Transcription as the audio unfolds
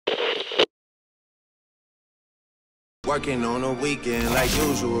Working on a weekend like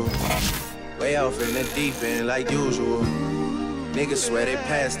usual. Way off in the deep end like usual. Niggas swear they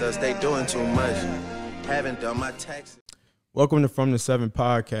passed us, they doing too much. Haven't done my taxes. Welcome to From the 7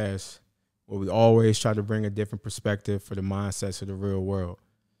 podcast, where we always try to bring a different perspective for the mindsets of the real world.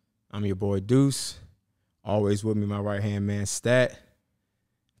 I'm your boy Deuce. Always with me, my right-hand man, Stat.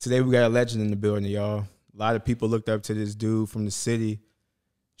 Today we got a legend in the building, y'all. A lot of people looked up to this dude from the city.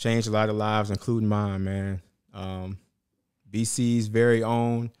 Changed a lot of lives, including mine, man. BC's very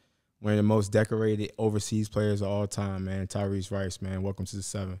own, one of the most decorated overseas players of all time, man. Tyrese Rice, man. Welcome to the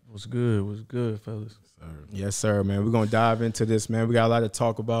 7. What's good? What's good, fellas? Yes, sir, man. We're going to dive into this, man. We got a lot to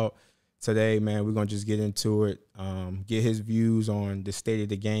talk about today, man. We're going to just get into it, get his views on the state of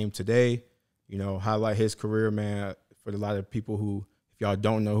the game today, you know, highlight his career, man, for a lot of people who, if y'all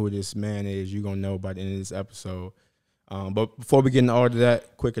don't know who this man is, you're going to know by the end of this episode. But before we get into all of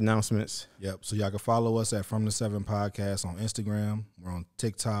that, quick announcements. Yep. So y'all can follow us at From the 7 Podcast on Instagram. We're on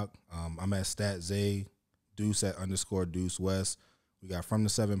TikTok. I'm at StatZay, Deuce at _Deuce West. We got From the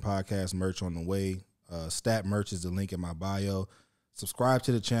 7 Podcast merch on the way. Stat merch is the link in my bio. Subscribe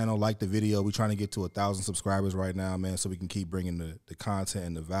to the channel, like the video. We're trying to get to 1,000 subscribers right now, man, so we can keep bringing the content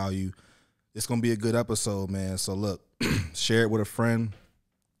and the value. It's going to be a good episode, man. So look, share it with a friend.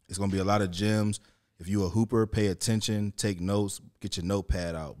 It's going to be a lot of gems. If you a hooper, pay attention, take notes, get your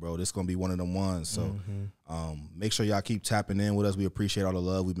notepad out, bro. This is going to be one of them ones. So make sure y'all keep tapping in with us. We appreciate all the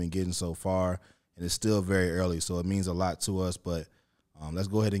love we've been getting so far. And it's still very early, so it means a lot to us. But let's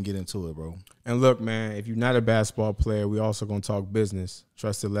go ahead and get into it, bro. And look, man, if you're not a basketball player, we also going to talk business.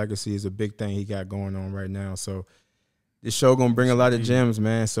 Trusted Legacy is a big thing he got going on right now. So this show going to bring a lot of gems,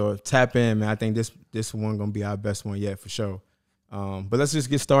 man. So tap in, man. I think this one going to be our best one yet for sure. But let's just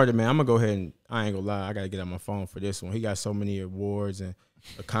get started, man. I'm going to go ahead and, I ain't going to lie, I got to get on my phone for this one. He got so many awards and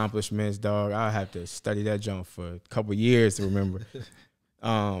accomplishments, dog. I'll have to study that jump for a couple years to remember.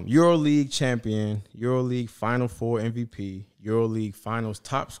 EuroLeague champion, EuroLeague Final Four MVP, EuroLeague Finals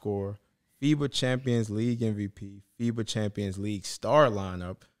top scorer, FIBA Champions League MVP, FIBA Champions League star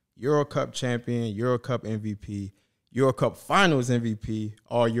lineup, Euro Cup champion, Euro Cup MVP, Euro Cup Finals MVP,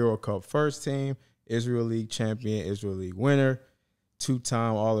 all Euro Cup first team, Israel League champion, Israel League winner,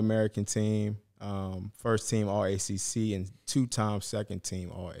 two-time All-American team, first team All-ACC, and two-time second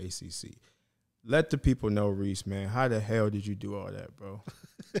team All-ACC. Let the people know, Reese, man, how the hell did you do all that, bro?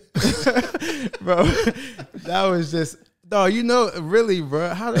 Bro, that was just, dog, you know, really, bro,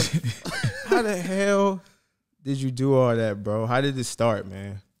 how the hell did you do all that, bro? How did it start,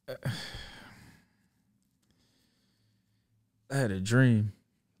 man? I had a dream.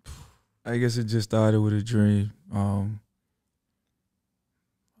 I guess it just started with a dream.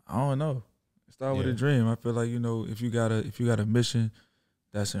 I don't know. It started with a dream. I feel like, you know, if you got a mission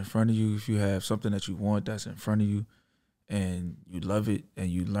that's in front of you, if you have something that you want that's in front of you, and you love it, and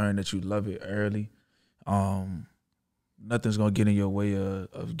you learn that you love it early, nothing's gonna get in your way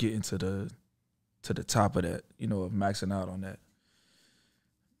of getting to the top of that. You know, of maxing out on that.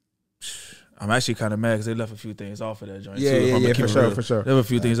 I'm actually kind of mad because they left a few things off of that joint. Yeah, for sure. There were a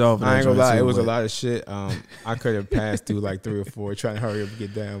few things off of that I ain't gonna joint lie, too, it was a but lot of shit. I could have passed through like 3 or 4 trying to hurry up and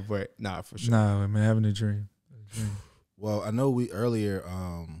get down, but nah, for sure. Nah, man, having a dream. Well, I know we earlier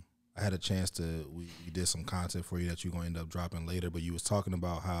I had a chance to we did some content for you that you're going to end up dropping later, but you was talking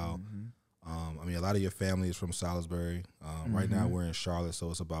about how I mean, a lot of your family is from Salisbury. Right now we're in Charlotte, so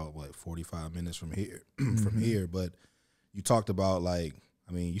it's about what 45 minutes from here from here, but you talked about, like,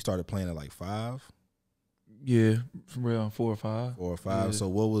 I mean, you started playing at like 5? Yeah, from around 4 or 5. 4 or 5. Yeah. So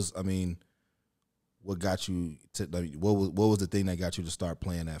what was, I mean, what got you to, I mean, what was the thing that got you to start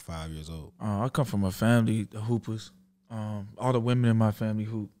playing at 5 years old? I come from a family of hoopers. All the women in my family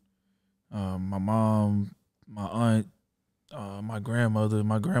hoop. My mom, my aunt, my grandmother.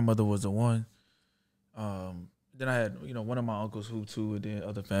 My grandmother was the one. Then I had, you know, one of my uncles hoop too, and then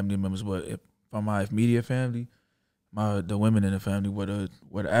other family members. But from my immediate family, the women in the family were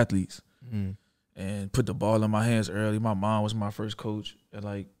the athletes, and put the ball in my hands early. My mom was my first coach at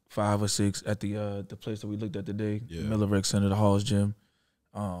like 5 or 6 at the place that we looked at today, the Miller Rec Center, the Halls Gym,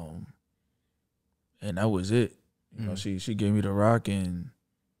 and that was it. You know, she gave me the rock, and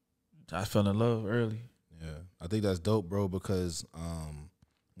I fell in love early. Yeah, I think that's dope, bro, because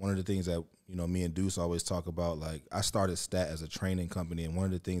one of the things that, you know, me and Deuce always talk about, like, I started Stat as a training company, and one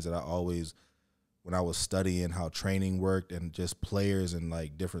of the things that I always, when I was studying how training worked and just players and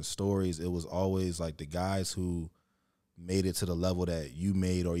like different stories, it was always like the guys who made it to the level that you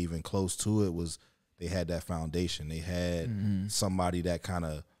made or even close to it was they had that foundation. They had somebody that kind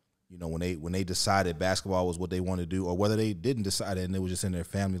of, you know, when they decided basketball was what they wanted to do, or whether they didn't decide it and it was just in their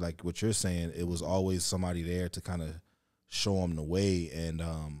family, like what you're saying, it was always somebody there to kind of show them the way. And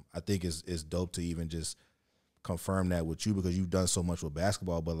I think it's dope to even just confirm that with you, because you've done so much with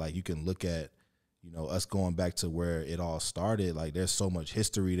basketball. But like, you can look at, you know, us going back to where it all started. Like, there's so much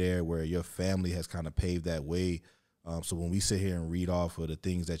history there where your family has kind of paved that way. So when we sit here and read off of the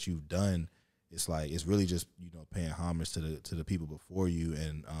things that you've done, it's like, it's really just, you know, paying homage to the people before you.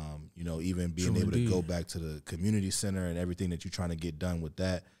 And you know, even being able to go back to the community center and everything that you're trying to get done with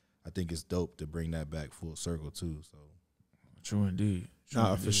that, I think it's dope to bring that back full circle too. So true indeed.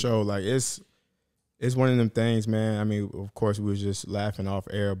 For sure. Like, it's one of them things, man. I mean, of course, we was just laughing off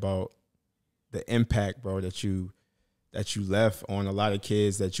air about the impact, bro, that you left on a lot of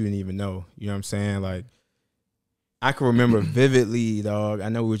kids that you didn't even know. You know what I'm saying? Like, I can remember vividly, dog. I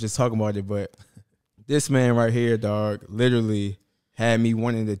know we were just talking about it, but this man right here, dog, literally had me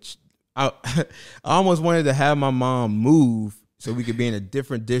wanting to I almost wanted to have my mom move so we could be in a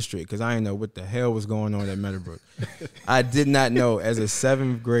different district, because I didn't know what the hell was going on at Meadowbrook. I did not know. As a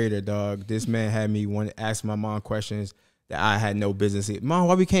 7th grader, dog, this man had me want to ask my mom questions that I had no business. Mom,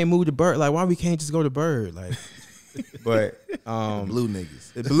 why we can't move to Bird? Like, why we can't just go to Bird? Like, but blue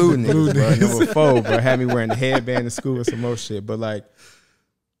niggas. The blue niggas, bro. Number 4, bro, had me wearing the headband to school and some more shit. But like,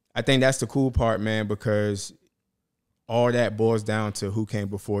 I think that's the cool part, man, because all that boils down to who came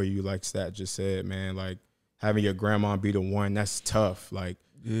before you, like Stat just said, man. Like, having your grandma be the one, that's tough. Like,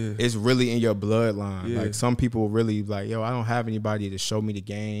 it's really in your bloodline. Yeah. Like, some people really like, yo, I don't have anybody to show me the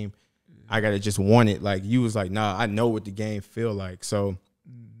game. I got to just want it. Like, you was like, nah, I know what the game feel like. So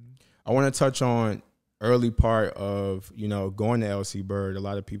I want to touch on early part of, you know, going to LC Bird. A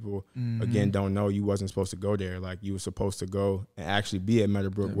lot of people, again, don't know you wasn't supposed to go there. Like, you were supposed to go and actually be at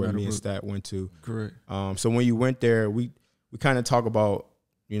Meadowbrook, where me and Stat went to. Correct. So when you went there, we kind of talk about,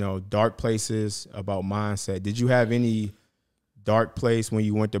 you know, dark places, about mindset. Did you have any dark place when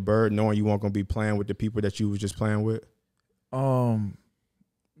you went to Bird, knowing you weren't going to be playing with the people that you was just playing with?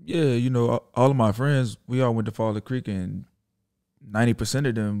 Yeah, you know, all of my friends, we all went to Falls Creek, and 90%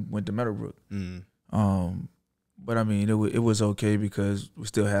 of them went to Meadowbrook. But I mean, it was okay, because we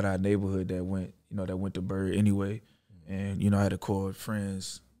still had our neighborhood that went to Bird anyway, and you know, I had a core of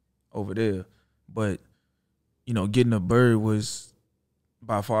friends over there. But you know, getting a Bird was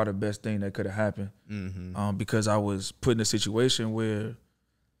by far the best thing that could have happened, because I was put in a situation where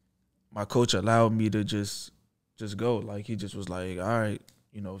my coach allowed me to just go. Like, he just was like, all right,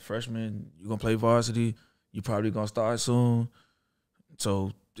 you know, freshman, you're going to play varsity. You probably going to start soon.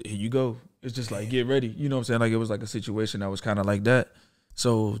 So here you go. It's just like, get ready. You know what I'm saying? Like, it was like a situation that was kind of like that.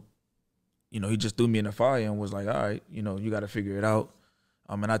 So, you know, he just threw me in the fire and was like, all right, you know, you got to figure it out.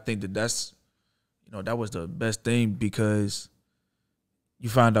 And I think that's, you know, that was the best thing, because you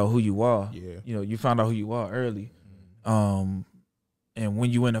find out who you are. Yeah. You know, you find out who you are early. And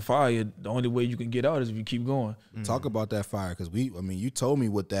when you in the fire, the only way you can get out is if you keep going. Talk about that fire, because you told me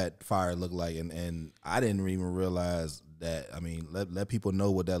what that fire looked like, and I didn't even realize that. I mean, let people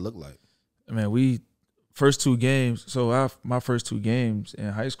know what that looked like. Man, first 2 games. So my first 2 games in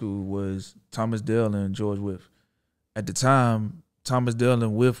high school was Thomas Dale and George Wythe. At the time, Thomas Dale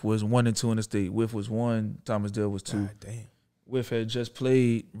and Wythe was 1 and 2 in the state. Wythe was 1, Thomas Dale was 2. God damn. Wythe had just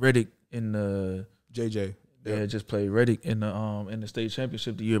played Reddick in the JJ. They had just played Reddick in the state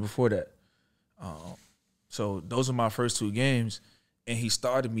championship the year before that. So those are my first 2 games, and he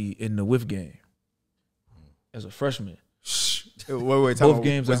started me in the Wythe game as a freshman. Wait, both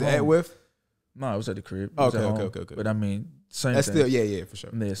games was at it at home. Wythe? No, it was at the crib. Okay. But I mean, same That's thing. still, yeah, for sure.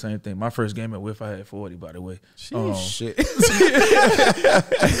 Yeah, same thing. My first game at Wythe, I had 40, by the way. Shit. By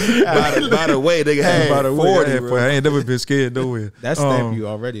the way, nigga had 40. I ain't never been scared nowhere. That's stamped you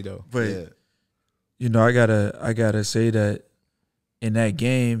already, though. But you know, I gotta say that in that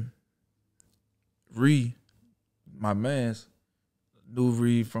game, my mans, knew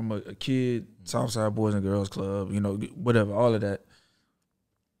Reed from a kid, Southside Boys and Girls Club, you know, whatever, all of that.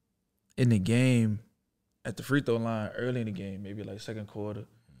 In the game, at the free throw line, early in the game, maybe like second quarter,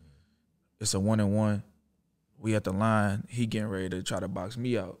 it's a 1-and-1. We at the line, he getting ready to try to box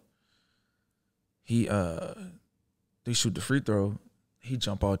me out. They shoot the free throw, he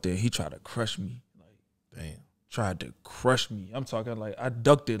jump out there, he tried to crush me. Damn. Tried to crush me. I'm talking like I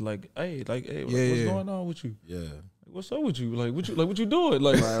ducked it like, hey, what's going on with you? Yeah. What's up with you? What you doing?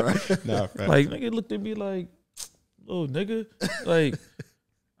 Like, Nah, like nigga looked at me like, little nigga. Like,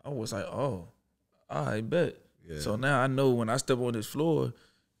 I was like, oh, I bet. Yeah. So now I know when I step on this floor,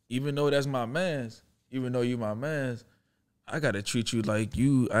 even though that's my mans, even though you my mans, I gotta treat you like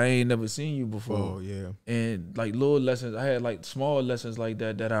I ain't never seen you before. Oh, yeah. And like little lessons, I had like small lessons like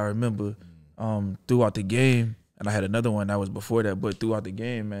that I remember throughout the game. And I had another one that was before that, but throughout the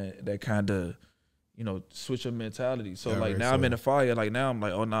game, man, that kind of switch your mentality. So Yeah, like right, now so- I'm in the fire. Like now I'm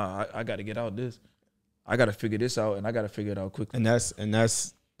like, oh nah, I got to get out this. I got to figure this out, and I got to figure it out quickly. And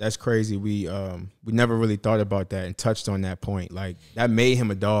that's crazy. We never really thought about that and touched on that point. Like that made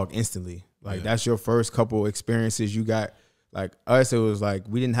him a dog instantly. Like that's your first couple experiences you got. Like us, it was like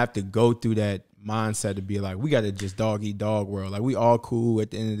we didn't have to go through that mindset to be like we got to just dog eat dog world. Like we all cool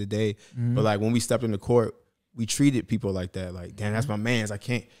at the end of the day, but like when we stepped in the court, we treated people like that. Like damn, that's my man's. I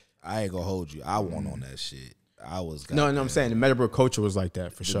ain't gonna hold you. I won on that shit. I was No, I'm saying the Meadowbrook culture was like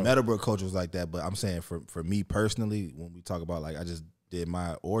that for sure. The Meadowbrook culture was like that, but I'm saying for me personally, when we talk about like I just did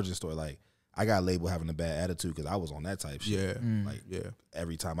my origin story, like I got labeled having a bad attitude because I was on that type shit. Yeah.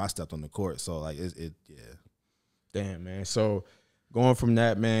 Every time I stepped on the court, so like Damn, man. So going from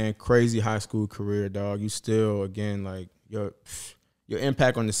that, man, crazy high school career, dog. You still again like your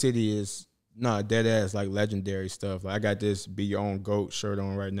impact on the city is dead ass like legendary stuff. Like I got this Be Your Own GOAT shirt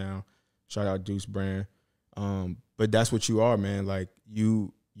on right now. Shout out Deuce Brand. But that's what you are, man. Like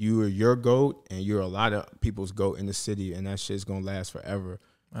you are your GOAT and you're a lot of people's GOAT in the city, and that shit's gonna last forever.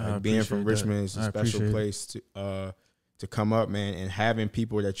 Like being from Richmond is a special place to come up, man, and having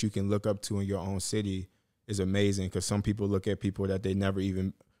people that you can look up to in your own city is amazing because some people look at people that they never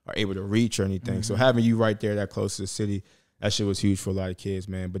even are able to reach or anything. So having you right there that close to the city, that shit was huge for a lot of kids,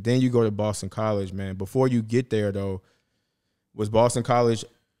 man. But then you go to Boston College, man. Before you get there, though, was Boston College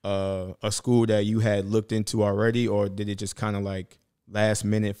a school that you had looked into already, or did it just kind of like last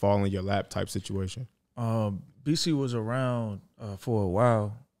minute fall in your lap type situation? BC was around for a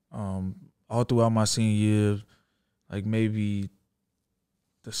while, all throughout my senior year, like maybe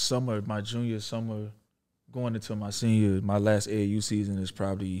the summer, my junior summer, going into my senior, my last AAU season is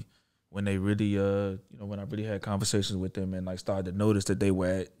probably when they really, when I really had conversations with them and like started to notice that they were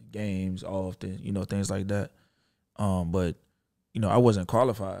at games often, things like that. But I wasn't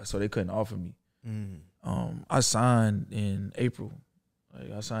qualified, so they couldn't offer me. I signed in April.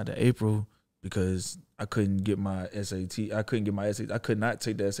 Like I signed in April because I couldn't get my SAT. I couldn't get my SAT. I could not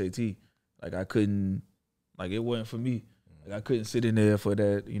take the SAT. Like I couldn't. Like it wasn't for me. Like I couldn't sit in there for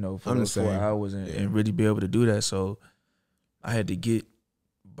that. For those 4 hours and really be able to do that. So I had to get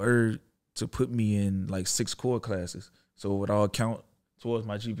Bird to put me in like 6 core classes, so it would all count towards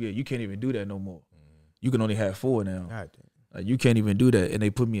my GPA. You can't even do that no more. You can only have 4 now. Like you can't even do that, and they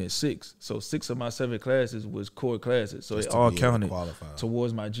put me in 6. So 6 of my 7 classes was core classes, so it all counted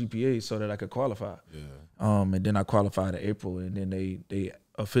towards my GPA, so that I could qualify. And then I qualified in April, and then they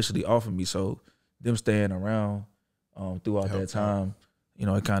officially offered me. So them staying around throughout that time,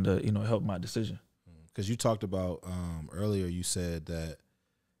 it kind of helped my decision. Because you talked about earlier, you said that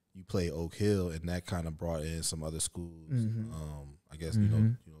you play Oak Hill, and that kind of brought in some other schools. I guess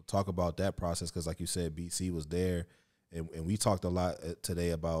talk about that process, because like you said, BC was there. And we talked a lot today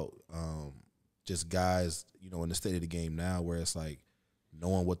about just guys, in the state of the game now, where it's like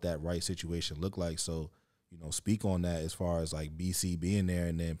knowing what that right situation looked like. So, speak on that as far as like BC being there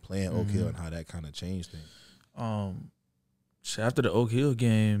and then playing Oak Hill and how that kind of changed things. After the Oak Hill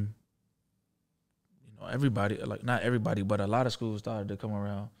game, everybody, like not everybody, but a lot of schools started to come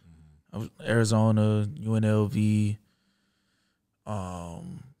around. Arizona, UNLV.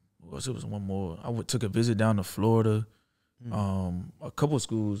 It was one more. I took a visit down to Florida. A couple of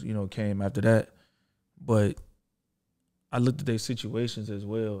schools, came after that, but I looked at their situations as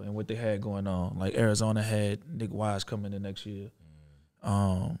well and what they had going on. Like Arizona had Nick Wise coming in next year.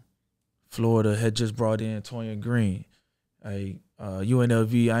 Florida had just brought in Torian Green.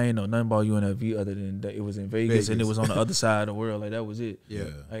 UNLV, I ain't know nothing about UNLV other than that it was in Vegas and it was on the other side of the world. Like that was it. Yeah.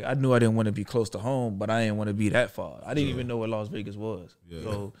 Like I knew I didn't want to be close to home, but I didn't want to be that far. I didn't even know what Las Vegas was. Yeah.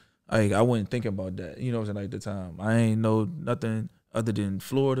 So I wasn't thinking about that. What I'm saying? Like the time, I ain't know nothing other than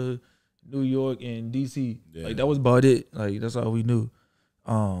Florida, New York, and DC. Yeah. Like that was about it. Like that's all we knew.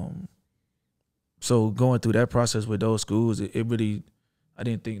 So going through that process with those schools, it really, I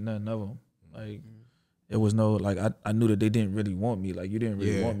didn't think nothing of them. Like it was no, like I knew that they didn't really want me. Like you didn't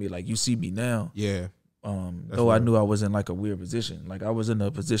really want me. Like you see me now. Yeah. Though I knew I was in like a weird position. Like I was in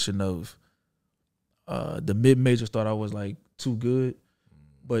a position of the mid majors thought I was like too good.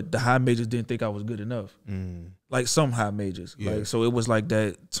 But the high majors didn't think I was good enough. Like some high majors. Yeah. Like so it was like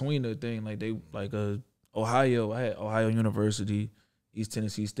that tweener thing. Like they like Ohio. I had Ohio University, East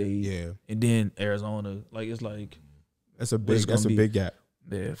Tennessee State, and then Arizona. Like it's like that's a big gap.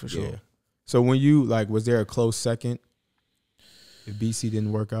 Yeah, for sure. Yeah. So when you was there a close second? If BC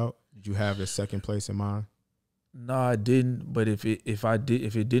didn't work out, did you have the second place in mind? No, I didn't. But if it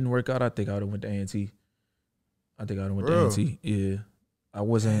didn't work out, I think I would have went to A&T. I think I would have went to A&T. Yeah.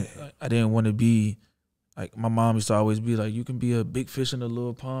 I didn't want to be, like, my mom used to always be like, you can be a big fish in a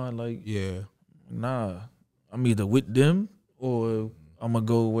little pond. Like, yeah. Nah, I'm either with them or I'm gonna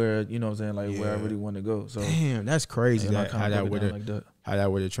go where, you know what I'm saying, like where I really want to go. So damn, that's crazy how that would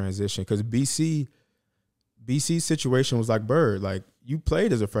have transitioned. Because BC's situation was like Bird. Like, you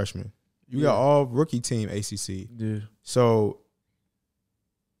played as a freshman. You got all rookie team ACC. Yeah. So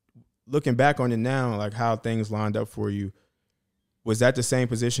looking back on it now, like how things lined up for you, was that the same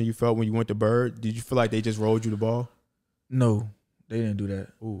position you felt when you went to Bird? Did you feel like they just rolled you the ball? No, they didn't do that.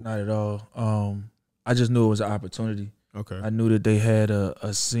 Ooh. Not at all. I just knew it was an opportunity. Okay. I knew that they had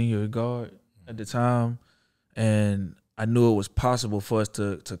a senior guard at the time, and I knew it was possible for us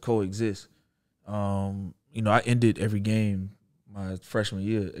to coexist. You know, I ended every game my freshman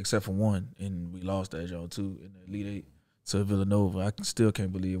year except for one, and we lost that y'all too in the Elite Eight to Villanova. I still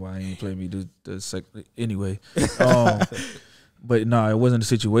can't believe why he ain't played me the second anyway. But no, it wasn't a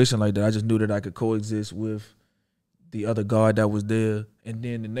situation like that. I just knew that I could coexist with the other guard that was there, and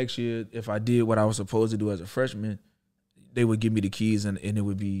then the next year, if I did what I was supposed to do as a freshman, they would give me the keys, and it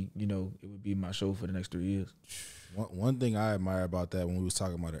would be, you know, it would be my show for the next 3 years. One thing I admire about that, when we was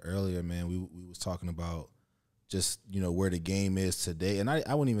talking about it earlier, man, we was talking about just, you know, where the game is today. And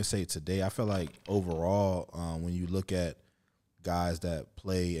I wouldn't even say today. I feel like overall, when you look at guys that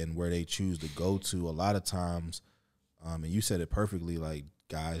play and where they choose to go to, a lot of times, and you said it perfectly, like,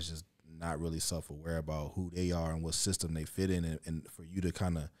 guys just not really self-aware about who they are and what system they fit in. And for you to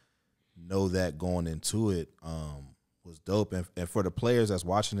kind of know that going into it was dope. And for the players that's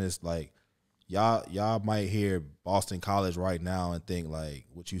watching this, like, y'all might hear Boston College right now and think like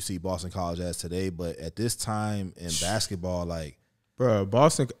what you see Boston College as today, but at this time in basketball, like, bro,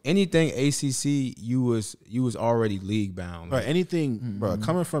 Boston, anything ACC, you was already league bound. Right, anything, bro,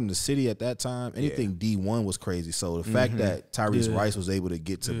 coming from the city at that time, anything D1 was crazy. So the fact that Tyrese Rice was able to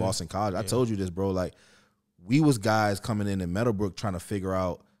get to Boston College, I told you this, bro, like, we was guys coming in Meadowbrook trying to figure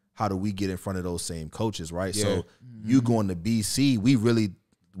out how do we get in front of those same coaches, right? So you going to BC, we really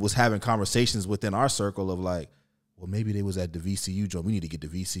was having conversations within our circle of like, well, maybe they was at the VCU joint. We need to get to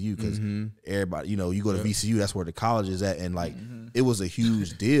VCU because everybody, you know, you go to VCU, that's where the college is at. And like, it was a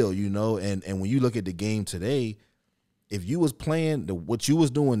huge deal, you know? And when you look at the game today, if you was playing what you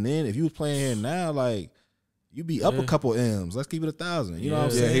was doing then, if you was playing here now, like, you be up a couple M's. Let's keep it 1,000. You know what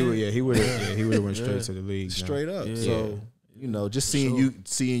I'm saying? He would have went straight to the league. Straight up. So, you know, just seeing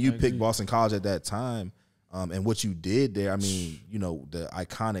you pick Boston College at that time, and what you did there, I mean, you know, the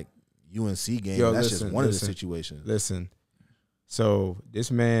iconic UNC game, that's just one of the situations. Listen, so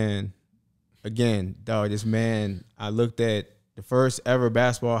this man, again, dog, I looked at the first ever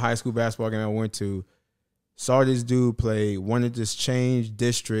high school basketball game I went to, saw this dude play, wanted to change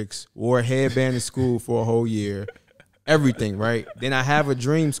districts, wore a headband in school for a whole year, everything, right? Then I have a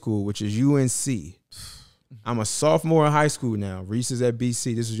dream school, which is UNC. I'm a sophomore in high school now. Reese is at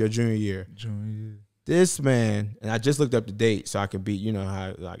BC. This is your junior year. This man, and I just looked up the date so I could be, you know,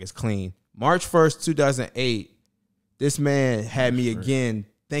 how like it's clean. March 1st, 2008, this man had me again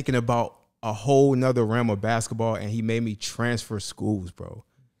thinking about a whole nother realm of basketball, and he made me transfer schools, bro.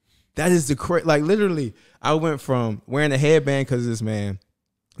 That is like, literally, I went from wearing a headband because of this man.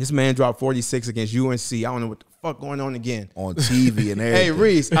 This man dropped 46 against UNC. I don't know what the fuck going on again. On TV and everything. Hey,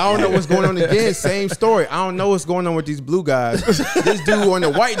 Reese, I don't know what's going on again. Same story. I don't know what's going on with these blue guys. This dude on the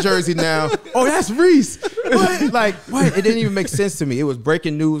white jersey now. Oh, that's Reese. What? Like, what? It didn't even make sense to me. It was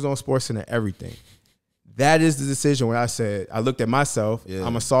breaking news on SportsCenter, everything. That is the decision when I looked at myself. Yeah.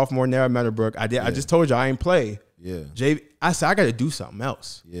 I'm a sophomore now at Meadowbrook. I just told you I ain't play. Yeah. I said I got to do something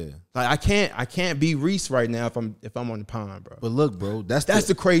else. Yeah. Like I can't be Reese right now if I'm on the pond, bro. But look, bro, that's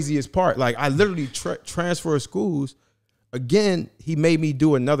the craziest part. Like, I literally transfer schools. Again, he made me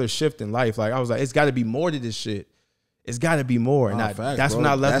do another shift in life. Like, I was like, it's got to be more to this shit. It's got to be more. And that's when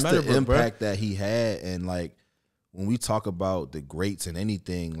I left Meadowbrook, the impact that he had. And like, when we talk about the greats and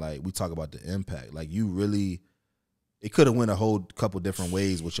anything, like, we talk about the impact. Like, you really, it could have went a whole couple different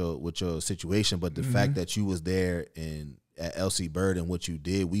ways with your situation, but the fact that you was there and at LC Bird and what you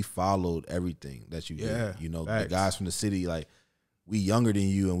did, we followed everything that you did. You know, the guys from the city, like, we younger than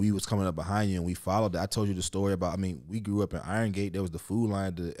you and we was coming up behind you and we followed that. I told you the story about, I mean, we grew up in Iron Gate. There was the food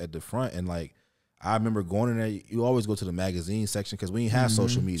line at the front, and like, I remember going in there. You always go to the magazine section because we didn't have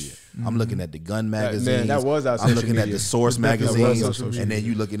social media. I'm looking at the gun magazines. That was our social I'm looking media. at the Source magazines, and then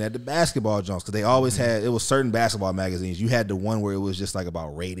you looking at the basketball jumps because they always had. It was certain basketball magazines. You had the one where it was just like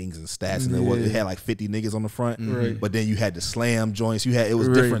about ratings and stats, and it had like 50 niggas on the front. But then you had the slam joints. It was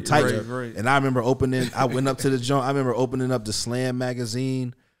different types. And I remember I went up to the joint. I remember opening up the Slam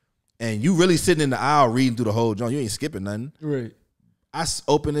magazine, and you really sitting in the aisle reading through the whole joint. You ain't skipping nothing. Right.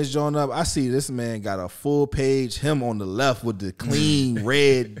 open this joint up. I see this man got a full page, him on the left with the clean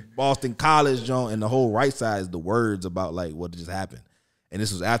red Boston College joint, and the whole right side is the words about like what just happened. And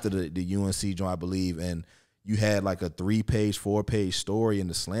this was after the UNC joint, I believe. And you had like a 3-page, 4-page story in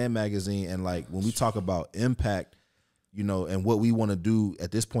the Slam magazine. And like when we talk about impact, you know, and what we want to do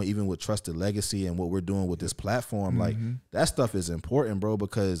at this point, even with Trusted Legacy and what we're doing with this platform, like that stuff is important, bro,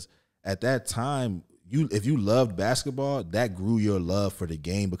 because at that time, if you loved basketball, that grew your love for the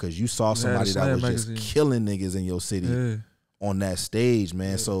game because you saw somebody that was just killing niggas in your city on that stage,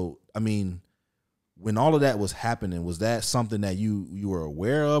 man. So, I mean, when all of that was happening, was that something that you were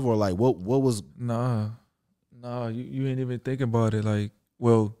aware of, or like what was? Nah, you ain't even thinking about it. Like,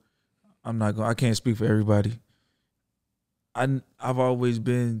 well, I can't speak for everybody. I've always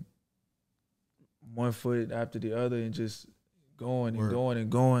been one foot after the other and just going and going and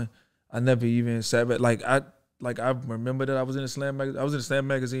going. I never even sat back. I remember that I was in a Slam magazine. I was in a Slam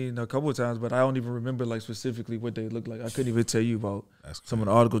magazine a couple of times, but I don't even remember like specifically what they looked like. I couldn't even tell you about some of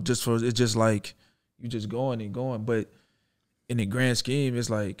the articles. It's just like you just going and going. But in the grand scheme, it's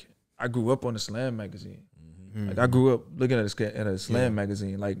like I grew up on a Slam magazine. Like I grew up looking at a Slam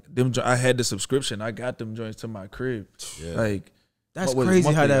magazine. Like I had the subscription. I got them joints to my crib. Like that's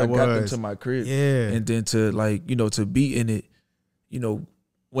crazy how that was. I got them to my crib. And then to like to be in it,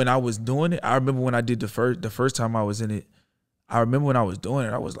 when I was doing it, I remember when I did the first time I was in it, I remember when I was doing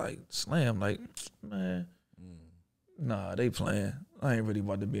it, I was like, Slam, like, man, nah, they playing. I ain't really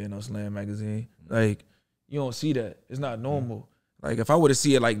about to be in no Slam magazine. Like, you don't see that. It's not normal. Like, if I were to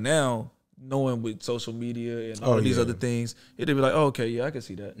see it like now, knowing with social media and all of these other things, it'd be like, oh, okay, yeah, I can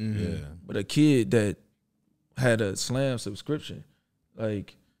see that. But a kid that had a Slam subscription,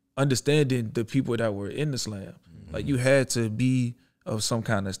 like, understanding the people that were in the Slam, like, you had to be of some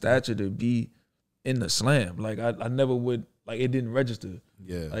kind of stature to be in the Slam. Like I never would, like it didn't register.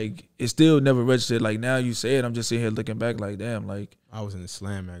 Like it still never registered. Like now you say it, I'm just sitting here looking back like, damn, like I was in the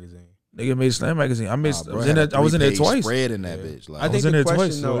Slam magazine. Nigga made a Slam magazine. I was in there twice. Spread in that bitch. Like, I think in the there question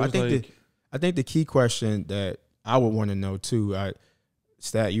twice, though, so I think the key question that I would want to know too,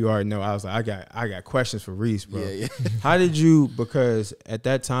 Stat, you already know, I was like, I got questions for Reese, bro. How did you, because at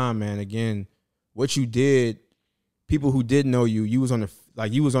that time, man, again, what you did, people who did know you, you was on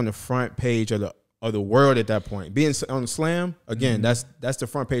the front page of the world at that point. Being on the Slam, again, that's the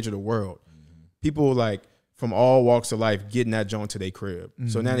front page of the world. People like from all walks of life getting that joint to their crib.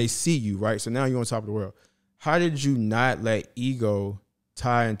 So now they see you, right? So now you're on top of the world. How did you not let ego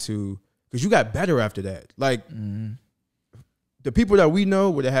tie into, because you got better after that. Like the people that we know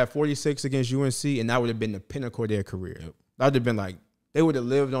would have had 46 against UNC and that would have been the pinnacle of their career. That would have been like, they would have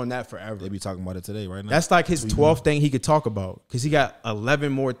lived on that forever. They be talking about it today, right now. That's like his 12th thing he could talk about because he got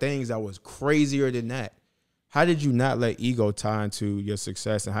 11 more things that was crazier than that. How did you not let ego tie into your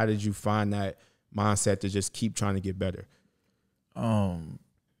success, and how did you find that mindset to just keep trying to get better?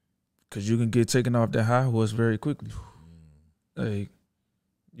 Because you can get taken off that high horse very quickly. Like,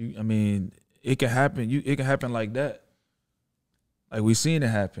 it can happen. It can happen like that. Like we seen it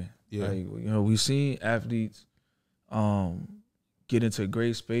happen. Like we seen athletes. Get into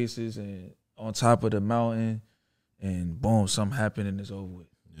great spaces and on top of the mountain, and boom, something happened and it's over with.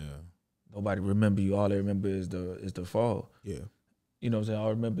 Nobody remember you. All they remember is the fall. You know what I'm saying? All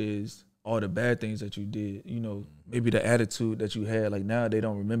I remember is all the bad things that you did. Maybe the attitude that you had. Like now they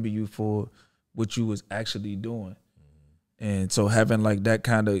don't remember you for what you was actually doing. And so having like that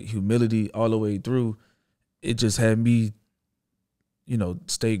kind of humility all the way through, it just had me,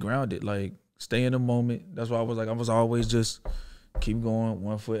 stay grounded. Like stay in the moment. That's why I was always just keep going,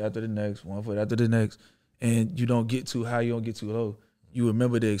 one foot after the next, one foot after the next. And you don't get too high, you don't get too low. You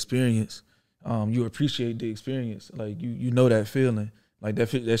remember the experience. You appreciate the experience. Like you know that feeling. Like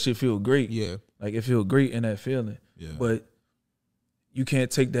that shit feel great. Like it feel great in that feeling. But you can't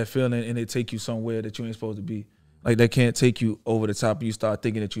take that feeling and it take you somewhere that you ain't supposed to be. Like that can't take you over the top and you start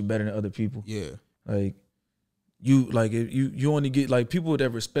thinking that you're better than other people. Like if you only get like people that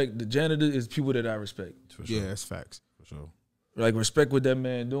respect the janitor is people that I respect. For sure. That's facts. For sure. Like respect what that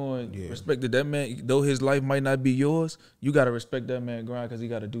man doing. Respect that man, though his life might not be yours, you gotta respect that man grind because he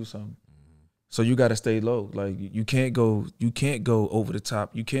gotta do something. So you gotta stay low. Like you can't go over the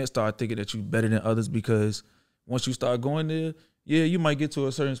top. You can't start thinking that you better than others because once you start going there, you might get to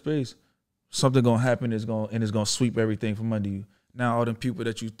a certain space. Something gonna happen it's gonna sweep everything from under you. Now all them people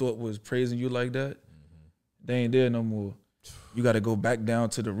that you thought was praising you like that, they ain't there no more. You gotta go back down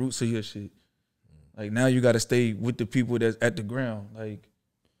to the roots of your shit. Like now you got to stay with the people that's at the ground, like,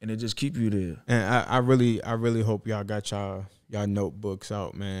 and it just keep you there. And I really hope y'all got y'all notebooks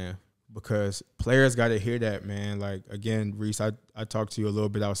out, man. because players got to hear that, man. Like, again, Reese, I talked to you a little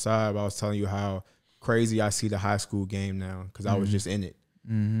bit outside, but I was telling you how crazy I see the high school game now because I was just in it.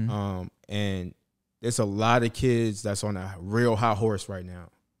 And there's a lot of kids that's on a real high horse right now.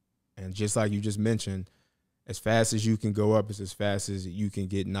 And just like you just mentioned, as fast as you can go up is as fast as you can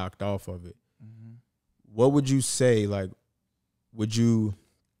get knocked off of it. What would you say, like,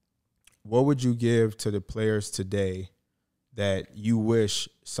 what would you give to the players today that you wish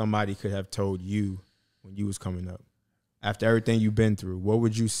somebody could have told you when you was coming up? After everything you've been through, what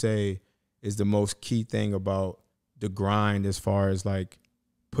would you say is the most key thing about the grind as far as like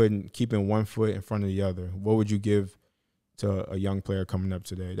keeping one foot in front of the other? What would you give to a young player coming up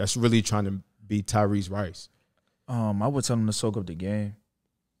today that's really trying to be Tyrese Rice? I would tell them to soak up the game.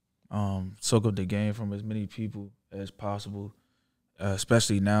 Soak up the game from as many people as possible.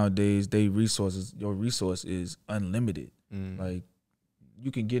 Especially nowadays, your resource is unlimited. Like,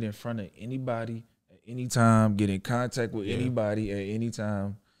 you can get in front of anybody at any time, get in contact with anybody at any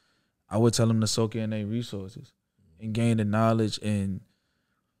time. I would tell them to soak in their resources and gain the knowledge and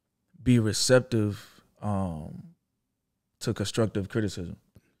be receptive to constructive criticism.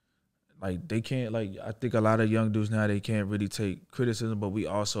 Like, they can't, like, I think a lot of young dudes now, they can't really take criticism, but we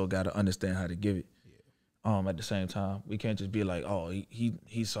also got to understand how to give it. At the same time, we can't just be like, oh,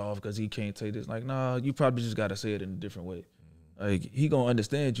 he's soft because he can't take this. Like, nah, you probably just got to say it in a different way. Like, he gonna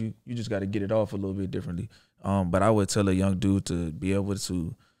understand you. You just got to get it off a little bit differently. But I would tell a young dude to be able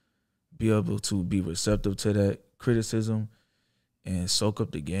to be receptive to that criticism and soak up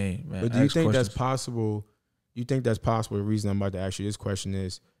the game, man. But do you think that's possible? You think that's possible? The reason I'm about to ask you this question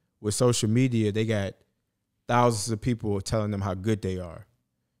is, with social media, they got thousands of people telling them how good they are.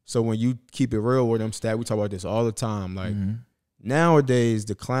 So when you keep it real with them, we talk about this all the time. Like, nowadays,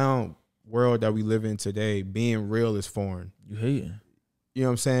 the clown world that we live in today, being real is foreign. You hating. You know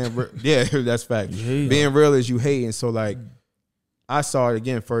what I'm saying? Yeah, that's fact. Being real is you hating. So, like, I saw it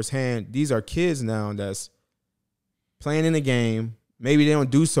again firsthand. These are kids now that's playing in the game. Maybe they don't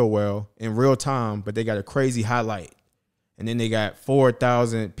do so well in real time, but they got a crazy highlight. And then they got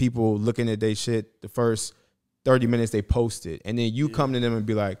 4,000 people looking at their shit the first 30 minutes they posted. And then you come to them and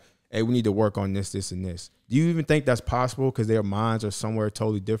be like, hey, we need to work on this, this, and this. Do you even think that's possible because their minds are somewhere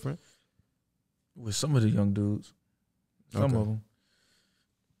totally different? With some of the young dudes. Some of them.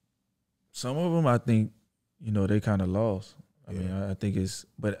 Some of them, I think, they kind of lost. I mean, I think it's,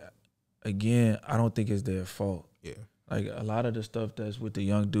 but again, I don't think it's their fault. Yeah. Like, a lot of the stuff that's with the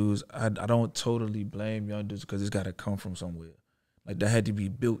young dudes, I don't totally blame young dudes because it's got to come from somewhere. Like, that had to be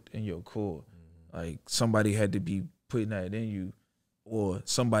built in your core. Like, somebody had to be putting that in you, or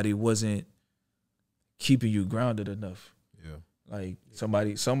somebody wasn't keeping you grounded enough. Yeah. Like,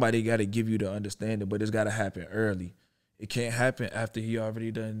 somebody got to give you the understanding, but it's got to happen early. It can't happen after he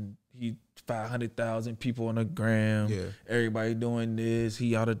 500,000 people on the gram. Yeah. Everybody doing this.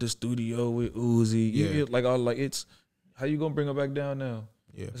 He out of the studio with Uzi. Yeah. It's how you gonna bring her back down now?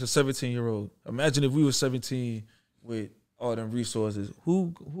 Yeah. It's a 17-year-old. Imagine if we were 17 with all them resources.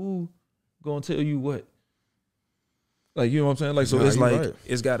 Who gonna tell you what? Like, you know what I'm saying? Like, so it's like right.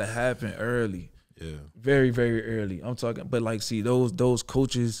 It's gotta happen early. Yeah. Very, very early. I'm talking, but like, see, those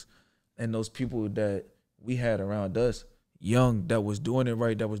coaches and those people that we had around us, young, that was doing it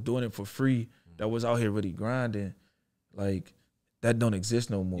right, that was doing it for free, that was out here really grinding, like, that don't exist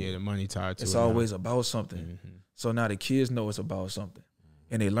no more. Yeah, the money tied to it. It's always about something. So now the kids know it's about something.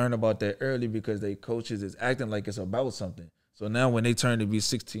 And they learn about that early because they coaches is acting like it's about something. So now when they turn to be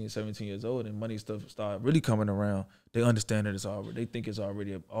 16, 17 years old and money stuff start really coming around, they understand that they think it's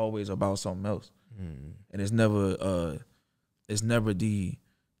already always about something else. And it's never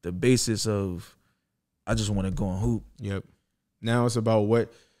the basis of, I just want to go and hoop. Yep. Now it's about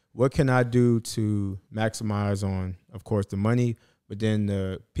what can I do to maximize on, of course, the money, but then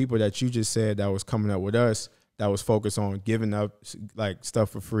the people that you just said that was coming up with us, that was focused on giving up like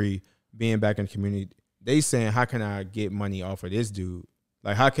stuff for free, being back in the community. They saying, how can I get money off of this dude?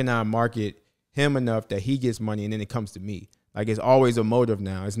 Like, how can I market him enough that he gets money and then it comes to me? Like, it's always a motive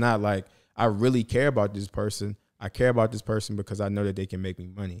now. It's not like I really care about this person. I care about this person because I know that they can make me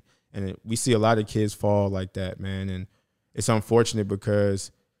money. And we see a lot of kids fall like that, man. And it's unfortunate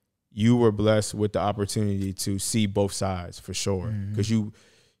because you were blessed with the opportunity to see both sides for sure. Because you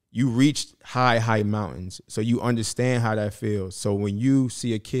reached high mountains. So you understand how that feels. So when you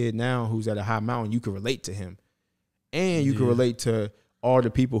see a kid now who's at a high mountain, you can relate to him. And you can relate to all the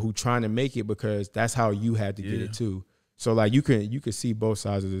people who trying to make it because that's how you had to get it too. So like you can see both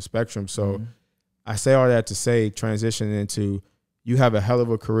sides of the spectrum. So I say all that to say, transition into, you have a hell of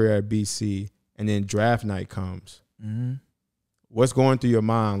a career at BC and then draft night comes. what's going through your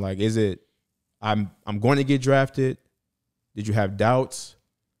mind? Like, is it I'm going to get drafted? Did you have doubts?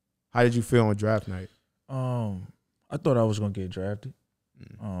 How did you feel on draft night? I thought I was gonna get drafted.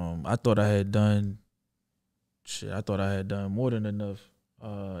 I thought I had done more than enough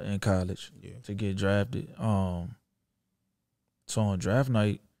in college to get drafted. So on draft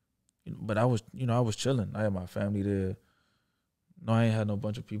night, but I was chilling. I had my family there. No, I ain't had no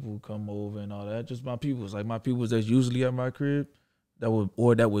bunch of people come over and all that. Just my peoples, like my peoples that's usually at my crib, that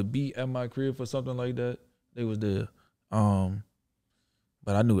would be at my crib for something like that. They was there.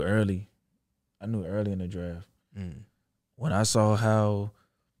 But I knew early in the draft. When I saw how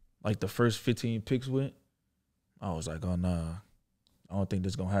like the first 15 picks went, I was like, oh nah, I don't think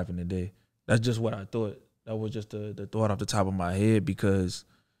this gonna happen today. That's just what I thought. That was just the thought off the top of my head because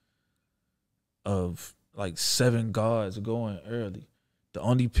of like 7 guards going early. The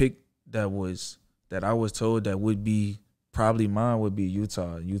only pick that I was told that would be probably mine would be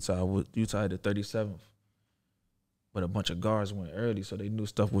Utah. Utah had the 37th. But a bunch of guards went early, so they knew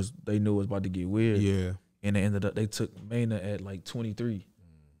it was about to get weird. Yeah. And they took Mena at like 23.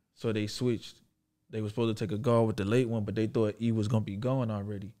 So they switched. They were supposed to take a guard with the late one, but they thought he was gonna be gone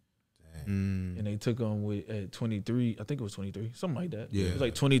already. And they took him at 23. I think it was 23, something like that. Yeah. It was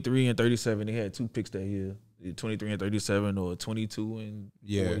like 23 and 37. They had 2 picks that year, 23 and 37 or 22 and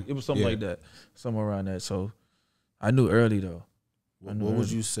 40. It was something like that, somewhere around that. So I knew early though. What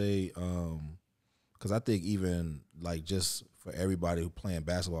would you say? Because I think even like just for everybody who playing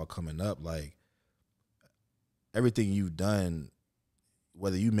basketball coming up, like everything you've done,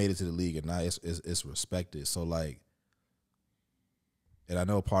 whether you made it to the league or not, it's respected. So like. And I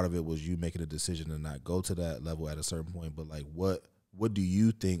know part of it was you making a decision to not go to that level at a certain point, but like what do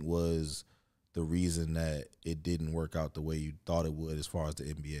you think was the reason that it didn't work out the way you thought it would as far as the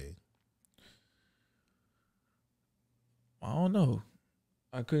NBA? I don't know.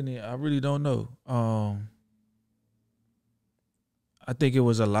 I really don't know. I think it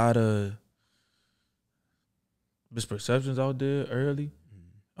was a lot of misperceptions out there early,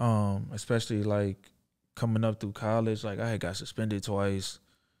 especially like coming up through college. Like I had got suspended twice.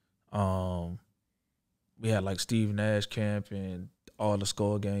 We had like Steve Nash camp and all the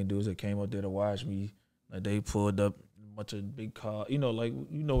Skull Gang dudes that came up there to watch me. Like they pulled up a bunch of big cars,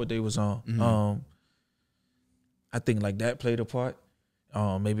 what they was on. I think like that played a part.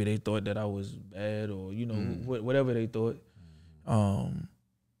 Maybe they thought that I was bad or whatever they thought.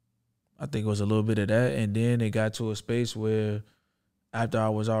 I think it was a little bit of that, and then it got to a space where after I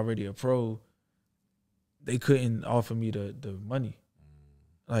was already a pro, they couldn't offer me the money.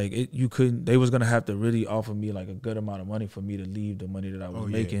 Like you couldn't. They was gonna have to really offer me like a good amount of money for me to leave the money that I was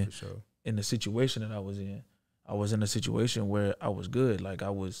making. For sure. In the situation that I was in. I was in a situation where I was good. Like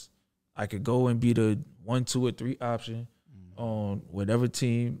I could go and be the 1, 2, or 3 option on whatever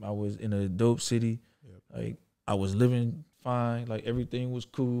team. I was in a dope city. Like I was living fine. Like everything was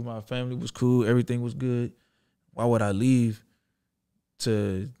cool. My family was cool. Everything was good. Why would I leave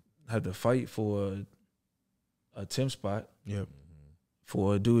to have to fight for a 10th spot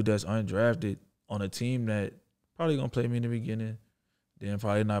for a dude that's undrafted on a team that probably gonna play me in the beginning, then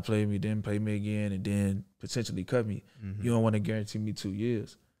probably not play me, then play me again, and then potentially cut me. You don't want to guarantee me 2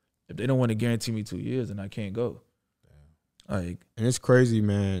 years. If they don't want to guarantee me 2 years, then I can't go. Like, and it's crazy,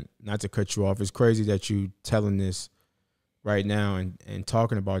 man, not to cut you off. It's crazy that you telling this right now and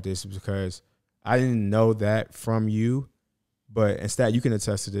talking about this because I didn't know that from you. But instead, you can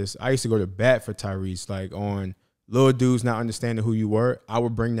attest to this. I used to go to bat for Tyrese, like on little dudes not understanding who you were. I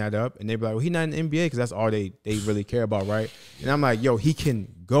would bring that up, and they'd be like, well, he's not in the NBA because that's all they really care about, right? And I'm like, yo, he can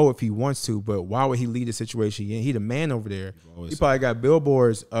go if he wants to, but why would he lead the situation? He the man over there. He probably got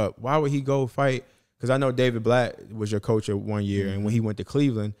billboards up. Why would he go fight? Because I know David Blatt was your coach at 1 year, and when he went to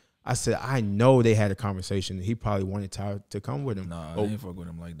Cleveland, I said, I know they had a conversation. He probably wanted to come with him. Nah, I ain't fuck with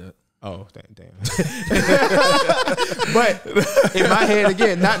him like that. Oh, damn. But in my head,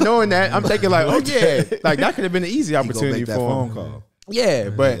 again, not knowing that, I'm thinking like, oh, yeah. Like, that could have been an easy opportunity for him. Phone call. Yeah,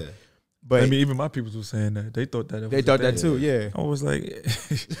 but I mean, even my people were saying that. They thought that. They thought that too, yeah. I was like,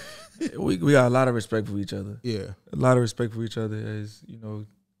 we got a lot of respect for each other. Yeah. A lot of respect for each other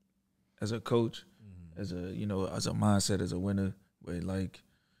as a coach, as a mindset, as a winner. But like,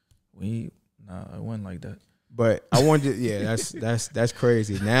 it wasn't like that. But I wanted, that's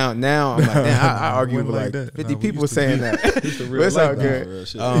crazy. Now I'm like, I argue with like 50 people saying that. But it's all good.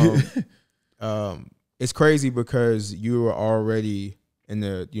 It's crazy because you were already in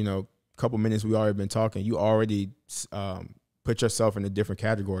the couple minutes we already been talking. You already put yourself in a different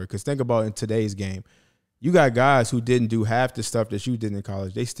category. Because think about in today's game, you got guys who didn't do half the stuff that you did in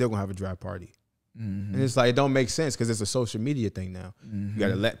college. They still gonna have a draft party. And it's like, it don't make sense because it's a social media thing now. You got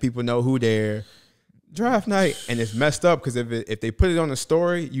to let people know who there. Draft night, and it's messed up because if they put it on the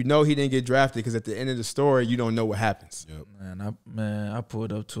story, you know he didn't get drafted because at the end of the story, you don't know what happens. Yep. I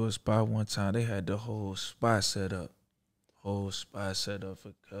pulled up to a spot one time. They had the whole spot set up.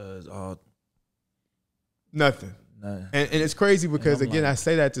 Because all nothing. nothing. And it's crazy because, again, I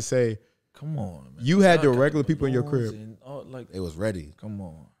say that to say, Come on, man. you had the regular people in your crib. And all, like, It was ready. come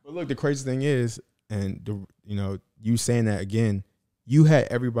on. But look, the crazy thing is, you saying that again, you had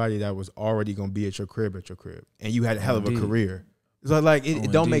everybody that was already gonna be at your crib, and you had a hell of a career. So like,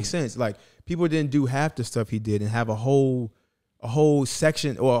 it don't make sense. Like, people didn't do half the stuff he did and have a whole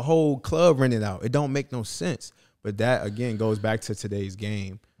section or a whole club rented out. It don't make no sense. But that again goes back to today's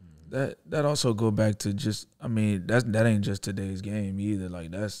game. That also go back to just, I mean, that ain't just today's game either.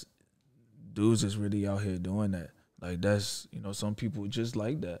 Like, that's dudes is really out here doing that. Like, that's, some people just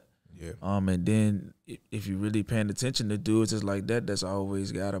like that. Yeah. And then if you really paying attention to dudes is like that, that's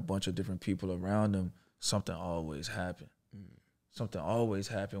always got a bunch of different people around them. Something always happen. Something always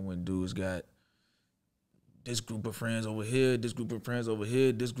happen when dudes got this group of friends over here, this group of friends over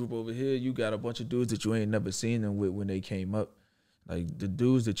here, this group over here. You got a bunch of dudes that you ain't never seen them with when they came up. Like, the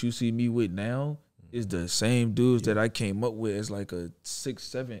dudes that you see me with now is the same dudes that I came up with as like a 6,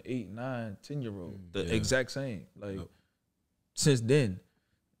 7, 8, 9, 10-year-old. The exact same. Like, since then.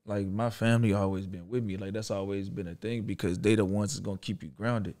 Like, my family always been with me. Like, that's always been a thing because they the ones that's gonna keep you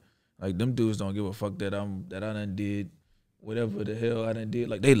grounded. Like, them dudes don't give a fuck that I done did whatever the hell I done did.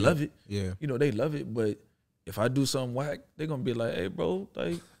 Like, they love it. Yeah. They love it. But if I do something whack, they gonna be like, hey, bro,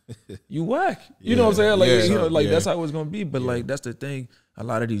 like, you whack. You know what I'm saying? Like, that's how it's gonna be. But like, that's the thing. A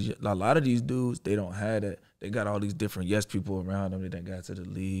lot of these dudes, they don't have that. They got all these different yes people around them. They done got to the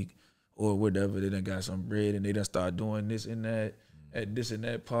league or whatever. They done got some bread and they done start doing this and that. At this and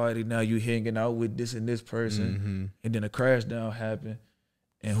that party, now you hanging out with this and this person, and then a crash down happen,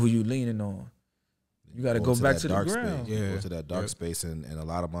 and who you leaning on? You got to go back to the ground. Go to that dark space, and a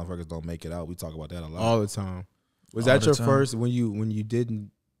lot of motherfuckers don't make it out. We talk about that a lot all the time. Was that your first when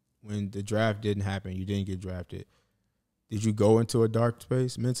the draft didn't happen? You didn't get drafted. Did you go into a dark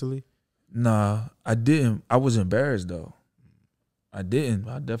space mentally? Nah, I didn't. I was embarrassed though. I didn't.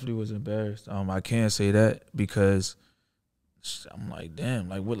 I definitely was embarrassed. I can't say that because I'm like, damn,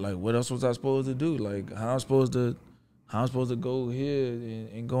 what else was I supposed to do? Like, how I'm supposed to go here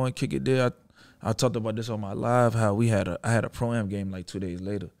and go and kick it there? I talked about this on my live, how I had a pro-am game like 2 days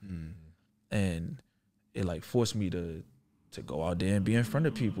later. And it like forced me to go out there and be in front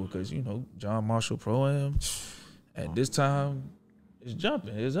of people because, John Marshall pro-am at this time is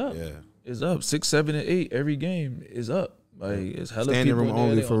jumping. It's up. Yeah. It's up. 6, 7, and 8 every game is up. Like, it's hella standing people room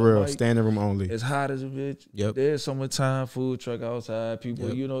only for real. Standing room only. It's hot as a bitch. Yep. There's summertime, food truck outside.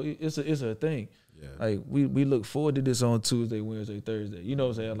 People, it's a thing. Yeah. Like, we look forward to this on Tuesday, Wednesday, Thursday. You know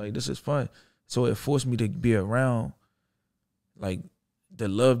what I'm saying? Like, this is fun. So it forced me to be around, like, the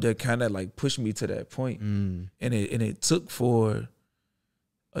love that kind of like pushed me to that point. And it took for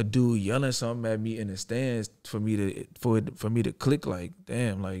a dude yelling something at me in the stands for me to click. Like,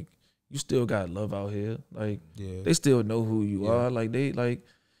 damn, like, you still got love out here. Like, they still know who you are. Like,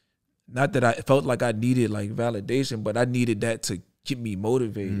 not that I felt like I needed like validation, but I needed that to keep me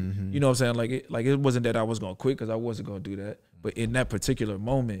motivated. You know what I'm saying? Like it wasn't that I was gonna quit because I wasn't gonna do that. But in that particular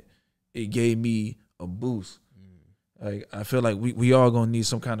moment, it gave me a boost. Like, I feel like we all gonna need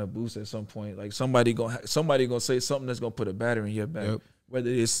some kind of boost at some point. Like, somebody gonna say something that's gonna put a battery in your back, whether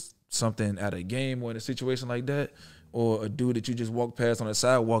it's something at a game or in a situation like that, or a dude that you just walk past on the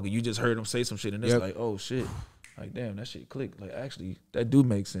sidewalk and you just heard him say some shit and it's like, oh shit, like, damn, that shit clicked. Like, actually, that do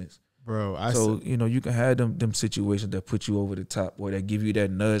make sense, bro. You can have them situations that put you over the top or that give you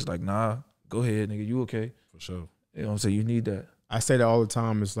that nudge, like, nah, go ahead, nigga, you okay? For sure. You know what I'm saying? You need that. I say that all the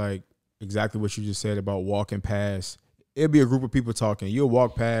time. It's like exactly what you just said about walking past. It'll be a group of people talking. You'll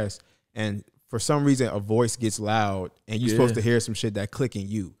walk past, and for some reason, a voice gets loud, and you're supposed to hear some shit that click in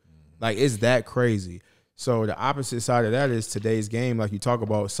you. Like, it's that crazy. So the opposite side of that is today's game. Like you talk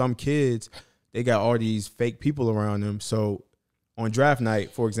about, some kids, they got all these fake people around them. So on draft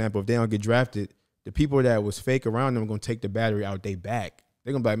night, for example, if they don't get drafted, the people that was fake around them are going to take the battery out they back.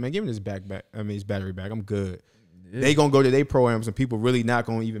 They're going to be like, man, give me this his battery back. I'm good. Yeah. They going to go to their programs and people really not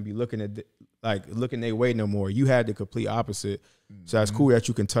going to even be looking their way no more. You had the complete opposite. So that's cool that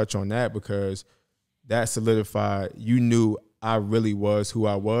you can touch on that because that solidified, you knew I really was who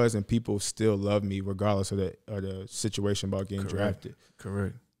I was, and people still love me regardless of the situation about getting drafted.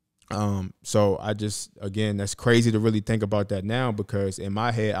 Correct. So I just, again, that's crazy to really think about that now because in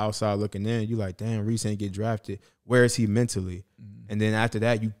my head, outside looking in, you like, damn, Reese ain't get drafted. Where is he mentally? And then after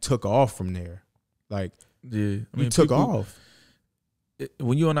that, you took off from there. Like, Yeah, I mean, you took people, off.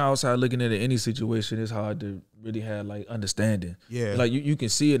 When you're on the outside looking at any situation, it's hard to really have like understanding. Yeah. Like you can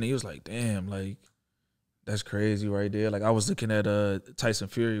see it and he was like, damn, like that's crazy right there. Like I was looking at Tyson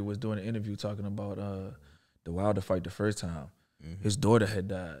Fury was doing an interview talking about the Wilder fight the first time. Mm-hmm. His daughter had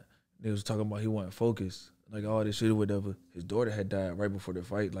died. They was talking about he wasn't focused, like all this shit or whatever. His daughter had died right before the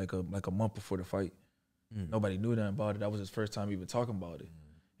fight, like a month before the fight. Nobody knew nothing about it. That was his first time even talking about it.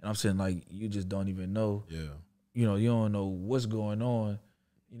 And I'm saying, like, you just don't even know. Yeah. You know, you don't know what's going on,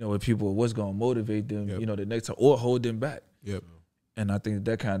 you know, with people, what's going to motivate them, Yep. you know, the next time, or hold them back. Yep. And I think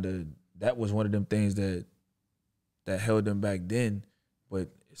that was one of them things that held them back then, but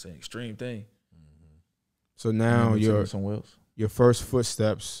it's an extreme thing. So now you're somewhere else. Your first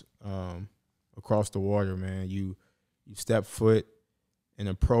footsteps across the water, man. You step foot in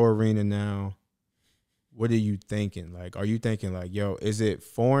a pro arena now. What are you thinking? Like, are you thinking like, yo, is it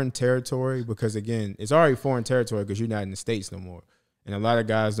foreign territory? Because again, it's already foreign territory because you're not in the States no more. And a lot of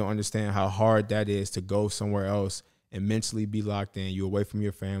guys don't understand how hard that is to go somewhere else and mentally be locked in. You're away from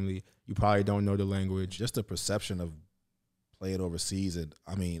your family. You probably don't know the language. Just the perception of playing overseas. And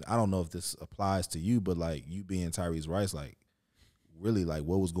I mean, I don't know if this applies to you, but like you being Tyrese Rice, like really like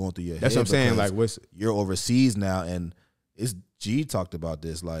what was going through your head? That's what I'm saying. Like, you're overseas now, and it's G talked about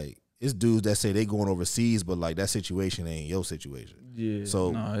this. Like, it's dudes that say they going overseas, but like that situation ain't your situation. Yeah.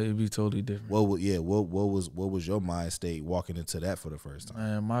 So no, it'd be totally different. what was your mind state walking into that for the first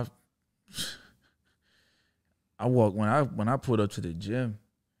time? Man, I walk when I pulled up to the gym,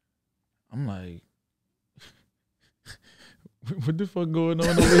 I'm like, what the fuck going on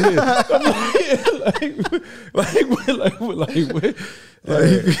over here? What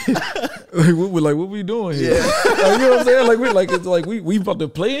we doing here? Yeah. Like, you know what I'm saying? Like it's like we about to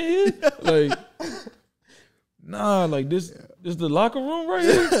play in here? Like, nah, like this the locker room right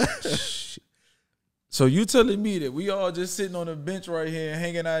here? So you telling me that we all just sitting on the bench right here and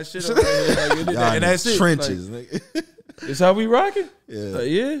hanging our shit up right here, like, and that's it? Trenches. Like, this how we rocking? Yeah. Like,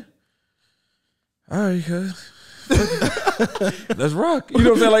 yeah. All right, cuz. Let's rock. You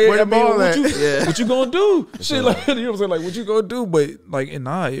know what I'm saying? Like, Where the ball at? What you gonna do? Shit, like, you know what I'm saying? Like, what you gonna do? But like, and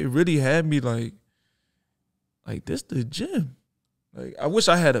it really had me like this the gym. Like, I wish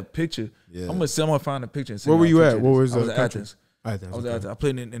I had a picture. Yeah. I'm gonna find a picture. And send Where were y'all a you at? picture. What was I was the at country? Athens. I was at Athens. I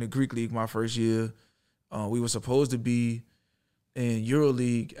played in the Greek league my first year. We were supposed to be in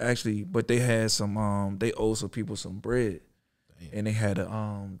EuroLeague actually, but they had some they owed some people some bread. And they had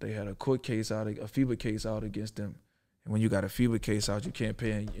a court case out, a FIBA case out against them. And when you got a FIBA case out, you can't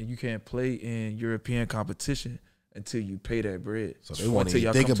pay, and you can't play in European competition until you pay that bread. So they won't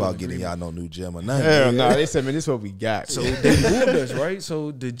even think about getting y'all no new gym or nothing. Hell no. They said, man, this is what we got. So they moved us, right?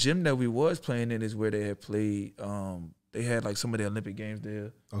 So the gym that we was playing in is where they had played. They had like some of the Olympic games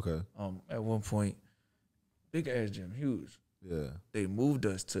there. Okay. At one point, big ass gym, huge. Yeah. They moved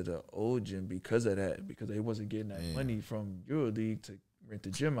us to the old gym because of that, because they wasn't getting that money from EuroLeague to rent the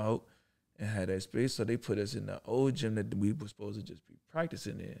gym out and had that space. So they put us in the old gym that we were supposed to just be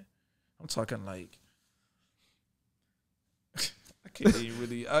practicing in. I'm talking like, I can't even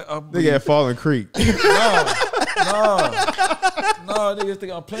really. They got Fallen Creek. No, niggas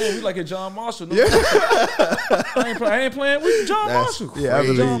think I'm playing. We like a John Marshall. No, I ain't playing with John Marshall. Yeah, I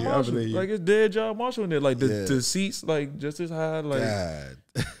believe John you. I Marshall. believe you. Like it's dead John Marshall in there. Like the seats like just as high. Like God.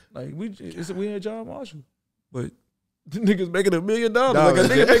 like we had John Marshall, but the niggas making $1 million. Like a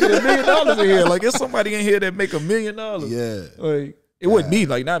nigga making $1 million in here. Like it's somebody in here that make $1 million. Yeah. Like it wasn't me.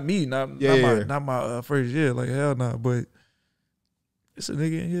 Like not me. Not my first year. Like hell no. But it's a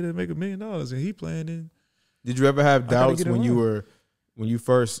nigga in here that make $1 million and he playing in. Did you ever have doubts get it when you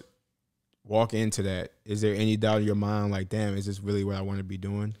first walk into that? Is there any doubt in your mind like, damn, is this really what I want to be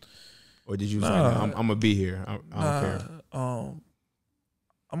doing? Or did you say, no, I'm gonna be here. I don't care.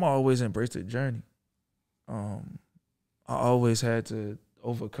 I'm always embrace the journey. I always had to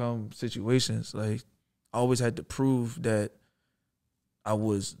overcome situations. Like I always had to prove that I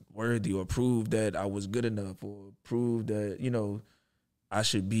was worthy, or prove that I was good enough, or prove that, you know, I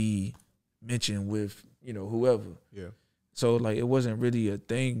should be mentioned with, you know, whoever. Yeah. So like it wasn't really a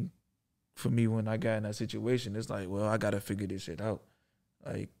thing for me when I got in that situation. It's like, well, I gotta figure this shit out.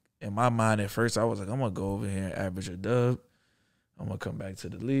 Like in my mind at first, I was like, I'm gonna go over here and average a dub. I'm gonna come back to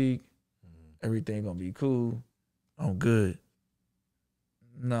the league. Everything gonna be cool. I'm good.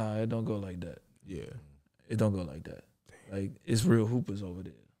 Nah, it don't go like that. Yeah. It don't go like that. Like it's real hoopers over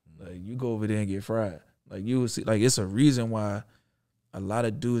there. Like you go over there and get fried. Like you will see, like it's a reason why a lot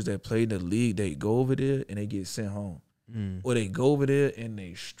of dudes that play in the league, they go over there and they get sent home. Or they go over there and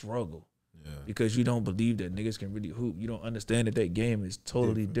they struggle. Yeah. Because you don't believe that niggas can really hoop. You don't understand that game is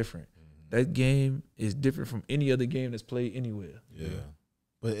totally different. That game is different from any other game that's played anywhere. Yeah.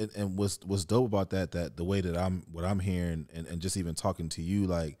 But and what's dope about that the way that I'm hearing and just even talking to you,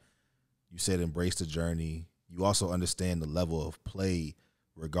 like you said, embrace the journey. You also understand the level of play,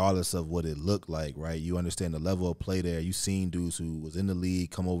 regardless of what it looked like, right? You understand the level of play there. You seen dudes who was in the league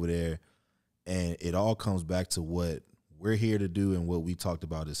come over there, and it all comes back to what we're here to do and what we talked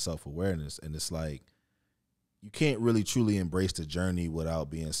about is self-awareness. And it's like you can't really truly embrace the journey without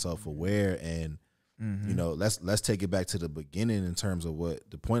being self-aware. And you know, let's take it back to the beginning in terms of what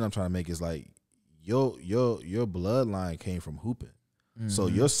the point I'm trying to make is like your bloodline came from hooping. So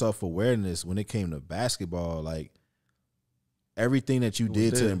your self-awareness when it came to basketball, like everything that you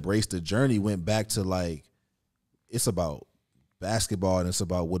did to embrace the journey went back to like it's about basketball and it's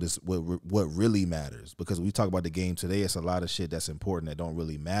about what really matters. Because we talk about the game today, it's a lot of shit that's important that don't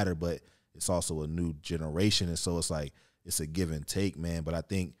really matter, but it's also a new generation, and so it's like it's a give and take, man. But I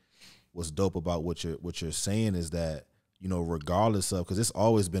think what's dope about what you're saying is that, you know, regardless of, because it's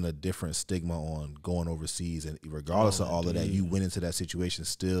always been a different stigma on going overseas, and regardless of all of that, you went into that situation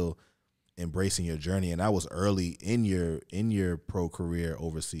still embracing your journey, and that was early in your pro career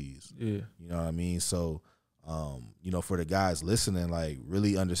overseas. Yeah, you know what I mean. So, you know, for the guys listening, like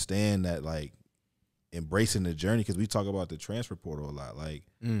really understand that, like embracing the journey, because we talk about the transfer portal a lot, like,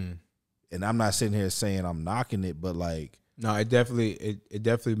 and I'm not sitting here saying I'm knocking it, but like. No, it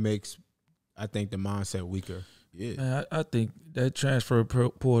definitely makes, I think, the mindset weaker. Yeah, man, I think that transfer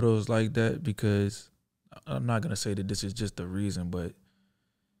portal is like that because I'm not gonna say that this is just the reason, but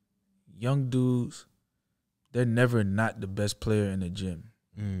young dudes, they're never not the best player in the gym.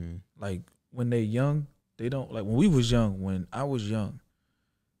 Like when they're young, they don't like when we was young. When I was young,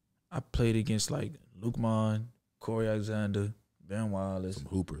 I played against like Luke Mon, Corey Alexander, Ben Wallace, some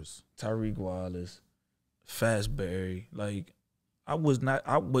hoopers, Tyreek Wallace, Fastberry. Like I wasn't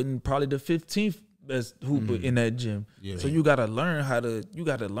probably the 15th best hooper in that gym. Yeah. So you gotta learn how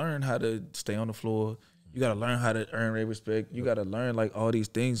to stay on the floor. You gotta learn how to earn their respect. You gotta learn like all these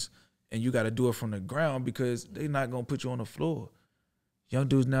things, and you gotta do it from the ground because they're not gonna put you on the floor. Young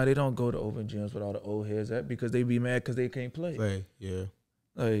dudes now, they don't go to open gyms with all the old heads at because they be mad because they can't play. Yeah.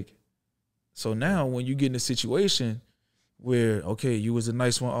 Like, so now when you get in a situation where, okay, you was a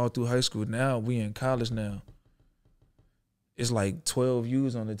nice one all through high school. Now we in college now. It's like 12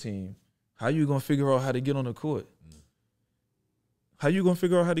 U's on the team. How you gonna figure out how to get on the court? How you gonna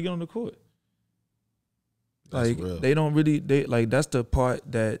figure out how to get on the court? That's like real. They don't really that's the part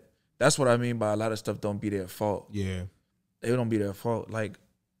that's what I mean by a lot of stuff don't be their fault. Yeah. They don't be their fault. Like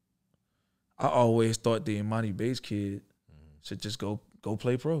I always thought the Imani Bates kid should just go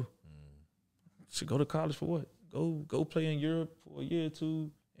play pro. Should go to college for what? Go play in Europe for a year or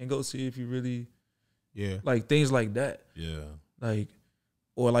two and go see if you really like things like that. Yeah. Like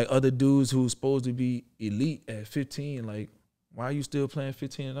or like other dudes who's supposed to be elite at 15, like why are you still playing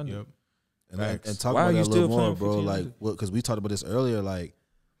 15 and under? Yep. And talk about that a little more, bro. Like, because we talked about this earlier. Like,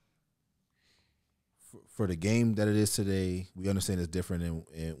 for the game that it is today, we understand it's different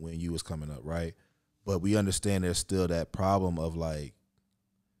than when you was coming up, right? But we understand there's still that problem of like,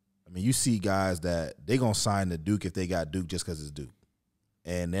 I mean, you see guys that they gonna sign to Duke if they got Duke just because it's Duke,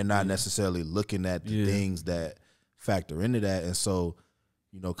 and they're not necessarily looking at the things that factor into that. And so,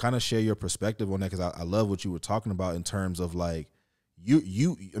 you know, kind of share your perspective on that, because I love what you were talking about in terms of like.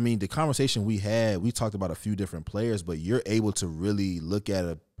 I mean, the conversation we had, we talked about a few different players, but you're able to really look at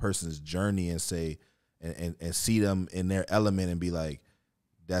a person's journey and say, and see them in their element and be like,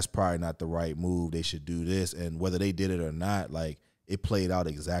 that's probably not the right move. They should do this. And whether they did it or not, like it played out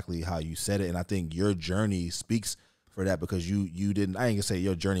exactly how you said it. And I think your journey speaks for that, because you didn't, I ain't gonna say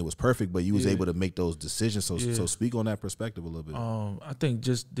your journey was perfect, but you was able to make those decisions. So speak on that perspective a little bit. I think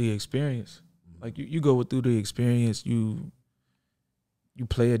just the experience, like you go through the experience, you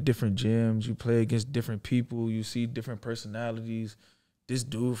play at different gyms, you play against different people, you see different personalities. This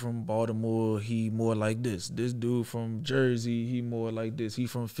dude from Baltimore, he more like this. This dude from Jersey, he more like this. He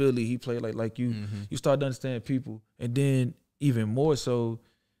from Philly, he play like you. You start to understand people. And then even more so,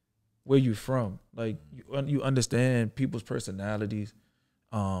 where you from. Like you understand people's personalities,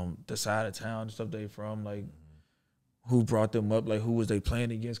 the side of town and stuff they from, like who brought them up, like who was they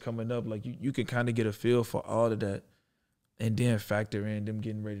playing against coming up. Like you can kind of get a feel for all of that. And then factor in them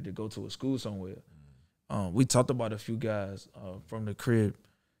getting ready to go to a school somewhere. We talked about a few guys from the crib,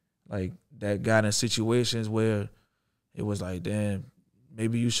 like that got in situations where it was like, damn,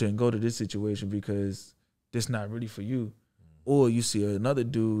 maybe you shouldn't go to this situation because this not really for you. Or you see another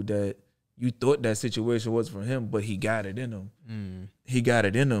dude that you thought that situation was for him, but he got it in him. He got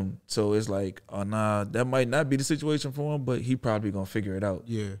it in him. So it's like, oh, nah, that might not be the situation for him, but he probably going to figure it out.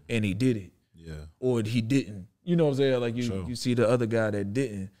 Yeah. And he did it. Yeah. Or he didn't. You know what I'm saying? Like, Sure. you see the other guy that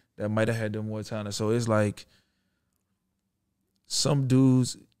didn't, that might have had them more time. So it's like, some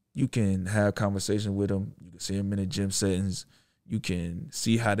dudes, you can have conversation with them. You can see them in the gym settings. You can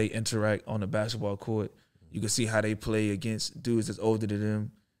see how they interact on the basketball court. You can see how they play against dudes that's older than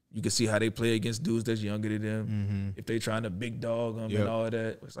them. You can see how they play against dudes that's younger than them. If they trying to big dog them and all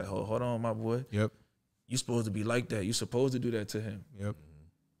that. It's like, hold on, my boy. Yep. You supposed to be like that. You supposed to do that to him. Yep.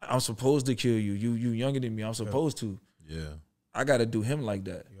 I'm supposed to kill you. You younger than me. I'm supposed to. Yeah. I got to do him like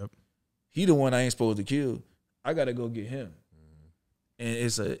that. Yep. He the one I ain't supposed to kill. I got to go get him. And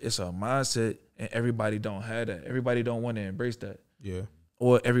it's a mindset, and everybody don't have that. Everybody don't want to embrace that. Yeah.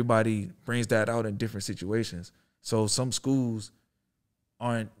 Or everybody brings that out in different situations. So some schools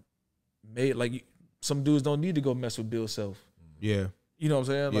aren't made, like, some dudes don't need to go mess with Bill Self. Yeah. You know what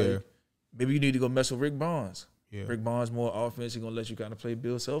I'm saying? Like, maybe you need to go mess with Rick Barnes. Yeah. Rick Barnes more offense. He's going to let you kind of play.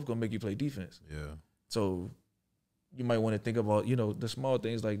 Bill Self going to make you play defense. Yeah. So you might want to think about, you know, the small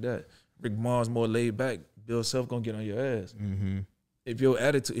things like that. Rick Barnes more laid back. Bill Self going to get on your ass. If your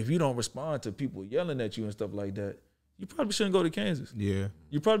attitude, if you don't respond to people yelling at you and stuff like that, you probably shouldn't go to Kansas. Yeah.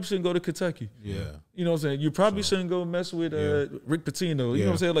 You probably shouldn't go to Kentucky. Yeah. You know what I'm saying? You probably shouldn't go mess with Rick Pitino. You know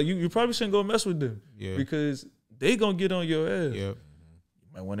what I'm saying? Like, you probably shouldn't go mess with them. Yeah. Because they going to get on your ass. Yep. You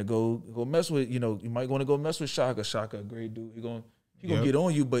might want to go mess with, you know, you might want to go mess with Shaka. Shaka, a great dude. He gonna get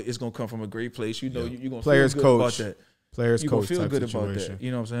on you, but it's going to come from a great place. You know, you're going to feel good about that. Players You're coach going to feel good situation. about that.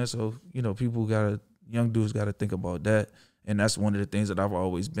 You know what I'm saying? So, you know, young dudes got to think about that. And that's one of the things that I've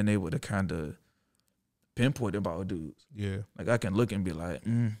always been able to kind of pinpoint about dudes. Yeah. Like, I can look and be like,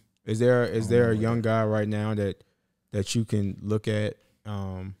 Is there a young guy right now that you can look at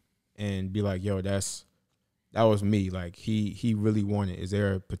and be like, yo, that was me. Like, he really won it. Is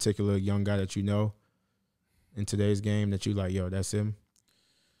there a particular young guy that you know in today's game that you like, yo, that's him?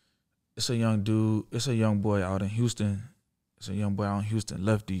 It's a young dude. It's a young boy out in Houston.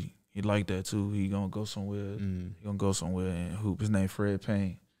 Lefty. He like that too. He gonna go somewhere. He gonna go somewhere and hoop. His name Fred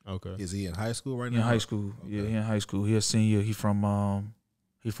Payne. Okay. Is he in high school right now? In high school. Okay. Yeah, he in high school. He a senior. He from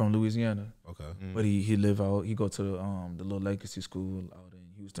Louisiana. Okay. But he live out. He go to the little legacy school out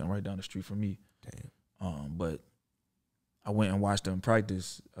in Houston, right down the street from me. Damn. But I went and watched him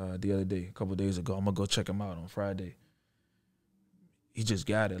practice the other day, a couple of days ago. I'm gonna go check him out on Friday. He just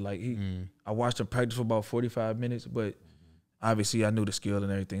got it. Like I watched him practice for about 45 minutes, but obviously I knew the skill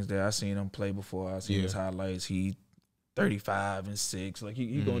and everything's there. I seen him play before. I seen his highlights. He 35-6. Like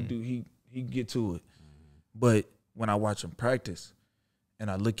he gonna do. He get to it. But when I watch him practice, and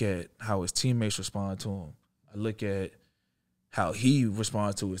I look at how his teammates respond to him, I look at how he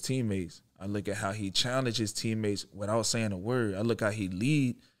responds to his teammates. I look at how he challenges his teammates without saying a word. I look how he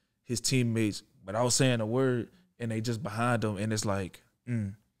lead his teammates without saying a word, and they just behind him, and it's like,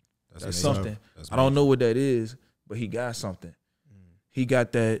 that's something. I don't know what that is, but he got something. He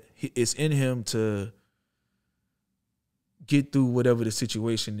got that. It's in him to get through whatever the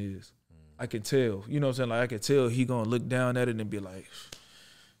situation is. I can tell. You know what I'm saying? Like, I can tell he gonna look down at it and be like,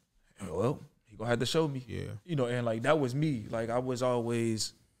 well, he gonna have to show me. Yeah. You know, and like that was me. Like I was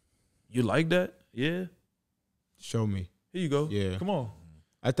always, you like that? Yeah. Show me. Here you go. Yeah. Come on.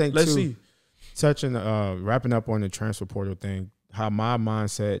 I think Let's too, see. touching wrapping up on the transfer portal thing, how my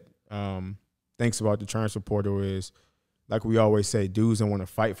mindset thinks about the transfer portal is, like we always say, dudes don't want to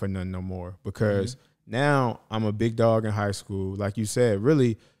fight for nothing no more, because now I'm a big dog in high school. Like you said,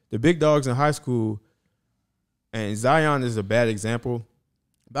 really, the big dogs in high school, and Zion is a bad example,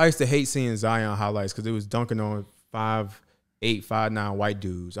 but I used to hate seeing Zion highlights because it was dunking on 5'8", 5'9" white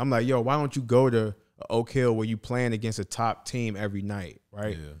dudes. I'm like, yo, why don't you go to Oak Hill where you playing against a top team every night,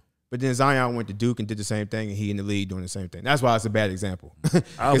 right? Yeah. But then Zion went to Duke and did the same thing, and he in the league doing the same thing. That's why it's a bad example.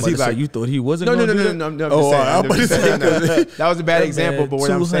 I was about to say, you thought he wasn't no, gonna do that? No, I'm just saying. I'm just saying, that was a bad example, but what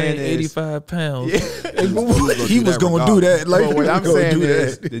I'm saying is 85 pounds. He was going to do that. Like, but what I'm saying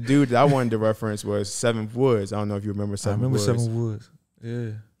is the dude that I wanted to reference was Seventh Woods. I don't know if you remember Seventh Woods. I remember Seven Woods.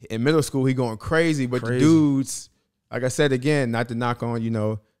 Yeah. In middle school, he going crazy, but the dudes, like I said again, not to knock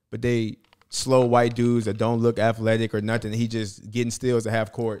on, but they slow white dudes that don't look athletic or nothing. He just getting steals at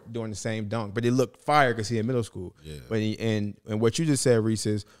half court doing the same dunk, but they look fire because he in middle school. Yeah. But and what you just said, Reese,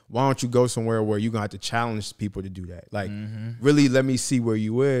 is why don't you go somewhere where you're gonna have to challenge people to do that? Like, really, let me see where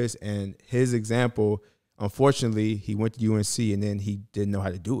you is. And his example, unfortunately, he went to UNC and then he didn't know how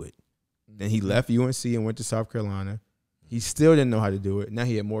to do it. Then he left UNC and went to South Carolina. He still didn't know how to do it. Now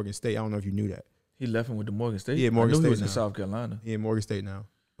he at Morgan State. I don't know if you knew that. He left him with the Morgan State. He at Morgan State he was now. in South Carolina. He at Morgan State now.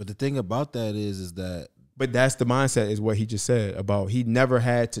 But the thing about that is that. But that's the mindset, is what he just said about he never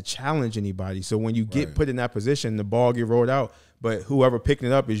had to challenge anybody. So when you get put in that position, the ball get rolled out, but whoever picking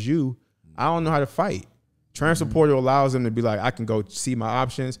it up is you. I don't know how to fight. Transfer portal allows them to be like, I can go see my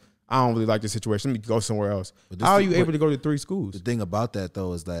options. I don't really like this situation. Let me go somewhere else. How are you able to go to 3 schools? The thing about that,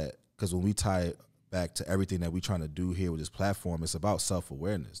 though, is that because when we tie it back to everything that we're trying to do here with this platform, it's about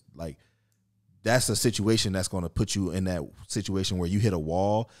self-awareness. Like, that's a situation that's going to put you in that situation where you hit a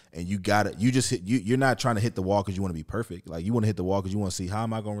wall and you're not trying to hit the wall because you want to be perfect. Like, you want to hit the wall because you want to see, how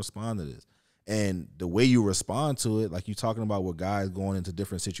am I going to respond to this? And the way you respond to it, like you're talking about with guys going into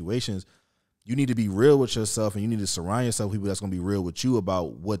different situations, you need to be real with yourself, and you need to surround yourself with people that's going to be real with you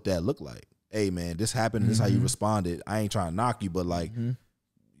about what that looked like. Hey, man, this happened. This is how you responded. I ain't trying to knock you, but like,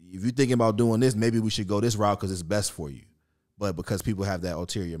 if you're thinking about doing this, maybe we should go this route because it's best for you. But because people have that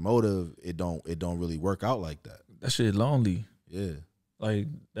ulterior motive, it don't really work out like that. That shit lonely. Yeah. Like,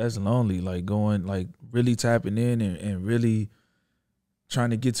 that's lonely. Like, going, like, really tapping in and really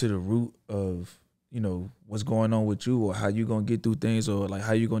trying to get to the root of, you know, what's going on with you, or how you gonna get through things, or like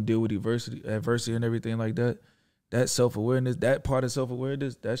how you gonna deal with adversity and everything like that. That self-awareness, that part of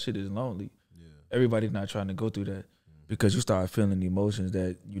self-awareness, that shit is lonely. Yeah. Everybody's not trying to go through that because you start feeling emotions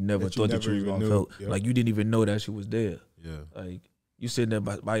that you never thought that you was gonna feel. Yep. Like, you didn't even know that shit was there. Yeah. Like, you sitting there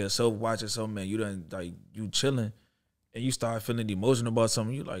by yourself watching something, man, you done, like, you chilling, and you start feeling emotional about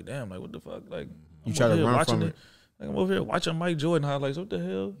something. You like, damn, like, what the fuck? Like, you try to run from it. Like, I'm over here watching Mike Jordan highlights. What the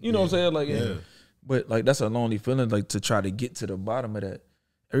hell? You know what I'm saying? Like, yeah. But like, that's a lonely feeling. Like, to try to get to the bottom of that.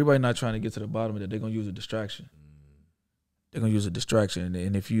 Everybody not trying to get to the bottom of that. They're gonna use a distraction. They're gonna use a distraction,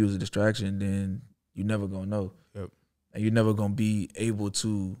 and if you use a distraction, then you never gonna know. Yep. And you're never gonna be able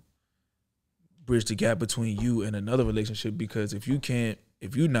to bridge the gap between you and another relationship, because if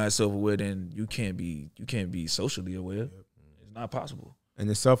you're not self-aware, then you can't be socially aware. Yep. It's not possible. And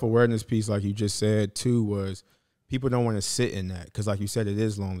the self-awareness piece, like you just said too, was people don't want to sit in that because, like you said, it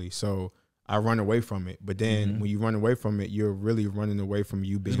is lonely. So I run away from it. But then when you run away from it, you're really running away from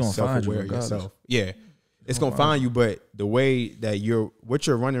you being self-aware yourself. Yeah. It's going to find you, but the way that what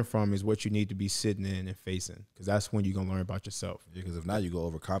you're running from is what you need to be sitting in and facing, because that's when you're going to learn about yourself. Yeah, because if not, you go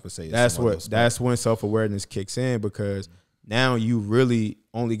overcompensate. That's when self-awareness kicks in, because now you really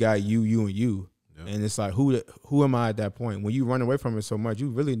only got you, and you. Yep. And it's like, who am I at that point? When you run away from it so much, you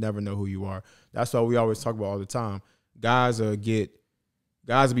really never know who you are. That's why we always talk about all the time. Guys will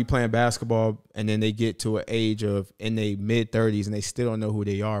be playing basketball, and then they get to an age of in their mid-30s, and they still don't know who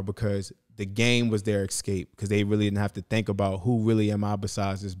they are, because the game was their escape, because they really didn't have to think about who really am I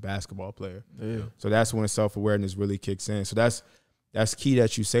besides this basketball player. Yeah. So that's when self-awareness really kicks in. So that's key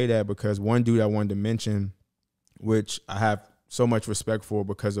that you say that, because one dude I wanted to mention, which I have so much respect for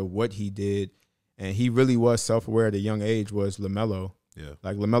because of what he did, and he really was self-aware at a young age, was LaMelo. Yeah.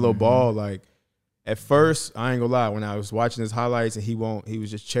 Like LaMelo Ball, like at first, I ain't gonna lie, when I was watching his highlights and he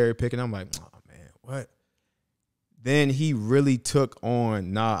was just cherry picking, I'm like, oh man, what? Then he really took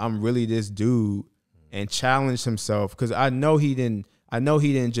on, I'm really this dude, and challenged himself, because I know he didn't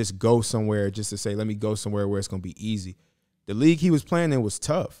just go somewhere just to say, let me go somewhere where it's gonna be easy. The league he was playing in was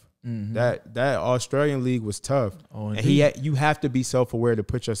tough. Mm-hmm. That Australian league was tough. Oh, and you have to be self-aware to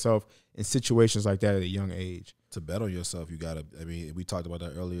put yourself in situations like that at a young age. To bet on yourself, you gotta. I mean, we talked about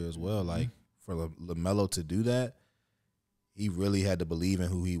that earlier as well. Like, for LaMelo to do that, he really had to believe in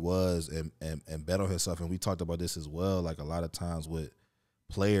who he was and bet on himself. And we talked about this as well. Like, a lot of times with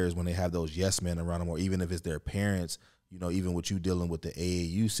players, when they have those yes men around them, or even if it's their parents, you know, even with you dealing with the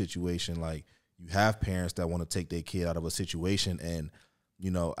AAU situation, like, you have parents that want to take their kid out of a situation. And,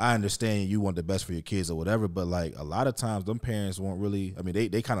 you know, I understand you want the best for your kids or whatever, but like, a lot of times them parents won't really, I mean,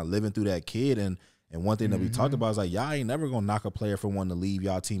 they kind of living through that kid. And one thing that we talked about is like, y'all ain't never going to knock a player for wanting to leave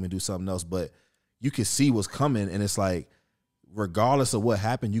y'all team and do something else, but you can see what's coming. And it's like, regardless of what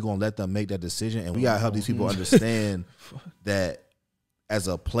happened, you're going to let them make that decision. And we got to help these people understand that as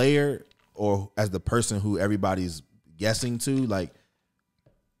a player, or as the person who everybody's guessing to, like,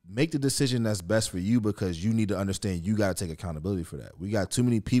 make the decision that's best for you, because you need to understand you got to take accountability for that. We got too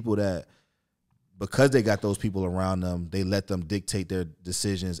many people that, because they got those people around them, they let them dictate their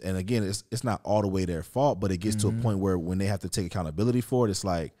decisions. And again, it's not all the way their fault, but it gets to a point where when they have to take accountability for it, it's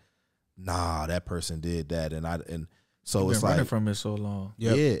like, nah, that person did that. And so it's like, running from it so long.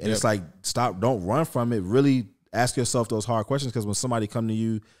 Yep. Yeah. And it's like, stop, don't run from it. Really ask yourself those hard questions, because when somebody come to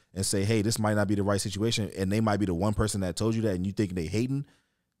you and say, hey, this might not be the right situation, and they might be the one person that told you that, and you think they hating,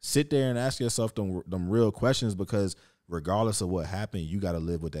 sit there and ask yourself them real questions, because regardless of what happened, you got to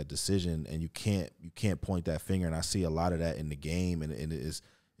live with that decision, and you can't point that finger. And I see a lot of that in the game, and it's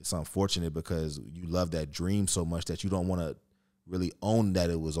unfortunate, because you love that dream so much that you don't want to really own that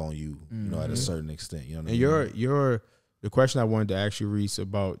it was on you, you know, at a certain extent. You know what I mean? And the question I wanted to ask you, Reese,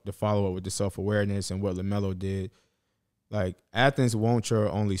 about the follow-up with the self-awareness and what LaMelo did, like, Athens won't your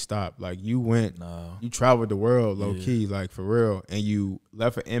only stop. Like, you traveled the world low-key, like, for real, and you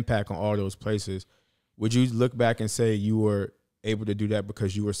left an impact on all those places. Would you look back and say you were able to do that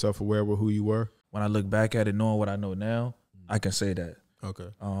because you were self-aware with who you were? When I look back at it, knowing what I know now, I can say that. Okay.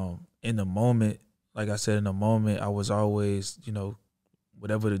 In the moment, like I said, I was always, you know,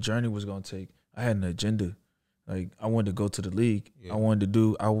 whatever the journey was going to take, I had an agenda. Like, I wanted to go to the league. Yeah.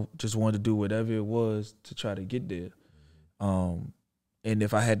 I just wanted to do whatever it was to try to get there. And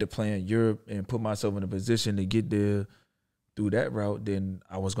if I had to play in Europe and put myself in a position to get there through that route, then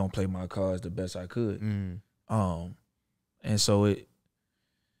I was going to play my cards the best I could. And so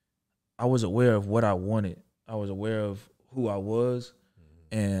I was aware of what I wanted. I was aware of who I was,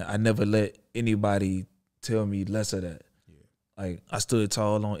 and I never let anybody tell me less of that. Like, I stood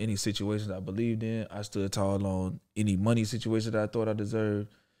tall on any situations I believed in. I stood tall on any money situation that I thought I deserved.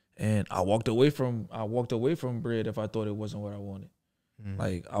 And I walked away from bread if I thought it wasn't what I wanted.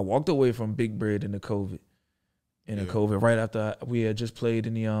 Like, I walked away from big bread in the COVID. Right after we had just played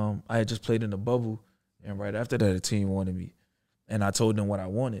in the I had just played in the bubble, and right after that, a team wanted me. And I told them what I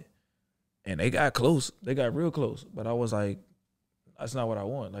wanted. And they got close. They got real close. But I was like, that's not what I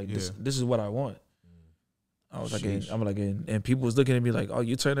want. Like, this is what I want. I was like, and people was looking at me like, oh,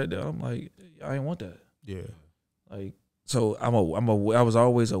 you turned that down. I'm like, I didn't want that. Yeah. Like, so I was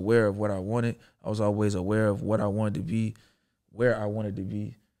always aware of what I wanted. I was always aware of what I wanted to be, where I wanted to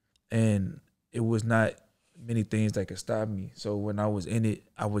be. And it was not many things that could stop me. So when I was in it,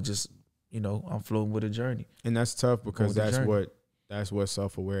 I would just, you know, I'm floating with a journey. And that's tough because that's what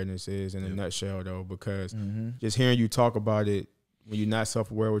self-awareness is in a nutshell, though, because just hearing you talk about it, when you're not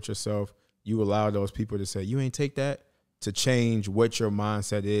self-aware with yourself, you allow those people to say, you ain't take that, to change what your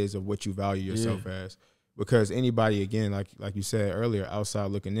mindset is of what you value yourself as. Because anybody, again, like you said earlier, outside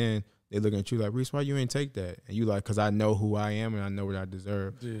looking in, they looking at you like, Reese, why you ain't take that? And you like, because I know who I am and I know what I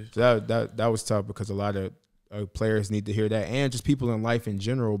deserve. Yeah. So that was tough because a lot of players need to hear that, and just people in life in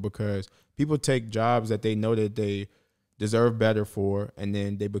general, because people take jobs that they know that they deserve better for, and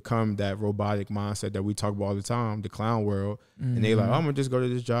then they become that robotic mindset that we talk about all the time, the clown world, and they like, oh, I'm gonna just go to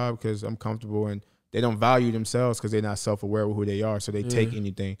this job because I'm comfortable, and they don't value themselves because they're not self-aware of who they are, so they take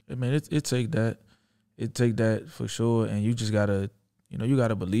anything. I mean, it take that for sure, and you just gotta, you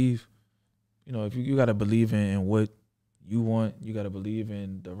gotta believe, if you gotta believe in what you want, you gotta believe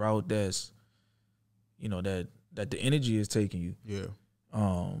in the route that's, that the energy is taking you. Yeah.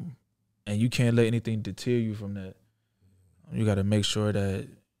 And you can't let anything deter you from that. You got to make sure that,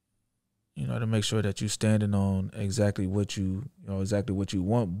 you're standing on exactly what you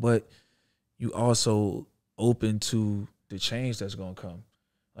want, but you also open to the change that's gonna come.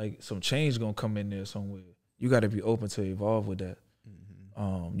 Like, some change gonna come in there somewhere. You got to be open to evolve with that.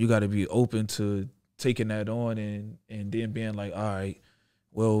 You got to be open to taking that on and then being like, all right,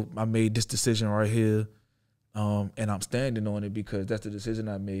 well, I made this decision right here, and I'm standing on it because that's the decision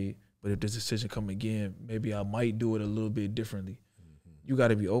I made. But if this decision come again, maybe I might do it a little bit differently. You got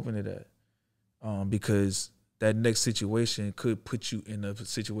to be open to that, because that next situation could put you in a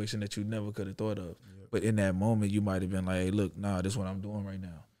situation that you never could have thought of. Yep. But in that moment, you might have been like, hey, look, this is what I'm doing right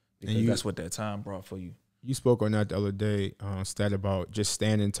now. Because that's what that time brought for you. You spoke on that the other day, stat about just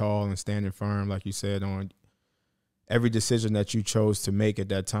standing tall and standing firm, like you said, on every decision that you chose to make at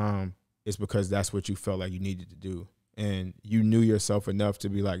that time is because that's what you felt like you needed to do. And you knew yourself enough to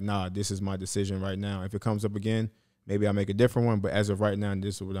be like, nah, this is my decision right now. If it comes up again, maybe I'll make a different one. But as of right now,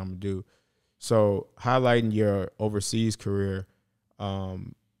 this is what I'm going to do. So highlighting your overseas career,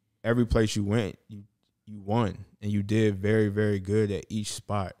 every place you went, you won. And you did very, very good at each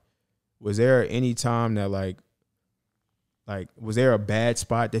spot. Was there any time that, like, was there a bad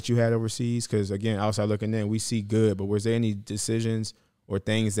spot that you had overseas? Because, again, outside looking in, we see good. But was there any decisions or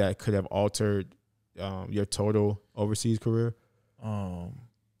things that could have altered your total overseas career?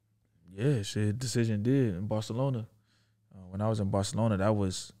 Yeah, shit, decision did in Barcelona. When I was in Barcelona, that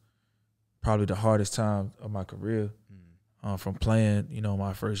was probably the hardest time of my career. From playing,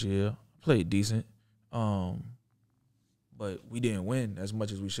 my first year, I played decent, but we didn't win as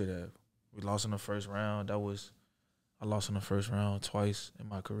much as we should have. We lost in the first round. I lost in the first round twice in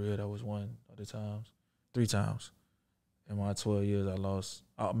my career. That was one of the times, 3 times. In my 12 years, I lost.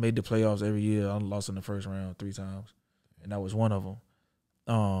 I made the playoffs every year. I lost in the first round 3 times, and that was one of them.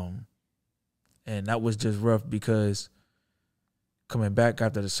 And that was just rough because coming back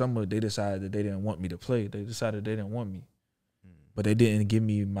after the summer, they decided that they didn't want me to play. They decided they didn't want me, but they didn't give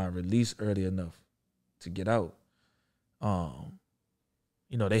me my release early enough to get out.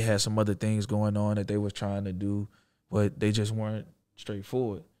 you know, they had some other things going on that they was trying to do, but they just weren't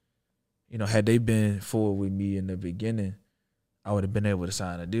straightforward. You know, had they been forward with me in the beginning, I would have been able to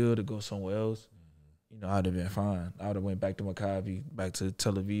sign a deal to go somewhere else. You know, I'd have been fine. I would have went back to Maccabi, back to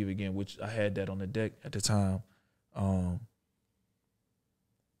Tel Aviv again, which I had that on the deck at the time. And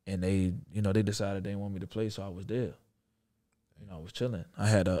they, you know, they decided they didn't want me to play, so I was there. You know, I was chilling. I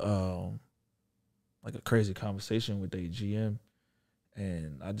had a crazy conversation with their GM,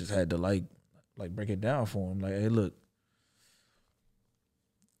 and I just had to like break it down for him. Like, hey, look,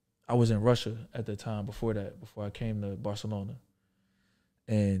 I was in Russia at the time before I came to Barcelona,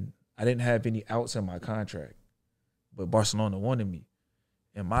 and I didn't have any outs in my contract, but Barcelona wanted me.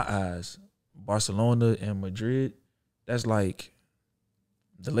 In my eyes, Barcelona and Madrid, that's like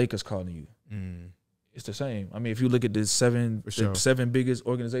the Lakers calling you. It's the same. I mean, if you look at the seven biggest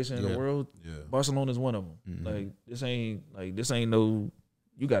organizations in the world, Barcelona is one of them. Like this ain't no,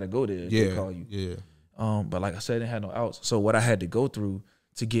 you got to go there. They call you. Yeah. But like I said, I didn't have no outs. So what I had to go through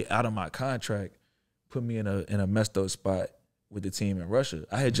to get out of my contract put me in a messed up spot with the team in Russia.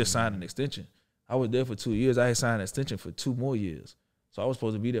 I had just signed an extension. I was there for 2 years. I had signed an extension for 2 more years. So I was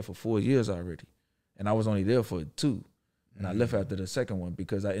supposed to be there for 4 years already, and I was only there for 2. And I left after the second one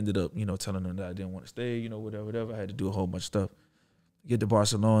because I ended up, you know, telling them that I didn't want to stay, you know, whatever. I had to do a whole bunch of stuff. Get to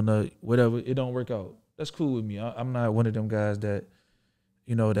Barcelona, whatever. It don't work out. That's cool with me. I'm not one of them guys that,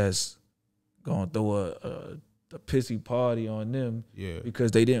 you know, that's going to throw a pissy party on them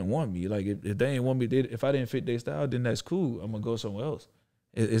because they didn't want me. Like, if they didn't want me, if I didn't fit their style, then that's cool. I'm going to go somewhere else.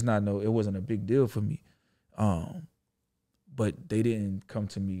 It wasn't a big deal for me. But they didn't come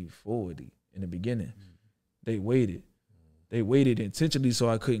to me forwardly in the beginning. They waited. They waited intentionally so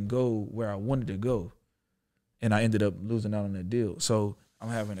I couldn't go where I wanted to go. And I ended up losing out on that deal. So I'm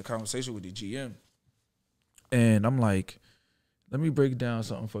having a conversation with the GM. And I'm like, let me break down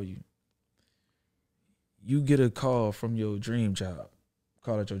something for you. You get a call from your dream job.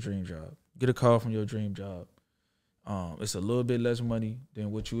 Call it your dream job. Get a call from your dream job. It's a little bit less money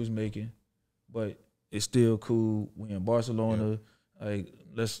than what you was making, but it's still cool. We in Barcelona. Like,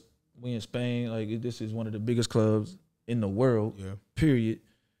 we in Spain. Like, this is one of the biggest clubs in the world, period.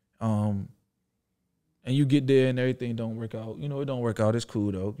 And you get there and everything don't work out. You know, it don't work out. It's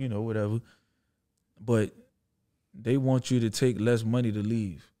cool, though. You know, whatever. But they want you to take less money to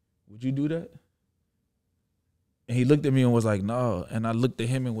leave. Would you do that? And he looked at me and was like, nah. And I looked at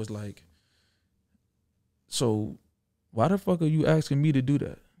him and was like, so why the fuck are you asking me to do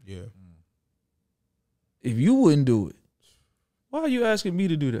that? Yeah. If you wouldn't do it, why are you asking me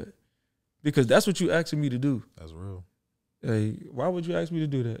to do that? Because that's what you asking me to do. That's real. Hey, why would you ask me to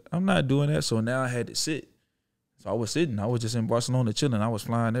do that? I'm not doing that. So now I had to sit. So I was sitting. I was just in Barcelona chilling. I was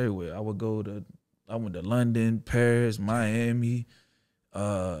flying everywhere. I went to London, Paris, Miami,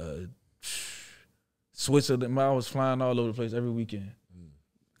 Switzerland. I was flying all over the place every weekend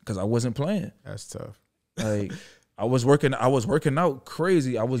because I wasn't playing. That's tough. Like, I was working out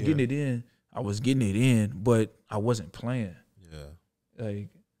crazy. I was getting it in. But I wasn't playing. Yeah. Like,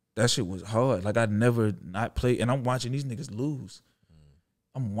 that shit was hard. Like, I'd never not played. And I'm watching these niggas lose.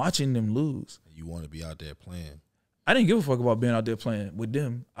 I'm watching them lose. You want to be out there playing. I didn't give a fuck about being out there playing with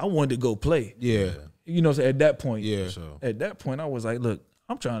them. I wanted to go play. Yeah. You know, so at that point, Sure. At that point, I was like, look,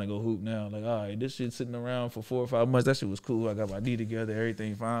 I'm trying to go hoop now. Like, all right, this shit sitting around for 4 or 5 months. That shit was cool. I got my D together,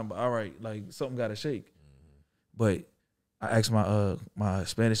 everything fine. But all right, like, something got to shake. But I asked my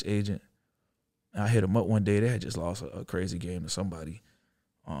Spanish agent. I hit him up one day. They had just lost a crazy game to somebody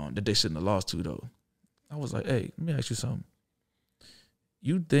that they shouldn't have lost to, though. I was like, hey, let me ask you something.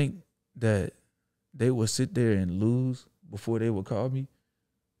 You think that they would sit there and lose before they would call me?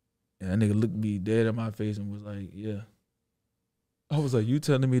 And that nigga looked me dead in my face and was like, yeah. I was like, you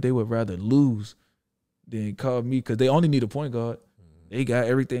telling me they would rather lose than call me? Because they only need a point guard. They got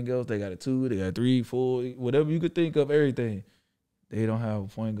everything else. They got a 2, they got a 3, 4, whatever you could think of, everything. They don't have a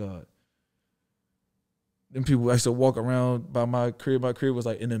point guard. Them people used to walk around by my crib. My crib was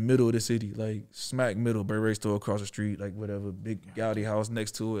like in the middle of the city, like smack middle. Burberry store across the street, like whatever. Big Gaudi house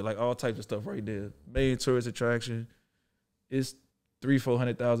next to it, like all types of stuff right there. Main tourist attraction. It's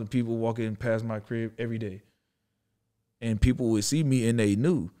 300,000-400,000 people walking past my crib every day. And people would see me and they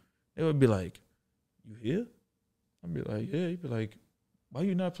knew. They would be like, you here? I'd be like, yeah. He'd be like, why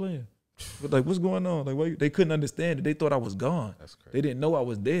you not playing? But like, what's going on? Like, why they couldn't understand it. They thought I was gone. That's crazy. They didn't know I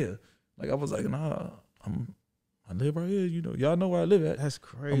was there. Like, I was like, nah, I live right here. You know, y'all know where I live at. That's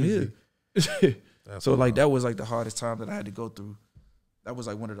crazy. I'm here. So like, that was like the hardest time that I had to go through. That was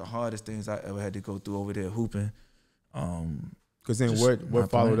like one of the hardest things I ever had to go through over there hooping. Because then what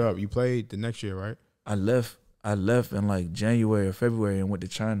followed up? You played the next year, right? I left I left in like January or February and went to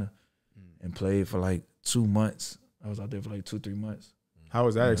China and played for like 2 months. I was out there for like 2-3 months. How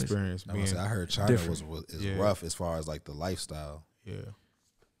was that experience? I heard China is rough as far as like the lifestyle. Yeah.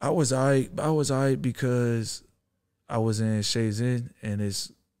 I was all right because I was in Shenzhen and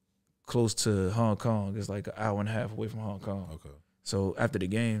it's close to Hong Kong. It's like an hour and a half away from Hong Kong. Okay. So after the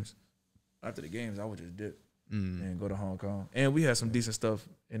games, I would just dip and go to Hong Kong. And we had some decent stuff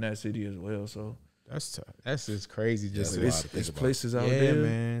in that city as well. So that's tough. That's just crazy. Just it's places out there,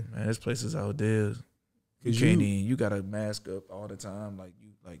 man. There's places out there. You gotta mask up all the time. Like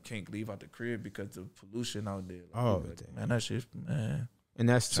you can't leave out the crib because of pollution out there. Like, man, that shit, man. And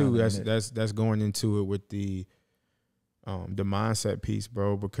that's too. That's going into it with the mindset piece,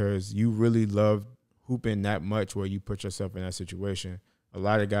 bro. Because you really love hooping that much where you put yourself in that situation. A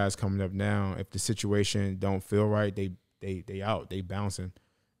lot of guys coming up now, if the situation don't feel right, they out, they bouncing,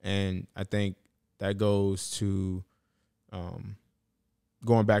 and I think that goes to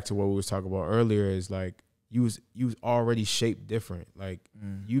going back to what we was talking about earlier is like you was already shaped different. Like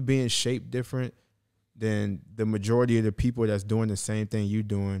you being shaped different than the majority of the people that's doing the same thing you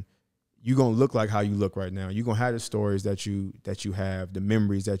doing, you gonna look like how you look right now. You gonna have the stories that you have, the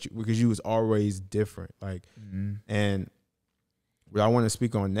memories because you was always different. Like and what I want to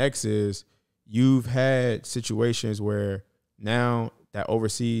speak on next is you've had situations where now that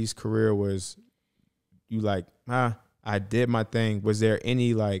overseas career was you like, I did my thing. Was there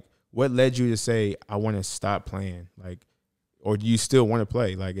any like what led you to say I want to stop playing? Like, or do you still want to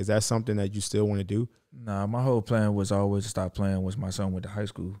play? Like, is that something that you still want to do? Nah, my whole plan was always to stop playing once my son went to high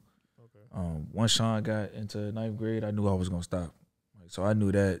school. Okay. Once Sean got into 9th grade, I knew I was gonna stop. Like, so I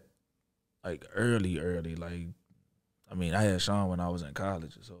knew that like early. Like, I mean, I had Sean when I was in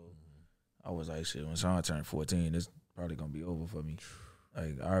college, so I was like, shit, when Sean turned 14, it's probably gonna be over for me.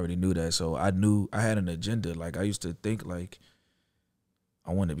 Like, I already knew that, so I knew I had an agenda. Like, I used to think like,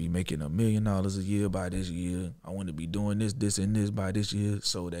 I want to be making $1 million a year by this year. I want to be doing this, and this by this year,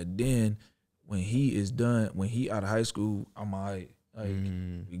 so that then when he is done, when he out of high school, I'm all right. Like,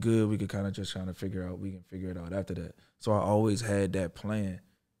 we good. We could kind of just trying to figure it out after that. So I always had that plan,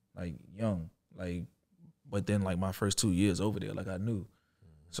 like young, like. But then, like, my first 2 years over there, like, I knew.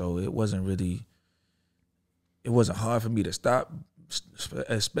 So it wasn't hard for me to stop,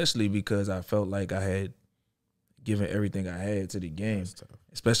 especially because I felt like I had given everything I had to the game,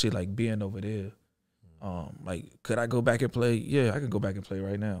 especially, like, being over there. Like, could I go back and play? Yeah, I can go back and play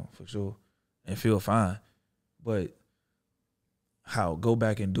right now, for sure, and feel fine. But go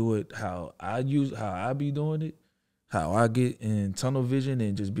back and do it, how I be doing it, how I get in tunnel vision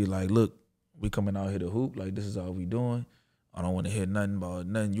and just be like, look, we coming out here to hoop. Like, this is all we doing. I don't want to hear nothing about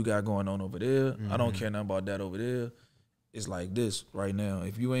nothing you got going on over there. I don't care nothing about that over there. It's like this right now.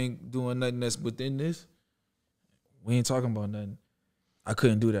 If you ain't doing nothing that's within this, we ain't talking about nothing. I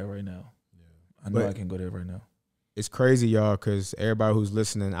couldn't do that right now. Yeah. I know I can go there right now. It's crazy, y'all, because everybody who's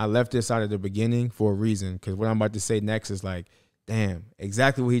listening, I left this out at the beginning for a reason, because what I'm about to say next is like, damn,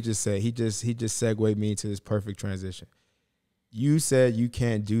 exactly what he just said. He just segued me into this perfect transition. You said you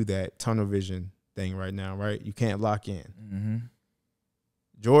can't do that tunnel vision thing right now, right? You can't lock in. Mm-hmm.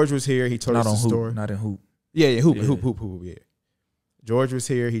 George was here. He told us the story. Not in hoop. Yeah, hoop, yeah. George was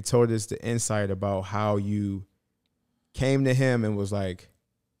here. He told us the insight about how you came to him and was like,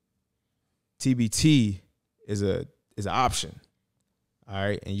 TBT is an option. All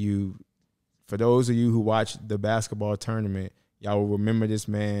right. And for those of you who watched the basketball tournament, y'all will remember this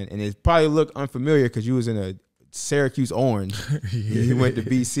man. And it probably looked unfamiliar because you was in a Syracuse Orange. He went to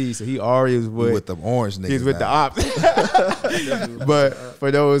BC, so he already was with them orange niggas. He's with the ops. But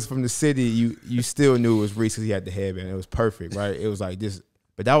for those from the city, you still knew it was Reese because he had the headband. It was perfect, right? It was like this,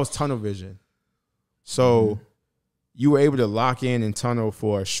 but that was tunnel vision. So you were able to lock in and tunnel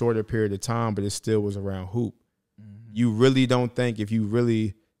for a shorter period of time, but it still was around hoop. You really don't think if you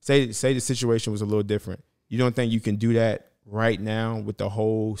really say the situation was a little different, you don't think you can do that right now with the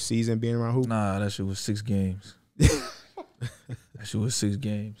whole season being around hoop? Nah, that shit was 6 games. That shit was 6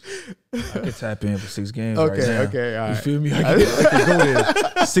 games. I could tap in for 6 games right now. Okay, all right. You feel me? I can go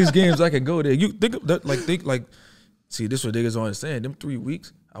there. 6 games, I can go there. You think of that, like, see, this is what niggas don't understand. Them 3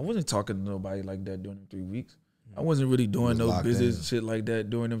 weeks, I wasn't talking to nobody like that during them 3 weeks. I wasn't really doing no business shit like that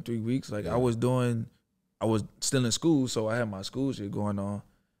during them 3 weeks. Like, I was still in school, so I had my school shit going on.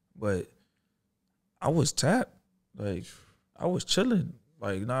 But I was tapped. Like, I was chilling.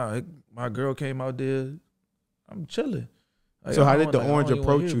 Like, nah, my girl came out there. I'm chilling. Like, so how did the Orange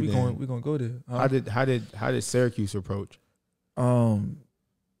approach you then? We gonna go there. How did Syracuse approach?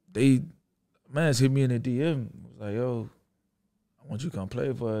 They hit me in the DM. Was like, yo, I once you come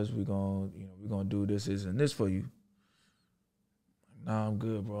play for us, we're gonna do this and this for you. Nah, I'm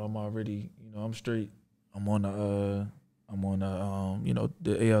good, bro. I'm already, I'm straight. I'm on the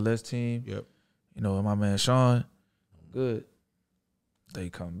the ALS team. Yep. And my man Sean, I'm good. They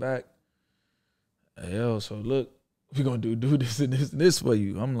come back. Hey, yo, so look, we gonna do this and this and this for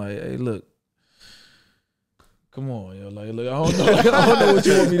you. I'm like, hey, look, come on, yo, like, look, I don't know what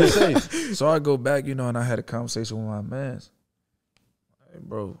you want me to say. So I go back, and I had a conversation with my mans. Hey,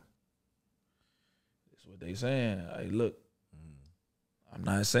 bro, that's what they saying. Hey, look, I'm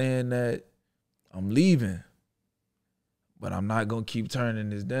not saying that I'm leaving, but I'm not gonna keep turning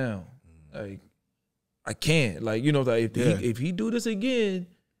this down. Like, I can't. Like, if he do this again,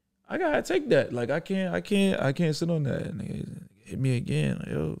 I gotta take that. Like, I can't sit on that. And he hit me again. Like,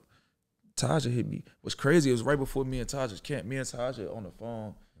 yo, Taja hit me. What's crazy, it was right before me and Taja's camp. Me and Taja on the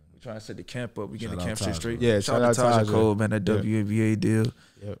phone. We trying to set the camp up. We getting the camp shit straight. Yeah, shout out to Taja Cole, man. That Yep. WNBA deal.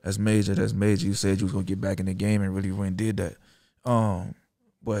 Yep. That's major. That's major. You said you was gonna get back in the game and really went and did that.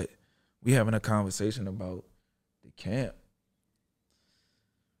 But we having a conversation about the camp.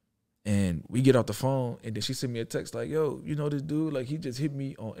 And we get off the phone, and then she sent me a text like, yo, this dude, like, he just hit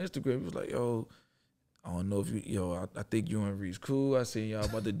me on Instagram. He was like, yo, I don't know if I think you and Reese cool. I seen y'all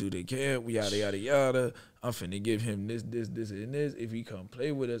about to do the camp. We yada, yada, yada. I'm finna give him this, and this. If he come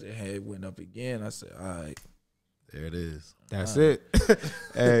play with us, and had went up again, I said, all right. There it is. That's it.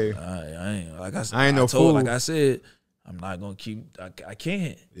 Hey. I ain't no fool. Like I said, I'm not going to keep, I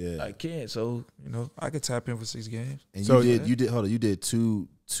can't. Yeah. I can't. So, I could tap in for 6 games. And So, you did two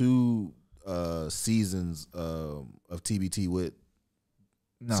seasons of TBT with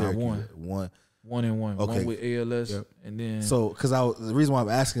Syracuse. One and one. Okay. One with ALS, Yep. and then So, the reason why I'm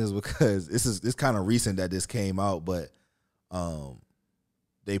asking is because it's kind of recent that this came out, but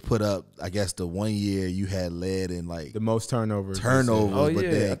they put up, I guess, the 1 year you had led in like the most turnovers. turnovers. oh but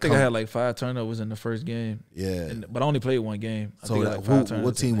yeah, I think I had like 5 turnovers in the first game. Yeah. But I only played 1 game. I So think I had 5 turnovers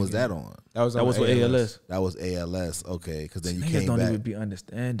what team in was that game. on? That was with ALS. That was ALS. Okay, because then you Niggas came don't back. even be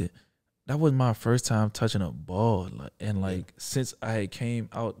understanding. That was my first time touching a ball, since I had came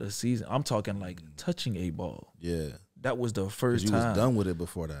out the season, I'm talking like touching a ball. Yeah, That was the first you time. was done with it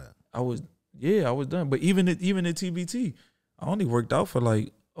before that. I was done. But even at TBT, I only worked out for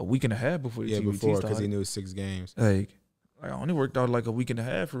like a week and a half before the TBT before, started. because he knew 6 games. Like I only worked out like a week and a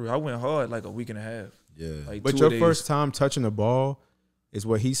half. I went hard like a week and a half. Yeah, Like But 2 your days. first time touching the ball is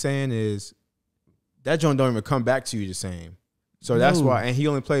what he's saying is that joint don't even come back to you the same. So that's No. why, and he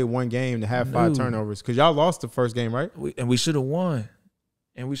only played 1 game to have 5 No. turnovers because y'all lost the first game, right? We should have won.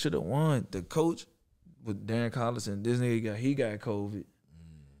 The coach with Darren Collison, this nigga he got COVID.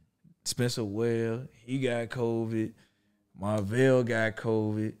 Spencer Ware, he got COVID. Marvell got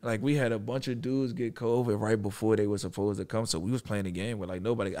COVID. Like, we had a bunch of dudes get COVID right before they were supposed to come. So we was playing the game with like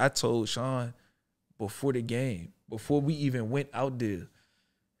nobody. I told Sean before the game, before we even went out there,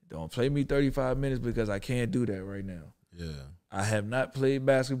 don't play me 35 minutes because I can't do that right now. yeah. I have not played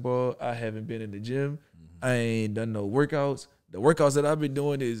basketball. I haven't been in the gym. I ain't done no workouts. The workouts that I've been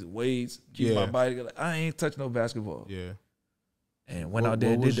doing is weights, keep my body. Like, I ain't touched no basketball. Yeah. And went What- out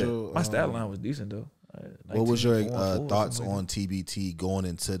there and what did was that. your, My stat line was decent though. What was your 19.4 or thoughts something like on TBT going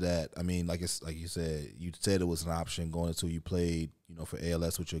into that? I mean, like you said it was an option going into you played, for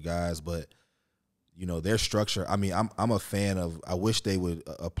ALS with your guys, but their structure. I mean, I'm a fan of. I wish they would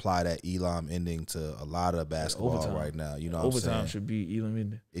apply that Elam ending to a lot of basketball overtime. right now. You know, what I'm overtime saying? should be Elam in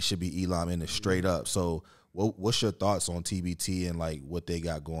there. It should be Elam ending straight up. So, what's your thoughts on TBT and like what they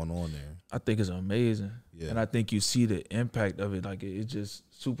got going on there? I think it's amazing. Yeah. And I think you see the impact of it. Like, it's just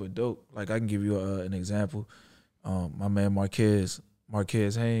super dope. Like, I can give you an example. My man Marquez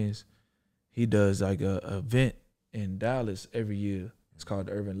Haynes, he does like a event in Dallas every year. It's called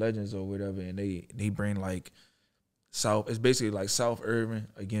the Urban Legends or whatever. And they bring like it's basically like South Urban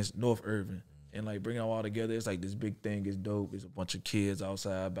against North Urban. And like bring them all together. It's like this big thing. It's dope. It's a bunch of kids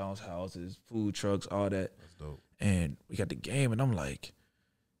outside, bounce houses, food trucks, all that. That's dope. And we got the game, and I'm like,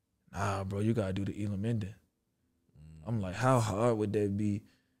 nah, bro, you gotta do the Elam ending. I'm like, how hard would that be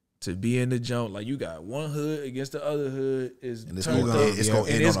to be in the jump? Like, you got one hood against the other hood is And it's turned gonna up, end- it's gonna and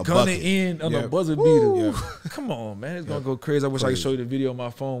end it's on a gonna bucket. end on a Yep. buzzer Woo. beater. Yep. Come on, man, it's gonna go crazy. I wish I could show you the video on my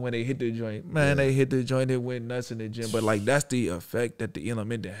phone when they hit the joint. Man, they hit the joint, it went nuts in the gym. But like, that's the effect that the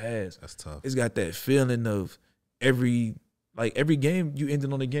Elam ending has. That's tough. It's got that feeling of every game you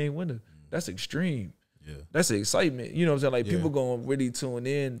ended on a game winner. That's extreme. Yeah. That's the excitement. You know what I'm saying? Like, Yeah. people gonna really tune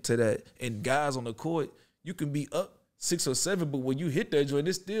in to that. And guys on the court, you can be up 6 or 7, but when you hit that joint,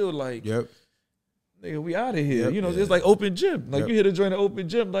 it's still like, Yep. nigga, we out of here. Yep. You know, it's like open gym. Like you hit a joint at open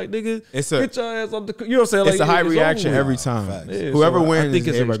gym, like nigga, get your ass off the. You know what I'm saying? Like, it's a high reaction every time. Yeah, whoever so wins, I think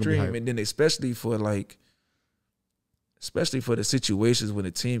it's everybody gonna be extreme, hyped. and then especially for the situations when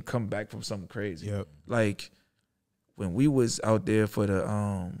the team come back from something crazy. Yep. Like when we was out there for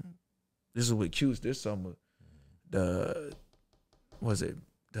the this is with Q's this summer. The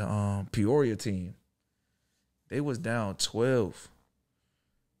Peoria team. They was down 12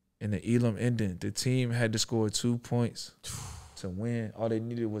 in the Elam ending. The team had to score 2 points to win. All they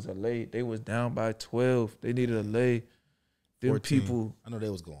needed was a lay. They was down by 12. They needed a lay. Them 14. people, I know they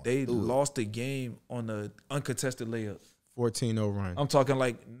was going. they lost the game on the uncontested layup. 14-0 run. I'm talking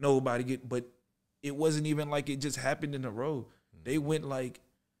like nobody but it wasn't even like it just happened in a row. They went like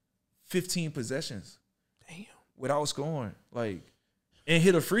 15 possessions. Damn. Without scoring. Like, and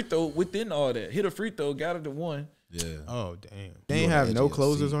hit a free throw within all that. Hit a free throw, got it to one. Yeah. Oh, damn. They ain't have no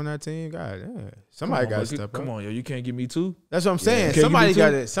closers on that team? God damn. Somebody got to step up. Come on, yo. You can't give me 2. That's what I'm saying. Can't Somebody give me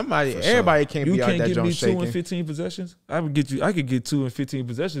got it. Somebody, everybody can't You be out can't that give joint me 2 shaking. in 15 possessions. I could get 2 in 15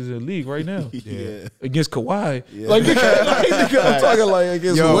 possessions in the league right now. Yeah. Against Kawhi. Yeah. Like, nigga, I'm talking like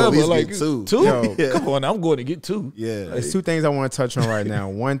against Yo, whoever. at least Like get 2. 2? Yo. Yeah. Come on, I'm going to get 2. Yeah. There's 2 things I want to touch on right now.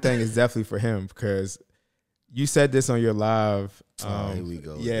 One thing is definitely for him because you said this on your live. Here we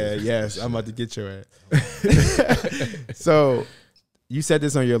go. Yeah, yes. I'm about to get your ass. So you said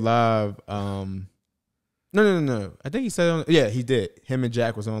this on your live. No. I think he said it on. Yeah, he did. Him and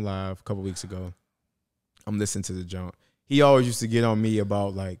Jack was on live a couple weeks ago. I'm listening to the jump. He always used to get on me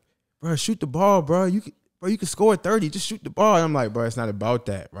about like, bro, shoot the ball, bro. You can score 30. Just shoot the ball. And I'm like, bro, it's not about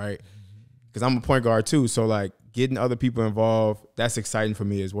that, right? Because I'm a point guard too. So like getting other people involved, that's exciting for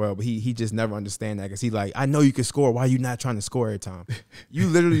me as well. But he just never understand that because he like, I know you can score. Why you not trying to score every time? You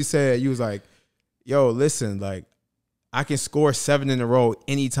literally said, you was like, yo, listen, like I can score 7 in a row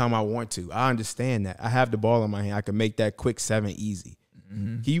anytime I want to. I understand that. I have the ball in my hand. I can make that quick 7 easy.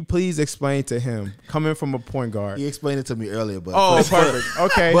 Can you please explain to him, coming from a point guard? He explained it to me earlier, but Perfect.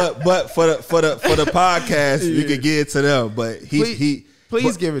 Okay. But for the podcast, you can give it to them. But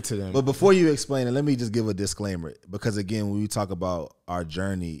Please give it to them. But before you explain it, let me just give a disclaimer. Because again, when we talk about our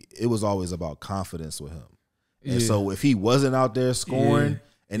journey, it was always about confidence with him. And so if he wasn't out there scoring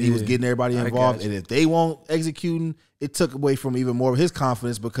and he was getting everybody involved, and if they weren't executing, it took away from even more of his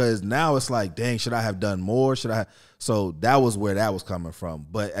confidence because now it's like, dang, should I have done more? So that was where that was coming from.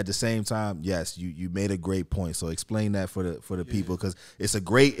 But at the same time, yes, you made a great point. So explain that for the people because it's a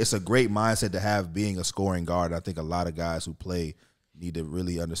great mindset to have being a scoring guard. I think a lot of guys who play need to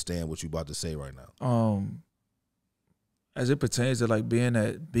really understand what you're about to say right now. As it pertains to like being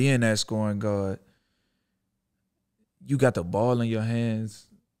that scoring guard, you got the ball in your hands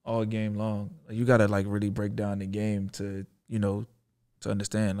all game long. Like, you got to like really break down the game to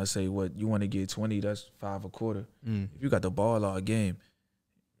understand. Let's say what you want to get 20, that's 5 a quarter. If you got the ball all game,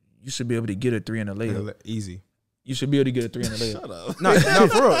 you should be able to get a 3 in a layup. Easy. You should be able to get a 3 in a layup. Shut up. No,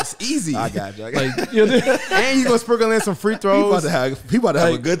 for real, it's easy. I got you. Like, you know, And you gonna sprinkle in some free throws. He about to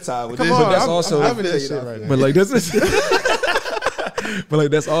have a good time with Come this. on, But that's I'm also having that shit right now. But like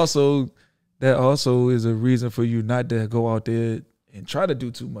that's that also is a reason for you not to go out there and try to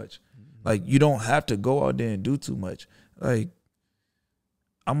do too much. Like you don't have to go out there and do too much. Like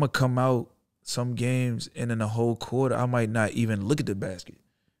I'm gonna come out some games and in the whole quarter I might not even look at the basket.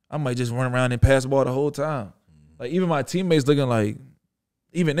 I might just run around and pass the ball the whole time. Like even my teammates looking like,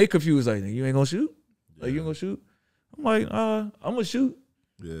 even they confused like, you ain't gonna shoot? Like you ain't gonna shoot? I'm like, I'm gonna shoot.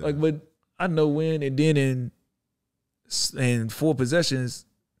 Yeah. Like, but I know when, and then in 4 possessions,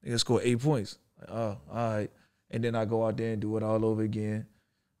 they score 8 points. Like, oh, all right. And then I go out there and do it all over again.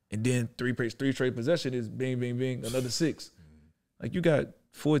 And then three straight possession is bing, bing, bing, another 6. Like you got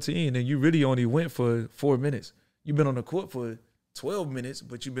 14 and you really only went for 4 minutes. You've been on the court for 12 minutes,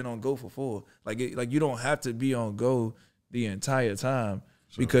 but you've been on go for 4. Like you don't have to be on go the entire time.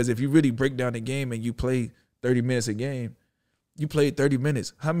 Sure. Because if you really break down the game and you play 30 minutes a game, you played 30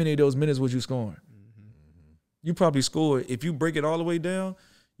 minutes. How many of those minutes was you scoring? You probably scored, if you break it all the way down,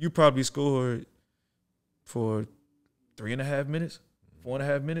 you probably scored for 3.5 minutes,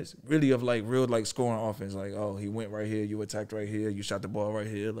 4.5 minutes, really of like real like scoring offense. Like, oh, he went right here, you attacked right here, you shot the ball right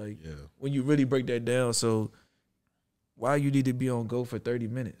here. Like when you really break that down, so why you need to be on go for 30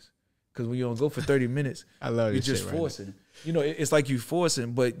 minutes? Because when you're on go for 30 minutes, I love you're just forcing. Right, you know, it's like you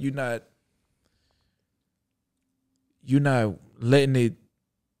forcing, but you're not letting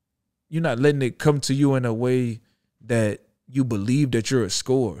it come to you in a way that you believe that you're a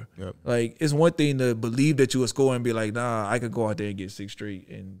scorer. Yep. Like it's one thing to believe that you're a scorer and be like, nah, I could go out there and get 6 straight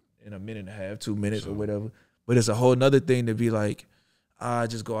in a minute and a half, 2 minutes or whatever. But it's a whole nother thing to be like, I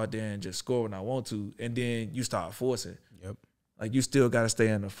just go out there and just score when I want to, and then you start forcing. Yep. Like you still got to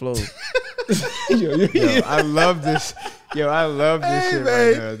stay on the flow. Yo, I love this. Yo, I love this shit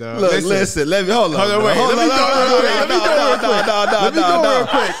right now, dog. Look, listen, let me hold on. Hold on, wait. Let me go real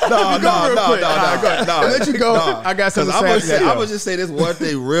quick. No. Let you go. I got something to say. I'm gonna just say this one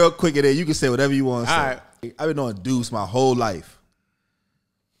thing real quick, and then you can say whatever you want to say. All right. I've been on Deuce my whole life.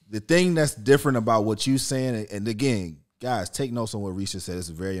 The thing that's different about what you saying, and again, guys, take notes on what Reese just said. It's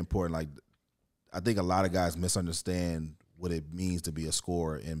very important. Like, I think a lot of guys misunderstand what it means to be a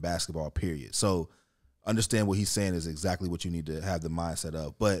scorer in basketball, period. So understand what he's saying is exactly what you need to have the mindset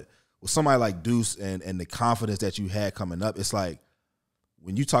of. But with somebody like Deuce and the confidence that you had coming up, it's like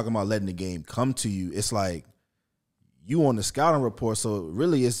when you talking about letting the game come to you, it's like you on the scouting report. So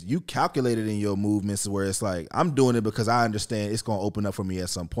really it's you calculated in your movements where it's like I'm doing it because I understand it's going to open up for me at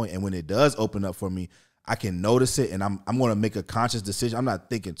some point. And when it does open up for me, I can notice it and I'm going to make a conscious decision. I'm not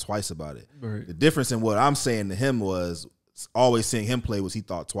thinking twice about it. Right. The difference in what I'm saying to him was always seeing him play was he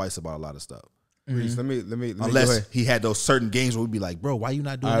thought twice about a lot of stuff. Reese, let me Unless he had those certain games where we'd be like, bro, why you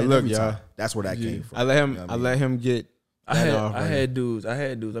not doing that every time? That's where that came from. I let him get. I had dudes. I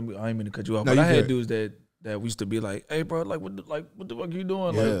didn't mean to cut you off, but I had dudes that used to be like, "Hey, bro, like what the fuck are you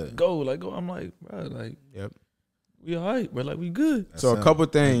doing? Yeah. Like go. I'm like, bro, like, Yep. we all right, bro, like we good." So a couple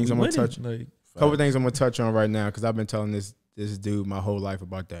things I'm gonna touch. Like, Couple things I'm gonna touch on right now because I've been telling this dude my whole life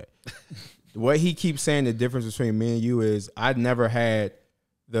about that. What he keeps saying the difference between me and you is I never had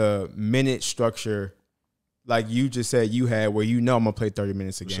the minute structure like you just said you had where I'm gonna play 30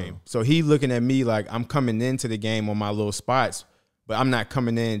 minutes a game. Sure. So he looking at me like I'm coming into the game on my little spots, but I'm not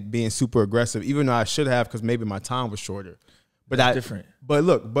coming in being super aggressive, even though I should have because maybe my time was shorter. But that's different. But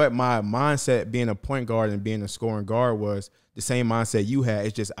look, my mindset being a point guard and being a scoring guard was the same mindset you had.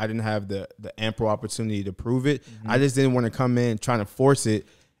 It's just I didn't have the ample opportunity to prove it. Mm-hmm. I just didn't want to come in trying to force it.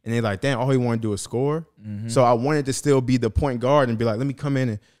 And they're like, damn, all he want to do is score. Mm-hmm. So I wanted to still be the point guard and be like, let me come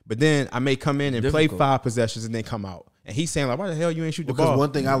in. But then I may come in and play 5 possessions and then come out. And he's saying, like, why the hell you ain't shoot the ball? Because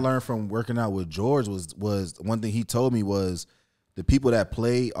one thing I learned from working out with George was one thing he told me was the people that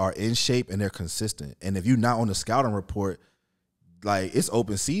play are in shape and they're consistent. And if you're not on the scouting report, like, it's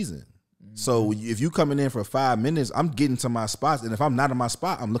open season. So if you coming in for 5 minutes, I'm getting to my spots, and if I'm not in my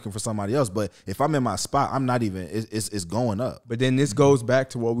spot, I'm looking for somebody else. But if I'm in my spot, I'm not even. It's going up. But then this goes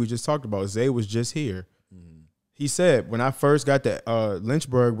back to what we just talked about. Zay was just here. He said when I first got to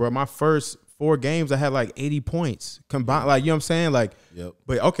Lynchburg, bro, my first 4 games I had like 80 points combined. Like, you know what I'm saying? Like, yep.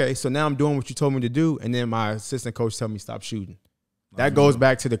 But okay, so now I'm doing what you told me to do, and then my assistant coach tell me stop shooting. That goes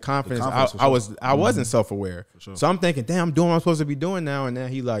back to the confidence. I wasn't self-aware. Sure. So I'm thinking, damn, I'm doing what I'm supposed to be doing now. And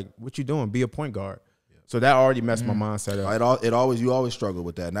then he like, what you doing? Be a point guard. Yeah. So that already messed my mindset up. You always struggle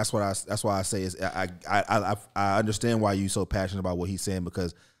with that. And that's why I say is I understand why you so passionate about what he's saying,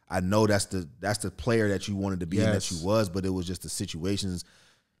 because I know that's the player that you wanted to be and that you was, but it was just the situations.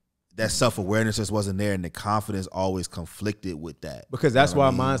 That self-awareness just wasn't there, and the confidence always conflicted with that. Because that's why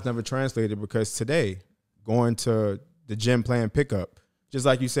mine's never translated, because today, going to the gym playing pickup, just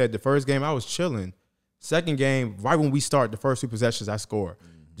like you said, the first game I was chilling. Second game, right when we start, the first 2 possessions I score.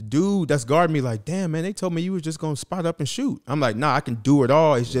 The dude that's guarding me like, damn, man, they told me you was just going to spot up and shoot. I'm like, nah, I can do it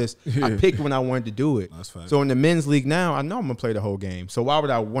all. It's just I picked when I wanted to do it. So in the men's league now, I know I'm going to play the whole game. So why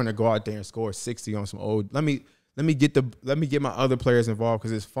would I want to go out there and score 60 on some old? Let me get my other players involved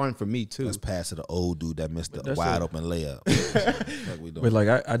because it's fun for me too. Let's pass to the old dude that missed the wide open layup. But like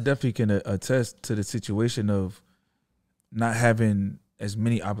I definitely can attest to the situation of not having as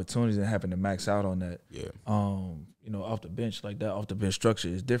many opportunities and having to max out on that. Yeah. Off the bench, like that off the bench structure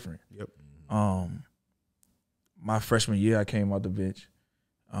is different. Yep. My freshman year I came off the bench.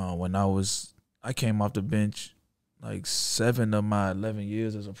 When I came off the bench like 7 of my 11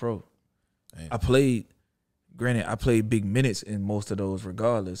 years as a pro. Damn. I played big minutes in most of those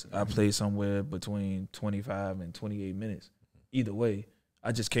regardless. I played somewhere between 25 and 28 minutes. Either way,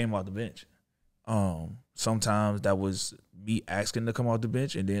 I just came off the bench. Sometimes that was me asking to come off the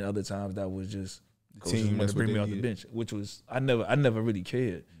bench, and then other times that was just the team wanted to bring me off the bench, which was I never really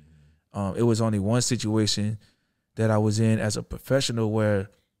cared. It was only one situation that I was in as a professional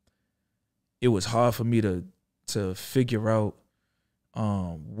where it was hard for me to figure out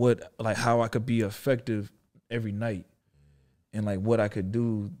how I could be effective every night, and like what I could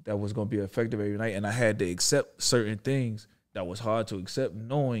do that was gonna be effective every night, and I had to accept certain things that was hard to accept,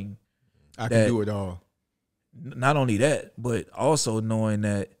 knowing I can do it all. Not only that, but also knowing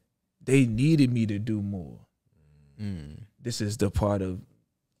that they needed me to do more. This is the part of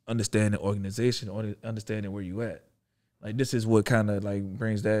understanding organization, or understanding where you at. Like this is what kind of like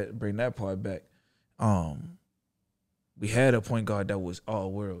bring that part back. we had a point guard that was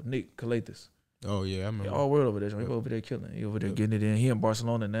all world, Nick Calathis. Oh yeah, I remember. All world over there. He over there killing. He over there getting it in. He in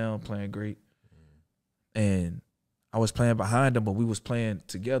Barcelona now, playing great. And I was playing behind him, but we was playing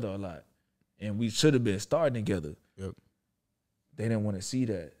together a lot, and we should have been starting together. Yep. They didn't want to see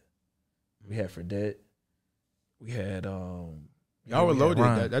that. We had Fredette. We had y'all were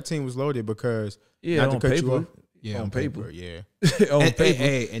loaded. That team was loaded because on paper. Yeah, on paper. Yeah. on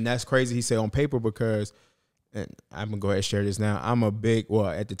paper. And that's crazy. He said on paper because, and I'm gonna go ahead and share this now.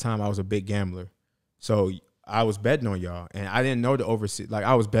 At the time I was a big gambler, so I was betting on y'all, and I didn't know the overseas. Like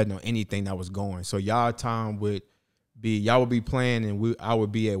I was betting on anything that was going. So y'all time would be playing, and I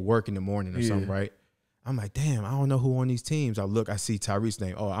would be at work in the morning or something, right? I'm like, damn, I don't know who on these teams. I see Tyrese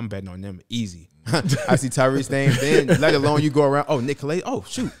name. Oh, I'm betting on them easy. I see Tyrese name. Then let alone you go around. Oh, Nicolay. Oh,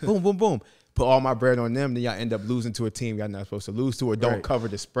 shoot. Boom, boom, boom. Put all my bread on them. Then y'all end up losing to a team y'all not supposed to lose to, or don't cover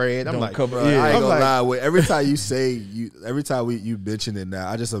the spread. I'm like, I ain't gonna lie. Every time you mention it now,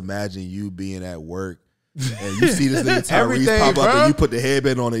 I just imagine you being at work and you see this nigga Tyrese pop up, and you put the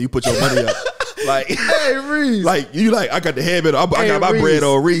headband on it. You put your money up. Like, hey Reese, I got the headband. I got my bread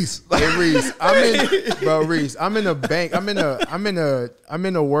on Reese. Hey Reese, Reese, I'm in a bank. I'm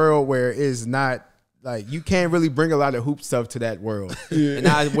in a world where it's not like you can't really bring a lot of hoop stuff to that world. Yeah. And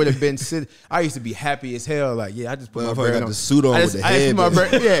I would have been I used to be happy as hell. Like, I just put my bread on. The suit on with the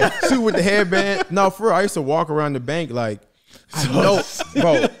headband. Suit with the headband. No, for real, I used to walk around the bank like, I know,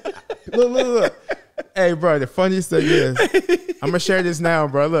 bro. Look. Hey, bro, the funniest thing is, I'm going to share this now,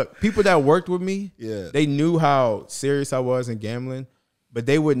 bro. Look, people that worked with me, they knew how serious I was in gambling, but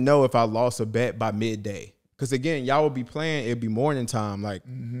they wouldn't know if I lost a bet by midday. Because, again, y'all would be playing, it'd be morning time, like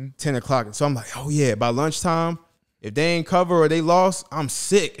 10 o'clock. So I'm like, oh, yeah, by lunchtime, if they ain't cover or they lost, I'm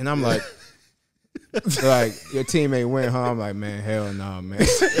sick. And I'm like, your teammate win, huh? I'm like, man, hell no, man.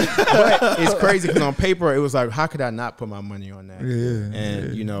 But it's crazy because on paper, it was like, how could I not put my money on that? Yeah.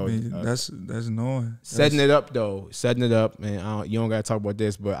 And, that's annoying. Setting it up, man, you don't got to talk about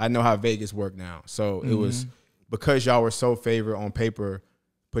this, but I know how Vegas work now. So it was because y'all were so favored on paper,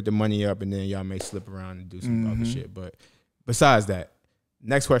 put the money up, and then y'all may slip around and do some other shit. But besides that,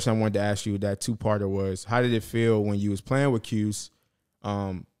 next question I wanted to ask you, that two-parter was, how did it feel when you was playing with Cuse?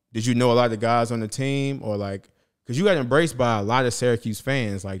 Did you know a lot of the guys on the team, or like, because you got embraced by a lot of Syracuse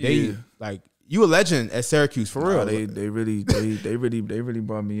fans, like you a legend at Syracuse for real. They really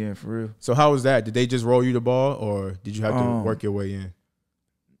brought me in for real. So how was that? Did they just roll you the ball, or did you have to work your way in?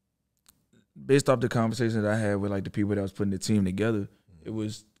 Based off the conversations that I had with like the people that was putting the team together, it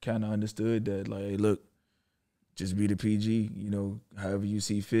was kind of understood that like, hey, look, just be the PG, however you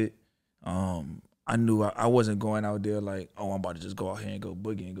see fit. I knew I wasn't going out there like, oh, I'm about to just go out here and go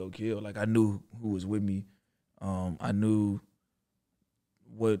boogie and go kill. Like I knew who was with me. I knew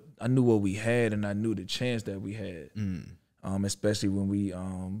what we had, and I knew the chance that we had. Especially when we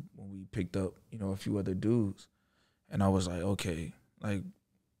picked up, a few other dudes, and I was like, okay, like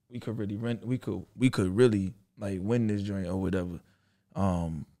we could really really like win this joint or whatever.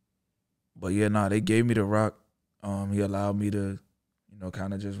 But yeah, they gave me the rock. He allowed me to,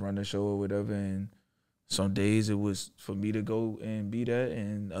 kind of just run the show or whatever. And some days it was for me to go and be that,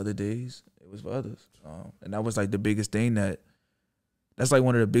 and other days it was for others. And that was like the biggest thing that's like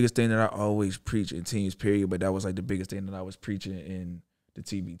one of the biggest things that I always preach in teams, period. But that was like the biggest thing that I was preaching in the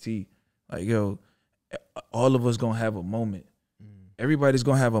TBT. Like, yo, all of us gonna have a moment. Everybody's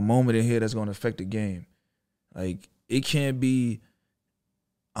gonna have a moment in here that's gonna affect the game. Like, it can't be,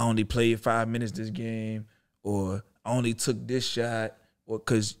 I only played 5 minutes this game, or I only took this shot, or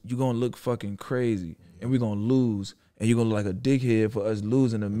because you're going to look fucking crazy, and we're going to lose, and you're going to look like a dickhead for us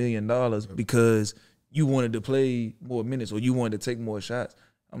losing $1 million because you wanted to play more minutes or you wanted to take more shots.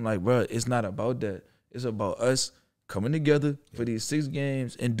 I'm like, bro, it's not about that. It's about us coming together for these 6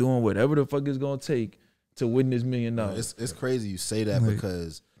 games and doing whatever the fuck it's going to take to win this $1 million. It's crazy you say that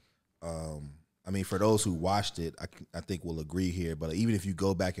because, for those who watched it, I think we'll agree here. But even if you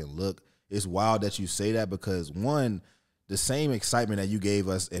go back and look, it's wild that you say that because, one, the same excitement that you gave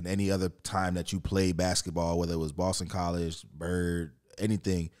us in any other time that you played basketball, whether it was Boston College, Bird,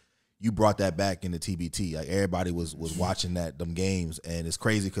 anything, you brought that back in the TBT. Like, everybody was watching them games, and it's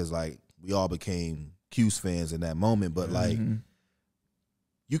crazy because, like, we all became Cuse fans in that moment. But, like,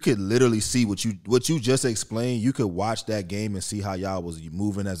 you could literally see what you just explained. You could watch that game and see how y'all was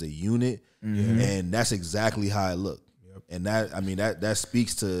moving as a unit, and that's exactly how it looked. And that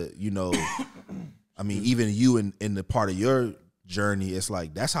speaks to, even you in the part of your journey, it's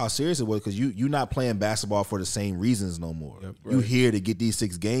like that's how serious it was because you're not playing basketball for the same reasons no more. Yep, right. You're here to get these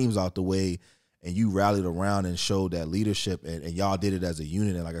 6 games out the way, and you rallied around and showed that leadership, and y'all did it as a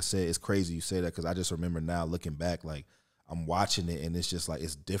unit. And like I said, it's crazy you say that because I just remember now looking back, like I'm watching it and it's just like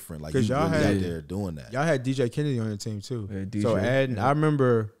it's different. Like 'Cause you y'all really had- out there doing that. Y'all had DJ Kennedy on your team too. Yeah, DJ, so adding, yeah. I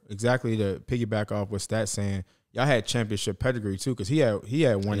remember exactly to piggyback off what Stats saying. Y'all had championship pedigree too, because he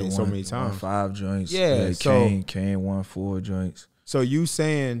had won it so many times. Won 5 joints. Yeah, so Kane won 4 joints. So you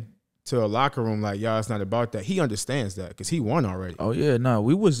saying to a locker room like, y'all, it's not about that. He understands that because he won already. Oh yeah, no,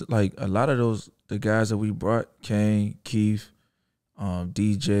 we was like a lot of the guys that we brought, Kane, Keith,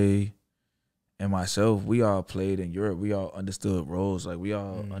 DJ, and myself. We all played in Europe. We all understood roles. Like we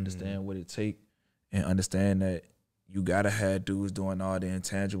all understand what it take and understand that you gotta have dudes doing all the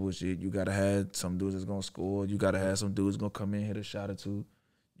intangible shit. You gotta have some dudes that's gonna score. You gotta have some dudes gonna come in, hit a shot or two.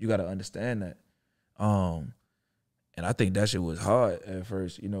 You gotta understand that. And I think that shit was hard at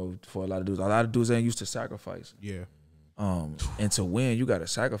first, for a lot of dudes. A lot of dudes ain't used to sacrifice. Yeah. And to win, you gotta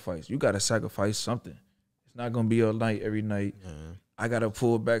sacrifice. You gotta sacrifice something. It's not gonna be your night every night. I gotta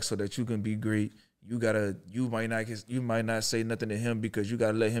pull back so that you can be great. You might not say nothing to him because you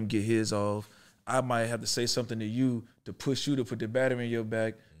gotta let him get his off. I might have to say something to you to push you to put the battery in your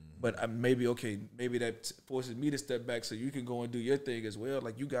back. But maybe that forces me to step back so you can go and do your thing as well.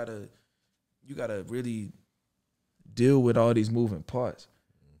 Like you gotta really deal with all these moving parts.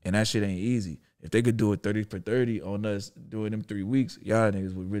 And that shit ain't easy. If they could do it 30 for 30 on us doing them 3 weeks, y'all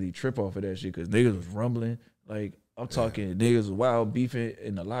niggas would really trip off of that shit because niggas was rumbling. Like, I'm talking niggas was wild beefing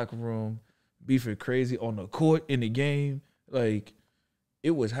in the locker room, beefing crazy on the court in the game. Like,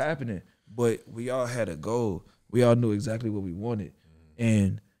 it was happening. But we all had a goal. We all knew exactly what we wanted.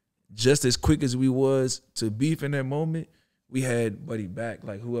 And just as quick as we was to beef in that moment, we had Buddy back,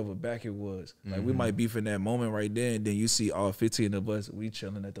 like whoever back it was. Like we might beef in that moment right there, and then you see all 15 of us, we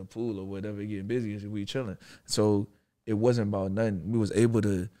chilling at the pool or whatever, getting busy, and we chilling. So it wasn't about nothing. We was able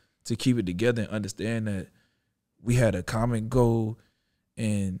to keep it together and understand that we had a common goal,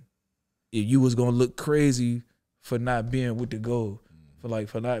 and if you was gonna look crazy for not being with the goal,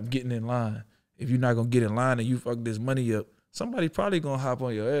 for not getting in line, if you're not gonna get in line and you fuck this money up, somebody probably gonna hop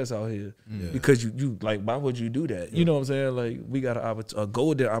on your ass out here because you like, why would you do that? You know what I'm saying? Like we got a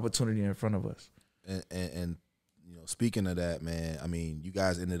golden opportunity in front of us. And speaking of that, man, I mean, you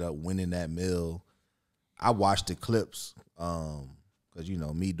guys ended up winning that mill. I watched the clips because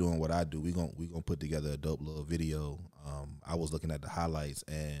me doing what I do, we gonna put together a dope little video. I was looking at the highlights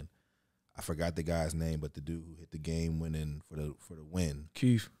and I forgot the guy's name, but the dude who hit the game winning for the win,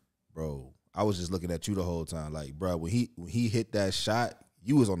 Keith, bro. I was just looking at you the whole time, like, bro, when he hit that shot,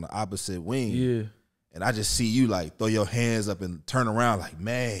 you was on the opposite wing. Yeah. And I just see you, like, throw your hands up and turn around, like,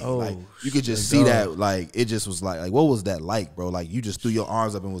 man. Like, you could just my see God. that, like, it just was like, what was that like, bro? Like, you just threw your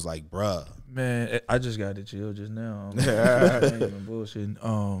arms up and was like, bruh. Man, I just got to chill just now. I ain't even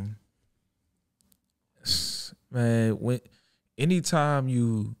bullshitting. Man, anytime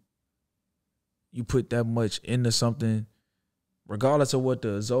you put that much into something, regardless of what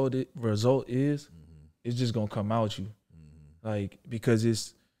the result is, it's just gonna come out you, like, because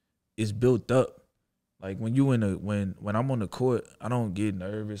it's built up. Like when I'm on the court, I don't get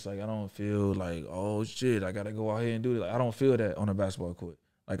nervous. Like I don't feel like, oh shit, I gotta go out here and do it. Like I don't feel that on a basketball court.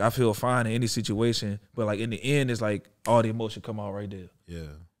 Like I feel fine in any situation, but like in the end, it's like all the emotion come out right there. Yeah.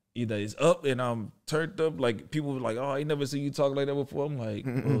 Either it's up and I'm turned up, like people were like, oh, I ain't never seen you talk like that before. I'm like,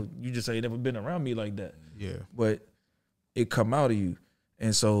 well, you just ain't never been around me like that. Yeah. But it come out of you.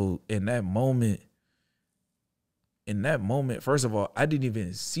 And so in that moment, first of all, I didn't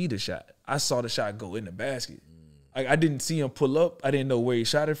even see the shot. I saw the shot go in the basket. Like I didn't see him pull up. I didn't know where he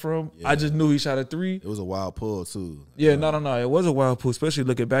shot it from. Yeah. I just knew he shot a 3. It was a wild pull, too. Yeah, no. It was a wild pull, especially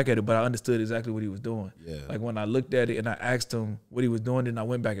looking back at it, but I understood exactly what he was doing. Yeah. Like when I looked at it and I asked him what he was doing, then I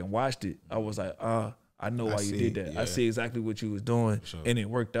went back and watched it. I was like, I know why you did that. Yeah. I see exactly what you was doing. Sure. And it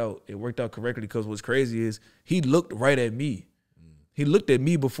worked out. It worked out correctly because what's crazy is he looked right at me. He looked at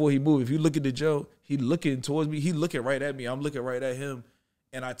me before he moved. If you look at the Joe, he looking towards me. He looking right at me. I'm looking right at him.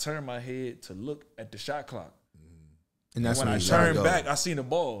 And I turned my head to look at the shot clock. And that's When I turned back, I seen the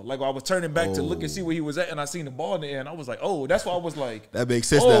ball. Like I was turning back to look and see where he was at, and I seen the ball in the air, and I was like, "Oh, that's why I was like." That makes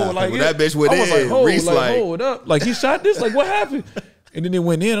sense now. Like when that bitch went I was in, like, Reese hold up, like he shot this, like what happened? And then it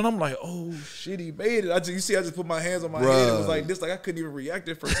went in, and I'm like, "Oh shit, he made it." I just put my hands on my head. It was like this, like I couldn't even react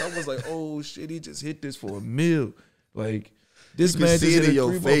at first. I was like, "Oh shit, he just hit this for a meal." Like this man just hit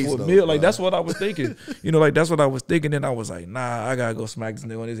a 3 for a meal. Like that's what I was thinking. Like that's what I was thinking. Then I was like, "Nah, I gotta go smack this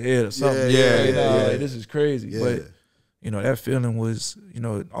nigga on his head or something." Yeah. Like, this is crazy, Yeah. but. That feeling was,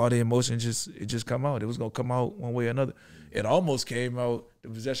 all the emotion just come out. It was gonna come out one way or another. It almost came out the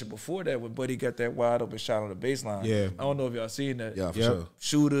possession before that when Buddy got that wide open shot on the baseline. Yeah. I don't know if y'all seen that. Yeah, for sure.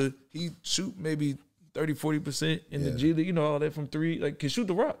 Shooter, he shoot maybe 30-40% in the G League. All that from 3. Like can shoot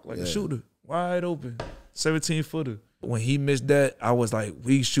the rock like a shooter, wide open. 17-footer. When he missed that, I was like,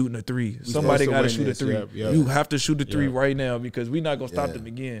 we shooting a three. Somebody got to shoot a three. Yep. You have to shoot a three right now because we're not going to stop them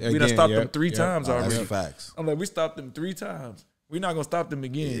again. We done Again, stopped them 3 times Oh, already. that's facts. I'm like, we stopped them 3 times. We're not going to stop them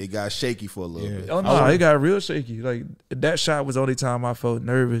again. It got shaky for a little bit. Oh, no, it got real shaky. Like, that shot was the only time I felt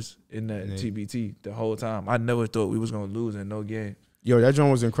nervous in that TBT the whole time. I never thought we was going to lose in no game. Yo, that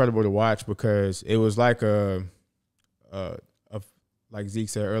joint was incredible to watch because it was like like Zeke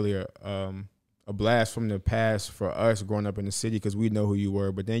said earlier, a blast from the past for us growing up in the city because we know who you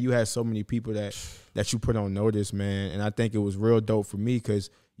were. But then you had so many people that you put on notice, man. And I think it was real dope for me because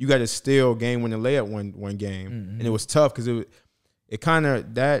you got to steal game-winning layup one game. And it was tough because it kind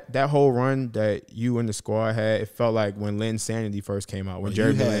of, that whole run that you and the squad had, it felt like when Lynn Sanity first came out, when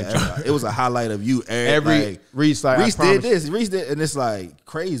Jerry Lynn. It was a highlight of you. Reese did this, Reese did, and it's like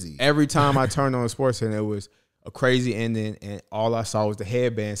crazy. Every time I turned on the sports and it was a crazy ending, and all I saw was the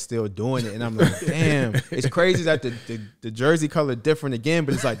headband still doing it, and I'm like, damn, it's crazy that the jersey color different again,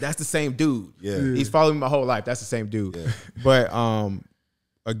 but it's like that's the same dude. Yeah, he's followed me my whole life. That's the same dude. Yeah. But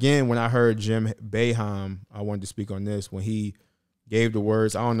again, when I heard Jim Boeheim, I wanted to speak on this when he gave the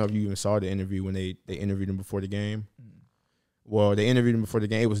words. I don't know if you even saw the interview when they interviewed him before the game. Well, they interviewed him before the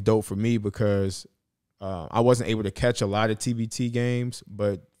game. It was dope for me because I wasn't able to catch a lot of TBT games,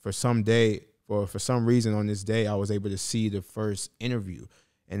 but for some reason on this day, I was able to see the first interview,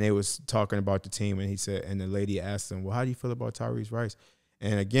 and they was talking about the team, and he said, and the lady asked him, well, how do you feel about Tyrese Rice?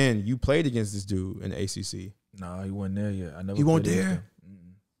 And again, you played against this dude in the ACC. Nah, he wasn't there yet. I never. He wasn't there?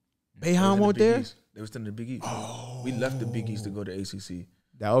 Boeheim wasn't there? They was still in the Big East. Oh. We left the Big East to go to ACC.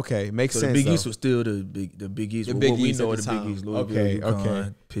 That, okay, makes sense. The Big East was still the Big East. The Big we East know at the the Big time. East. Louisville, Okay, UConn,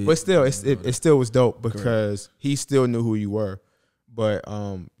 okay. Pitt, But still, it still was dope because he still knew who you were. But,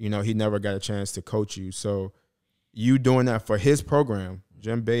 you know, he never got a chance to coach you. So you doing that for his program,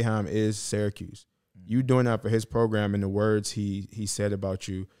 Jim Boeheim is Syracuse. You doing that for his program and the words he said about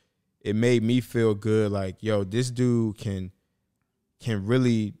you, it made me feel good like, yo, this dude can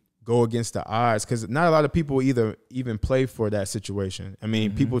really go against the odds because not a lot of people even play for that situation. I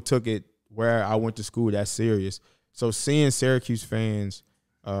mean, people took it where I went to school that serious. So seeing Syracuse fans,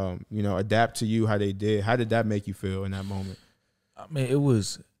 you know, adapt to you how they did, how did that make you feel in that moment? I mean,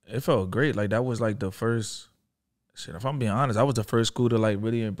 it felt great. Like that was like the first shit. If I'm being honest, I was the first school to like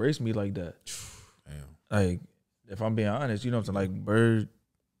really embrace me like that. Damn. Like if I'm being honest, you know what I'm saying? Like Bird,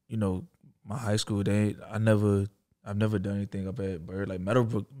 you know, my high school, I've never done anything up at Bird. Like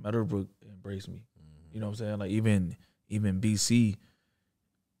Meadowbrook embraced me. You know what I'm saying? Like even BC.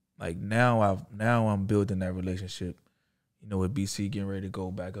 Like now I'm building that relationship. You know, with BC, getting ready to go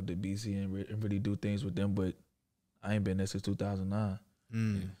back up to BC and really do things with them, but I ain't been there since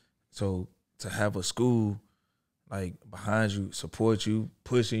 2009. So to have a school like behind you, support you,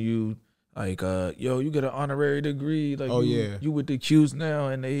 pushing you, like yo, you get an honorary degree, like you with the Qs now,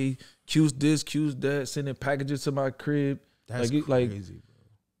 and they Qs this, Qs that, sending packages to my crib. That's like, crazy, bro.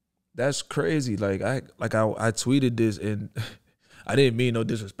 That's crazy. Like I tweeted this and I didn't mean no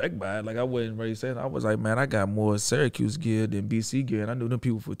disrespect by it. Like I wasn't really saying. I was like, man, I got more Syracuse gear than BC gear, and I knew them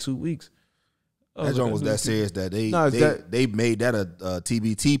people for 2 weeks. That joint was that serious that they made that a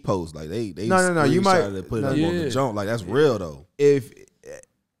TBT post. Like they no. You might put it up on the joint. Like that's real though.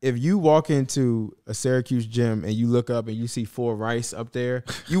 If you walk into a Syracuse gym and you look up and you see 4 Rice up there,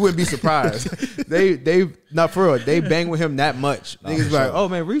 you wouldn't be surprised. they not for real. They bang with him that much. Niggas be like, oh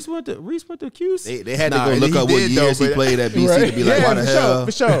man, Reese went to Qs. They had to go look up what years he played at BC to be like, why the hell?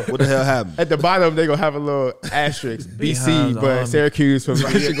 For sure. What the hell happened? At the bottom, they gonna have a little asterisk BC, but Syracuse from.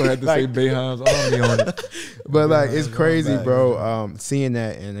 She gonna have to say Boeheim's Army on it. But like, it's crazy, bro. Seeing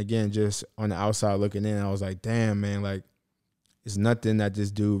that, and again, just on the outside looking in, I was like, damn, man, like. It's nothing that this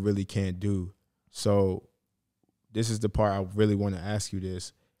dude really can't do. So this is the part I really want to ask you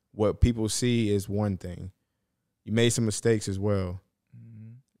this. What people see is one thing. You made some mistakes as well.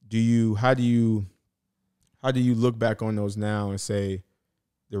 How do you look back on those now and say,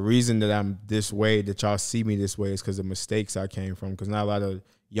 the reason that I'm this way, that y'all see me this way is because of mistakes I came from? Because not a lot of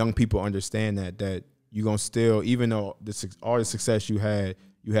young people understand that you're going to still, even though all the success you had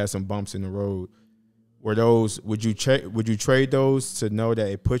some bumps in the road. Were those? Would you trade those to know that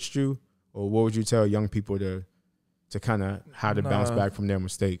it pushed you, or what would you tell young people to kind of how to bounce back from their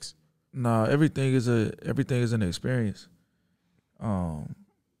mistakes? Nah, everything is an experience.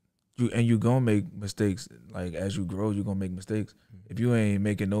 You gonna make mistakes. Like as you grow, you gonna make mistakes. If you ain't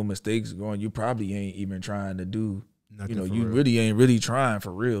making no mistakes growing, you probably ain't even trying to do. Nothing, you know, you really ain't really trying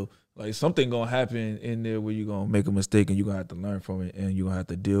for real. Like something gonna happen in there where you gonna make a mistake and you gonna have to learn from it, and you gonna have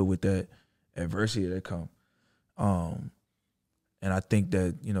to deal with that adversity that come. And I think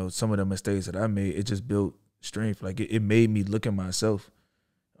that, you know, some of the mistakes that I made, it just built strength. Like, it made me look at myself.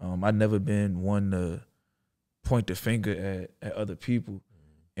 I've never been one to point the finger at other people.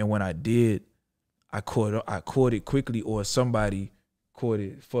 And when I did, I caught it quickly, or somebody caught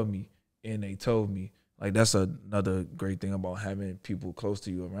it for me and they told me. Like, that's another great thing about having people close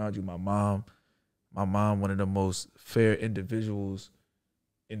to you, around you. My mom, one of the most fair individuals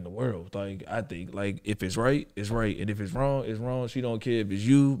in the world. Like, I think, like, if it's right, it's right. And if it's wrong, it's wrong. She don't care if it's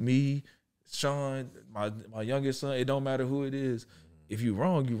you, me, Sean, my youngest son. It don't matter who it is. If you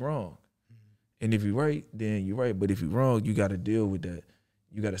wrong, you wrong. And if you right, then you right. But if you wrong, you got to deal with that.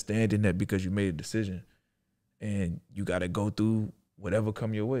 You got to stand in that because you made a decision. And you got to go through whatever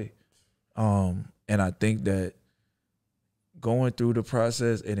come your way. And I think that going through the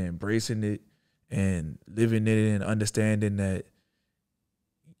process and embracing it and living in it and understanding that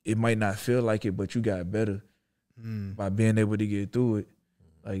it might not feel like it, but you got better by being able to get through it.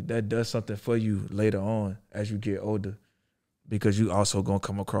 Like, that does something for you later on as you get older, because you also gonna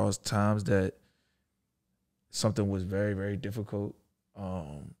come across times that something was very, very difficult.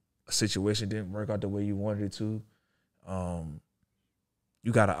 A situation didn't work out the way you wanted it to.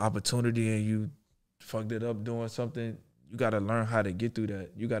 You got an opportunity and you fucked it up doing something. You got to learn how to get through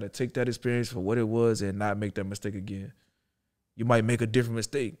that. You got to take that experience for what it was and not make that mistake again. You might make a different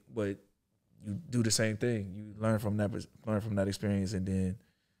mistake, but you do the same thing. You learn from that experience, and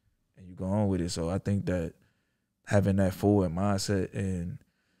you go on with it. So I think that having that forward mindset and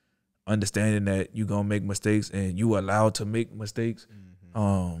understanding that you're gonna make mistakes and you allowed to make mistakes,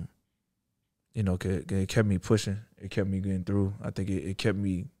 you know, it kept me pushing. It kept me getting through. I think it kept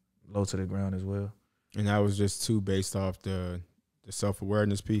me low to the ground as well. And that was just too based off the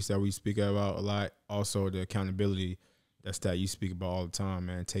self-awareness piece that we speak about a lot. Also the accountability that you speak about all the time,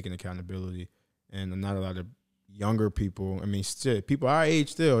 man, taking accountability. And not a lot of younger people, I mean, still, people our age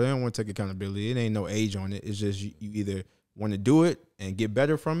still, they don't want to take accountability. It ain't no age on it. It's just you either want to do it and get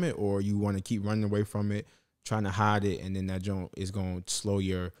better from it, or you want to keep running away from it, trying to hide it, and then that joint is going to slow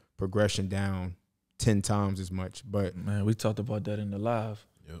your progression down 10 times as much. But man, we talked about that in the live.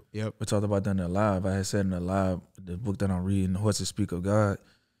 Yep. We talked about that in the live. I had said in the live, the book that I'm reading, The Horses Speak of God,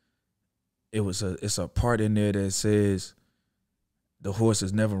 it's a part in there that says the horse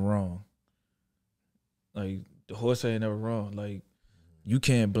is never wrong. Like, the horse ain't never wrong. Like, you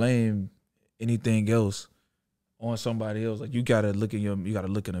can't blame anything else on somebody else. Like, you gotta look in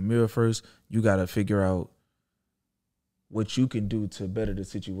the mirror first. You gotta figure out what you can do to better the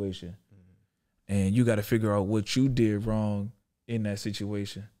situation. And you gotta figure out what you did wrong in that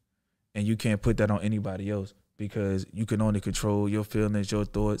situation. And you can't put that on anybody else, because you can only control your feelings, your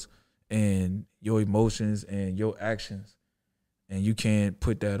thoughts, and your emotions and your actions. And you can't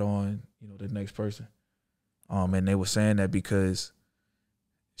put that on, you know, the next person. And they were saying that because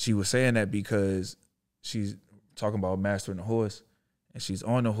she's talking about mastering the horse, and she's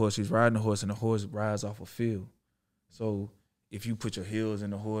on the horse, she's riding the horse, and the horse rides off a field. So if you put your heels in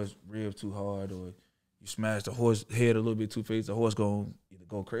the horse rib too hard, or you smash the horse head a little bit too fast, the horse gonna either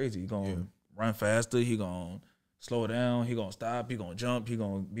go crazy, he gonna run faster, he gonna slow down, he gonna stop, he gonna jump, he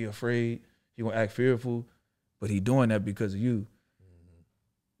gonna be afraid, he gonna act fearful, but he doing that because of you.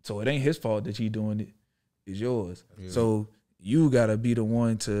 So it ain't his fault that he doing it. Is yours. Yeah. So you gotta be the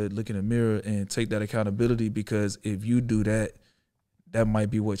one to look in the mirror and take that accountability, because if you do that, that might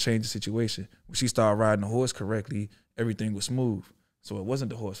be what changed the situation. When she started riding the horse correctly, everything was smooth. So it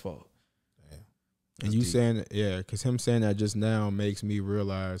wasn't the horse's fault. Yeah. And you saying, because him saying that just now makes me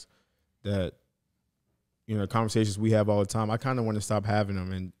realize that, you know, conversations we have all the time, I kind of want to stop having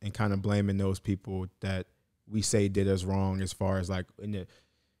them and kind of blaming those people that we say did us wrong, as far as like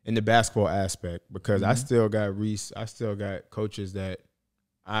in the basketball aspect, because I still got coaches that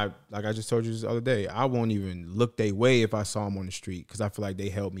like I just told you this the other day, I won't even look their way if I saw them on the street, because I feel like they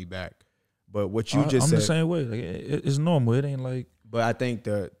held me back. But what you just said, I'm the same way. Like, it's normal. It ain't like. But I think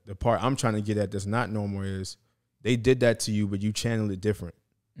the part I'm trying to get at that's not normal is they did that to you, but you channeled it different.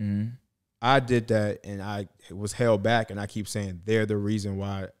 I did that and I was held back, and I keep saying they're the reason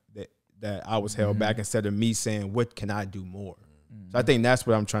why that I was held back, instead of me saying, what can I do more? So I think that's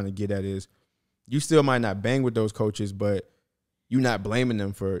what I'm trying to get at is you still might not bang with those coaches, but you're not blaming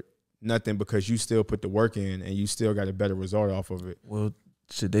them for nothing, because you still put the work in and you still got a better result off of it. Well,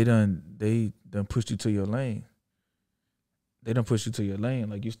 shit, they done pushed you to your lane. They done pushed you to your lane.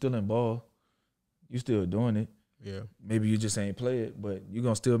 Like, you still in ball. You still doing it. Yeah. Maybe you just ain't play it, but you're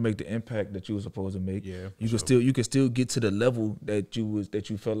gonna still make the impact that you were supposed to make. Yeah. You can still get to the level that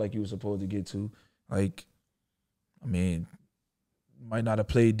you felt like you were supposed to get to. Like, I mean, might not have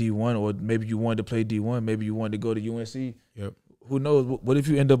played D1, or maybe you wanted to play D1, maybe you wanted to go to UNC. Yep. who knows? What if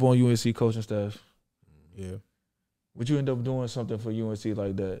you end up on UNC coaching staff? Yeah. Would you end up doing something for UNC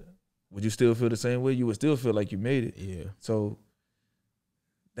like that? Would you still feel the same way? You would still feel like you made it. Yeah. So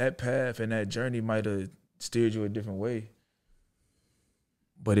that path and that journey might have steered you a different way.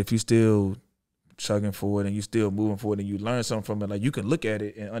 But if you still chugging forward and you still moving forward and you learn something from it, like you can look at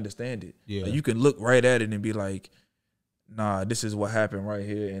it and understand it. Yeah. Like you can look right at it and be like, nah, this is what happened right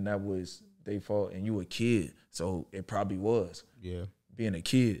here, and that was their fault, and you a kid, so it probably was. Yeah. Being a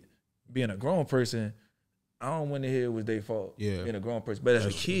kid. Being a grown person, I don't want to hear it was their fault. Yeah. Being a grown person. But as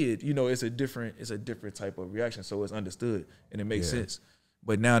a kid, you know, it's a different type of reaction, so it's understood and it makes sense.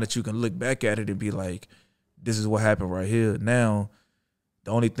 But now that you can look back at it and be like, this is what happened right here. Now,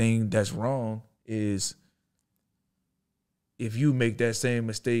 the only thing that's wrong is if you make that same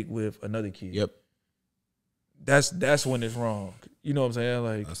mistake with another kid. Yep. That's when it's wrong. You know what I'm saying?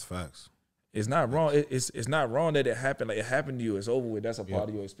 Like, That's facts. it's not wrong. It's not wrong that it happened. Like, it happened to you. It's over with. That's a part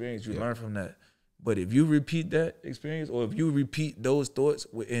of your experience. You learn from that. But if you repeat that experience, or if you repeat those thoughts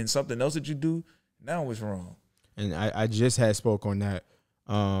in something else that you do, now it's wrong. And I just had spoke on that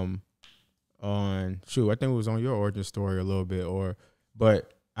on I think it was on your origin story a little bit,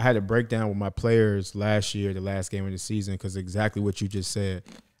 but I had a breakdown with my players last year, the last game of the season, because exactly what you just said.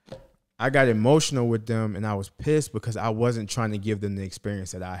 I got emotional with them, and I was pissed because I wasn't trying to give them the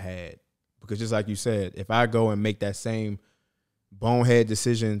experience that I had. Because just like you said, if I go and make that same bonehead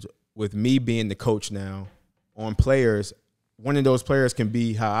decisions with me being the coach now on players, one of those players can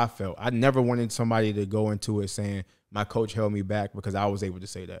be how I felt. I never wanted somebody to go into it saying my coach held me back, because I was able to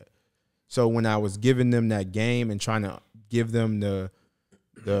say that. So when I was giving them that game and trying to give them the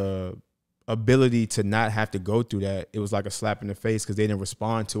ability to not have to go through that, it was like a slap in the face because they didn't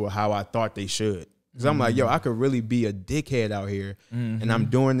respond to it how I thought they should. Because I'm like, yo, I could really be a dickhead out here, and I'm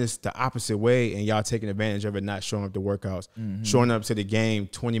doing this the opposite way, and y'all taking advantage of it, not showing up to workouts, showing up to the game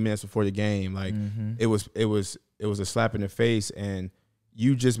 20 minutes before the game. Like, it was a slap in the face, and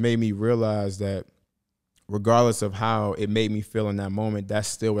you just made me realize that regardless of how it made me feel in that moment, that's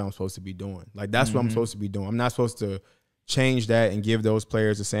still what I'm supposed to be doing. Like, that's what I'm supposed to be doing. I'm not supposed to change that and give those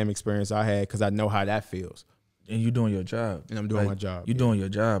players the same experience I had, because I know how that feels. And you doing your job. And I'm doing my job. You doing your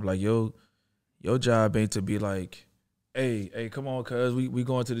job. Like, your job ain't to be like, hey, come on, cuz we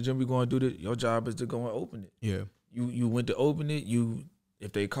going to the gym, we going to do this. Your job is to go and open it. Yeah. You went to open it.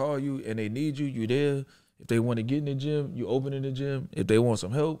 If they call you and they need you, you there. If they want to get in the gym, you open in the gym. If they want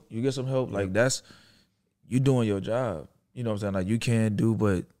some help, you get some help. Yeah. Like, that's, you doing your job. You know what I'm saying? Like, you can't do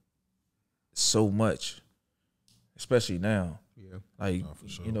but so much, especially now. Yeah. Like,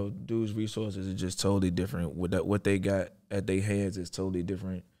 sure. You know, dudes' resources are just totally different. What they got at their hands is totally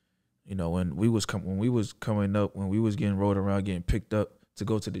different. You know, when we was coming up, when we was getting rolled around, getting picked up to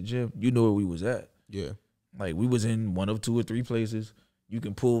go to the gym, you know where we was at. Yeah. Like, we was in one of 2 or 3 places. You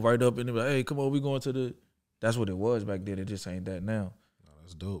can pull right up and be like, hey, come on, we going to the. That's what it was back then. It just ain't that now. No,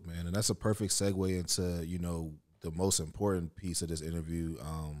 that's dope, man. And that's a perfect segue into, you know, the most important piece of this interview,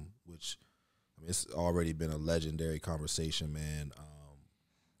 which, I mean, it's already been a legendary conversation, man.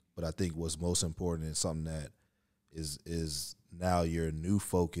 But I think what's most important and something that is now your new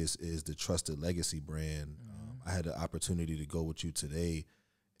focus is the Trusted Legacy brand. I had the opportunity to go with you today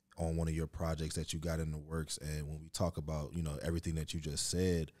on one of your projects that you got in the works, and when we talk about, you know, everything that you just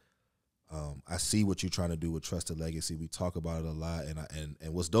said, I see what you're trying to do with Trusted Legacy. We talk about it a lot, and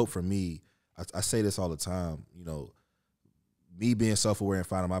what's dope for me, I say this all the time, you know, me being self-aware and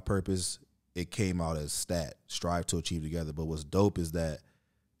finding my purpose, it came out as STAT, strive to achieve together. But what's dope is that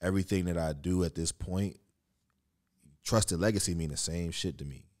everything that I do at this point, Trusted Legacy mean the same shit to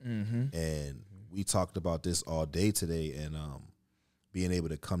me. And we talked about this all day today, and being able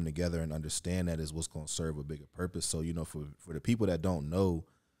to come together and understand that is what's going to serve a bigger purpose. So, you know, for the people that don't know,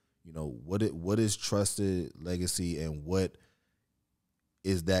 you know, what is Trusted Legacy, and what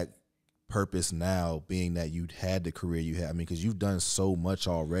is that purpose now, being that you had the career you had? I mean, because you've done so much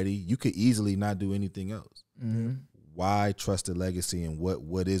already, you could easily not do anything else. Why Trusted Legacy, and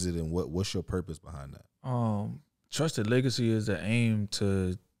what is it, and what's your purpose behind that? Trusted Legacy is the aim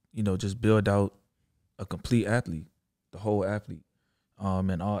to, you know, just build out a complete athlete, the whole athlete,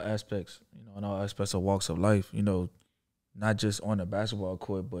 in all aspects, you know, in all aspects of walks of life, you know, not just on the basketball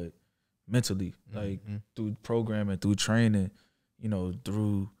court, but mentally, like through programming, through training, you know,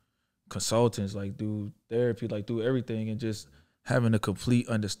 through consultants, like through therapy, like through everything, and just having a complete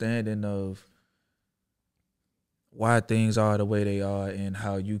understanding of why things are the way they are and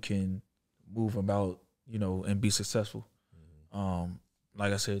how you can move about, you know, and be successful.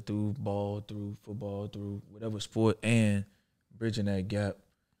 Like I said, through ball, through football, through whatever sport, and bridging that gap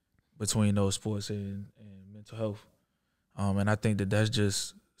between those sports and mental health. And I think that that's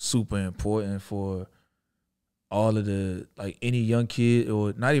just super important for all of the, like, any young kid,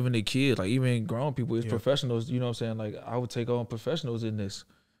 or not even a kid, like even grown people, it's professionals, you know what I'm saying? Like, I would take on professionals in this.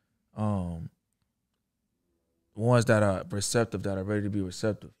 Ones that are receptive, that are ready to be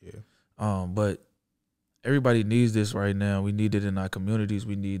receptive. Yeah. But everybody needs this right now. We need it in our communities.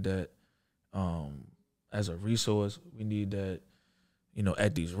 We need that as a resource. We need that, you know,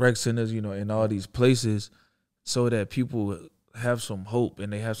 at these rec centers, you know, in all these places, so that people have some hope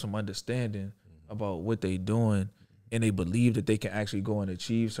and they have some understanding about what they doing, and they believe that they can actually go and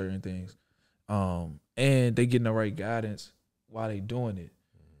achieve certain things. And they getting the right guidance while they doing it.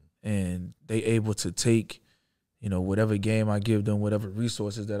 And they able to take, you know, whatever game I give them, whatever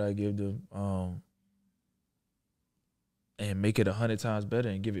resources that I give them, and make it 100 times better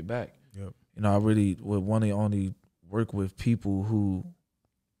and give it back. Yep. You know, I really would want to only work with people who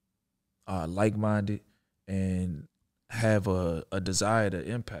are like-minded and have a desire to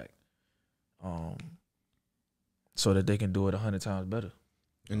impact, so that they can do it 100 times better.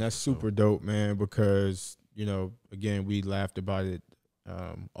 And that's super dope, man, because, you know, again, we laughed about it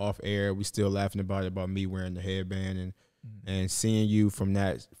off air. We still laughing about me wearing the headband and seeing you from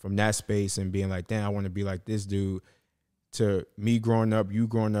that space and being like, damn, I want to be like this dude. To me growing up, you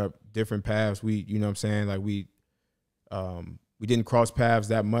growing up, different paths. We, you know what I'm saying? Like we didn't cross paths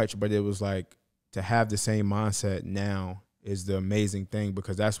that much, but it was like to have the same mindset now is the amazing thing,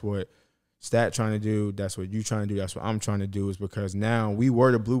 because that's what Stat trying to do. That's what you trying to do. That's what I'm trying to do, is because now we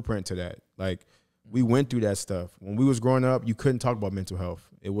were the blueprint to that. Like, we went through that stuff. When we was growing up, you couldn't talk about mental health.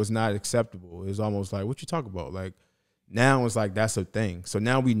 It was not acceptable. It was almost like, what you talk about? Like, now it's like, that's a thing. So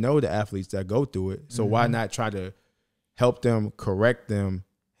now we know the athletes that go through it. So why not try to help them, correct them,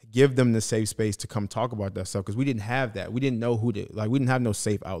 give them the safe space to come talk about that stuff? Because we didn't have that. We didn't know who to, like, we didn't have no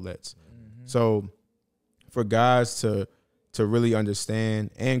safe outlets. So for guys to really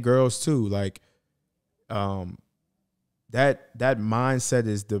understand, and girls too, like, that mindset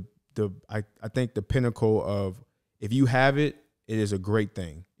is I think the pinnacle of, if you have it, it is a great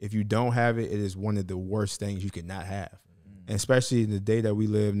thing. If you don't have it, it is one of the worst things you could not have. And especially in the day that we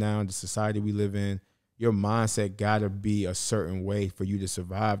live now, the society we live in, your mindset gotta be a certain way for you to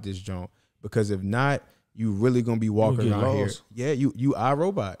survive this junk. Because if not, you really gonna be walking around here. Yeah, you are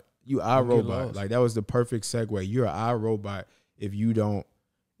robot. You are robot. Like, that was the perfect segue. You're an iRobot if you don't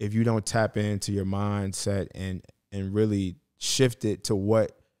tap into your mindset and really shift it to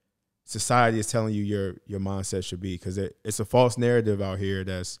what society is telling you your mindset should be. Because it's a false narrative out here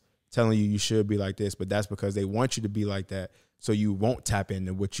that's telling you should be like this, but that's because they want you to be like that, so you won't tap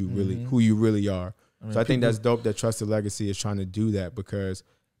into what you really, who you really are. I mean, so I think that's dope that Trusted Legacy is trying to do that, because,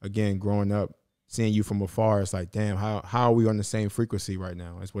 again, growing up, seeing you from afar, it's like, damn, how are we on the same frequency right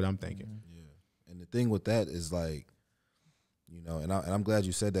now? That's what I'm thinking. Yeah. And the thing with that is, like, you know, and I'm glad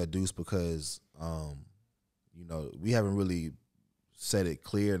you said that, Deuce, because, you know, we haven't really said it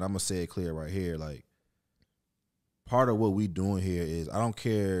clear, and I'm going to say it clear right here. Like, part of what we doing here is, I don't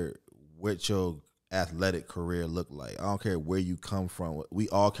care what your athletic career look like. I don't care where you come from. We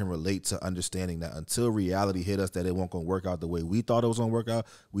all can relate to understanding that until reality hit us that it won't going to work out the way we thought it was going to work out,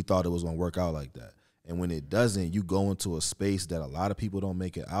 we thought it was going to work out like that. And when it doesn't, you go into a space that a lot of people don't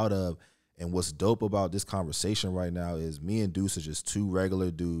make it out of. And what's dope about this conversation right now is me and Deuce are just two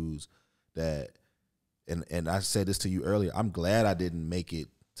regular dudes that, and I said this to you earlier, I'm glad I didn't make it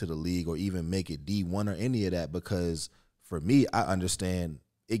to the league or even make it D1 or any of that, because for me, I understand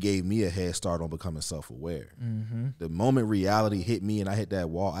it gave me a head start on becoming self-aware. The moment reality hit me and I hit that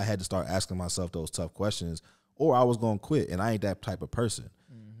wall, I had to start asking myself those tough questions, or I was going to quit, and I ain't that type of person.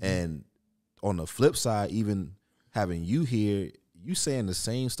 And on the flip side, even having you here, you saying the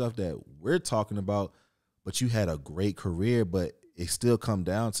same stuff that we're talking about, but you had a great career, but it still come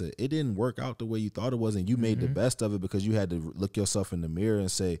down to, it didn't work out the way you thought it was, and you made the best of it because you had to look yourself in the mirror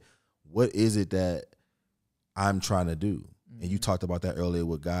and say, what is it that I'm trying to do? And you talked about that earlier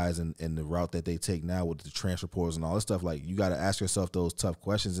with guys and the route that they take now with the transfer portals and all this stuff. Like, you got to ask yourself those tough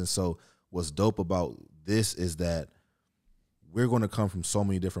questions. And so what's dope about this is that we're going to come from so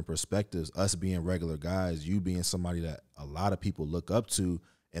many different perspectives, us being regular guys, you being somebody that a lot of people look up to,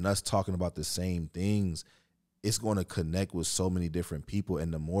 and us talking about the same things. It's going to connect with so many different people.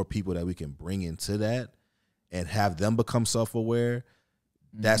 And the more people that we can bring into that and have them become self-aware,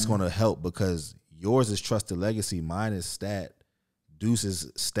 that's going to help, because yours is Trusted Legacy, mine is Stat, Deuce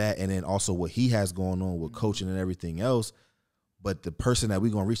is Stat, and then also what he has going on with coaching and everything else. But the person that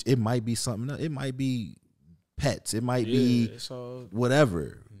we're going to reach, it might be something else. It might be pets. It might be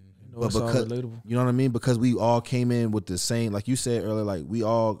whatever. But because, you know what I mean? Because we all came in with the same, like you said earlier, like we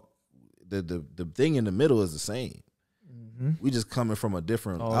all, the thing in the middle is the same. We just coming from a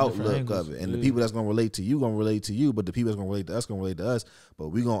different All outlook different angles, of it. And the people that's gonna relate to you gonna relate to you, but the people that's gonna relate to us gonna relate to us. But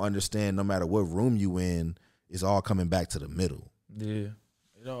we gonna understand no matter what room you in, it's all coming back to the middle. Yeah,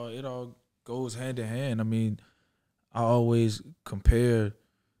 it all goes hand in hand. I mean, I always compare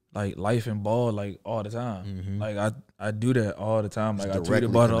like life and ball like all the time. Like I do that all the time. Like I tweet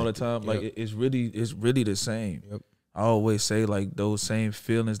about it all the time. Like it's really the same. Yep. I always say like those same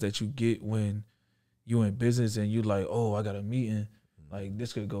feelings that you get when you in business and you like, oh, I got a meeting. Like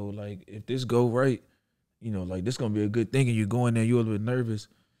this could go, like if this go right, you know, like this gonna be a good thing. And you go in there, you're a little bit nervous.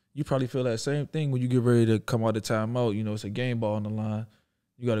 You probably feel that same thing when you get ready to come out the timeout. You know, it's a game ball on the line.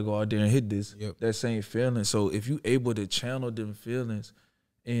 You got to go out there and hit this. Yep. That same feeling. So if you able to channel them feelings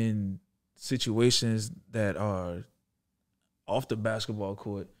in situations that are off the basketball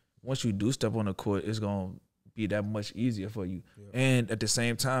court, once you do step on the court, it's gonna be that much easier for you. Yep. And at the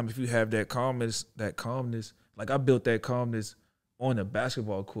same time, if you have that calmness, like I built that calmness on the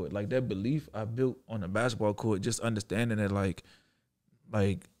basketball court. Like that belief I built on the basketball court, just understanding that like,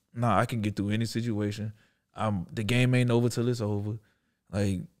 nah, I can get through any situation. The game ain't over till it's over.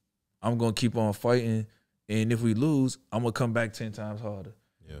 Like, I'm gonna keep on fighting, and if we lose, I'm gonna come back 10 times harder.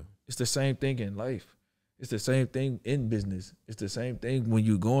 Yeah, it's the same thing in life. It's the same thing in business. It's the same thing when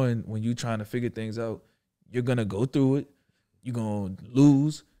you trying to figure things out. You're gonna go through it. You're gonna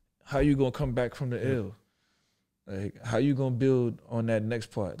lose. How you gonna come back from the L? Like, how you gonna build on that next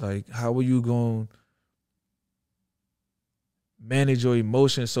part? Like, how are you gonna manage your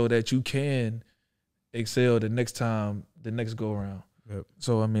emotions so that you can excel the next time, the next go around? Yep.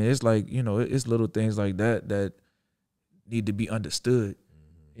 So I mean, it's like, you know, it's little things like that need to be understood,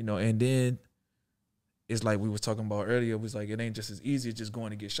 you know. And then it's like we was talking about earlier. It was like it ain't just as easy as just going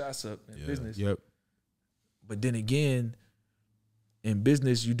to get shots up in business. Yep. But then again, in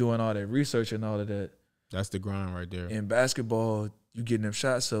business, you doing all that research and all of that. That's the grind right there. In basketball, you getting them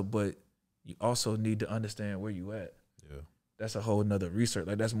shots up, but you also need to understand where you at. Yeah. That's a whole nother research.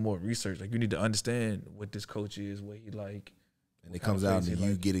 Like that's more research. Like you need to understand what this coach is, what he like. And it comes down to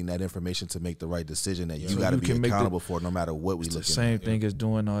you getting that information to make the right decision that you got to be can accountable for no matter what we look at. It's the same thing as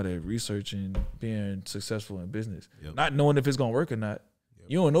doing all that research and being successful in business. Yep. Not knowing if it's going to work or not. Yep.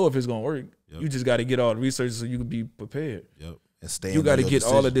 You don't know if it's going to work. Yep. You just got to get all the research so you can be prepared. Yep. And stay. You got to get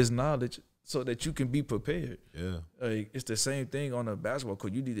all of this knowledge so that you can be prepared. Yeah. Like it's the same thing on a basketball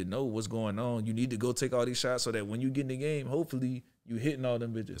court. You need to know what's going on. You need to go take all these shots so that when you get in the game, hopefully you hitting all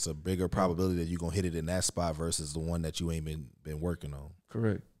them bitches. It's a bigger probability that you're going to hit it in that spot versus the one that you ain't been working on.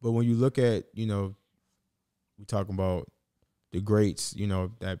 Correct. But when you look at, you know, we talking about the greats, you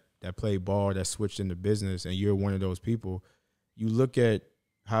know, that played ball, that switched into business, and you're one of those people, you look at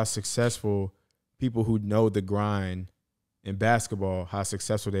how successful people who know the grind in basketball, how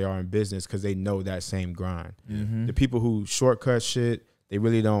successful they are in business because they know that same grind. Mm-hmm. The people who shortcut shit, they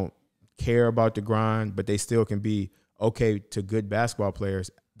really don't care about the grind, but they still can be okay to good basketball players.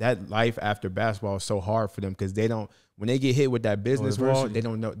 That life after basketball is so hard for them because they don't, when they get hit with that business wall, they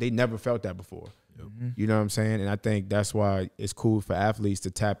don't know, they never felt that before. Mm-hmm. You know what I'm saying? And I think that's why it's cool for athletes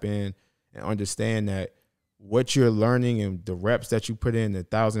to tap in and understand that what you're learning and the reps that you put in, the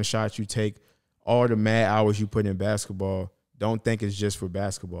 1,000 shots you take, all the mad hours you put in basketball, don't think it's just for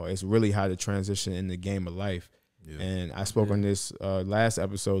basketball. It's really how to transition in the game of life. Yeah. And I spoke on this last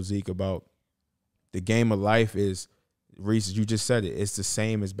episode, Zeke, about the game of life is, Reese, you just said it, it's the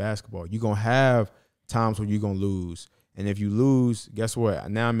same as basketball. You're going to have times when you're going to lose. And if you lose, guess what?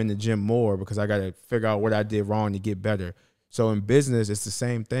 Now I'm in the gym more because I got to figure out what I did wrong to get better. So in business, it's the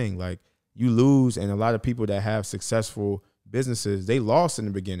same thing. Like you lose, and a lot of people that have successful businesses, they lost in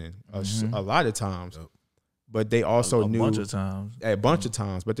the beginning a lot of times. Yep. But they also knew a bunch of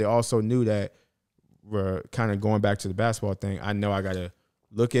times, but they also knew that we're kind of going back to the basketball thing. I know I got to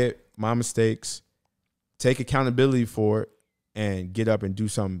look at my mistakes, take accountability for it, and get up and do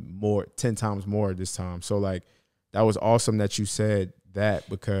something more, 10 times more this time. So like, that was awesome that you said that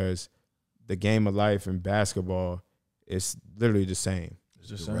because the game of life in basketball is literally the same.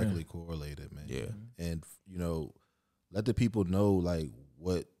 It's directly correlated, man. Yeah. And, you know, let the people know, like,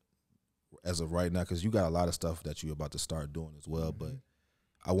 what, as of right now, because you got a lot of stuff that you're about to start doing as well. But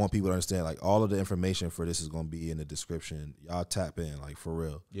I want people to understand, like, all of the information for this is going to be in the description. Y'all tap in, like, for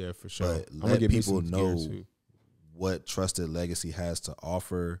real. Yeah, for sure. But let people know what Trusted Legacy has to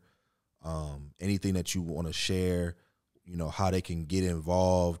offer. Anything that you want to share, you know, how they can get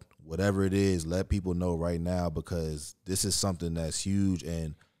involved, whatever it is, let people know right now because this is something that's huge.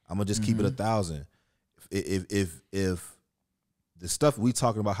 And I'm gonna just keep it 1,000. If the stuff we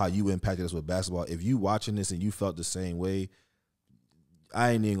talking about, how you impacted us with basketball, if you watching this and you felt the same way,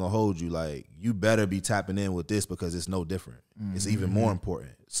 I ain't even gonna hold you. Like, you better be tapping in with this because it's no different. It's even more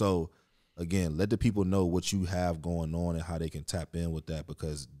important. So again, let the people know what you have going on and how they can tap in with that,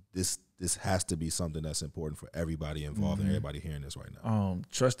 because this has to be something that's important for everybody involved and everybody hearing this right now.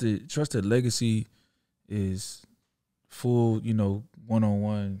 Trusted Legacy is full,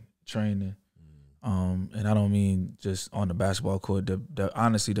 one-on-one training. And I don't mean just on the basketball court.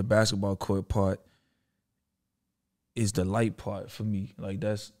 Honestly, the basketball court part is the light part for me. Like,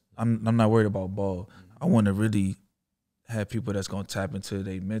 I'm not worried about ball. I want to really have people that's gonna tap into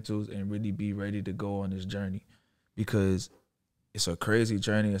their mentals and really be ready to go on this journey, because it's a crazy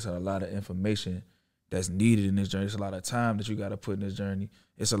journey. It's a lot of information that's needed in this journey. It's a lot of time that you got to put in this journey.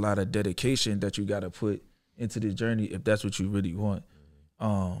 It's a lot of dedication that you got to put into this journey if that's what you really want.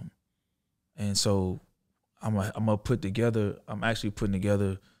 And so I'm actually putting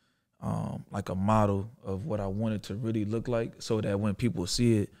together like a model of what I want it to really look like, so that when people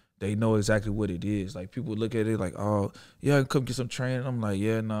see it, they know exactly what it is. Like, people look at it like, oh, yeah, I can come get some training. I'm like,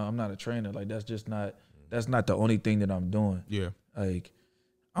 yeah, no, I'm not a trainer. Like, that's not the only thing that I'm doing. Yeah. Like,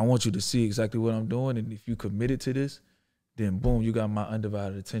 I want you to see exactly what I'm doing, and if you committed to this, then boom, you got my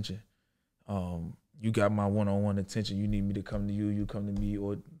undivided attention. You got my one-on-one attention. You need me to come to you, you come to me,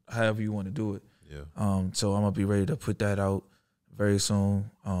 or however you want to do it. Yeah. So I'm gonna be ready to put that out very soon.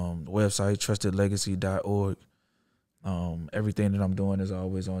 The website, trustedlegacy.org. Everything that I'm doing is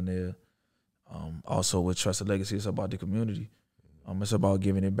always on there. Also with Trusted Legacy, it's about the community. It's about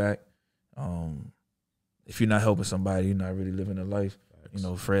giving it back. If you're not helping somebody, you're not really living a life.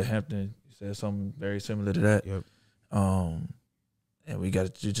 Fred Hampton said something very similar to that. Yep. And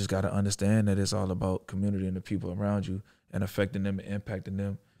you just gotta understand that it's all about community and the people around you and affecting them and impacting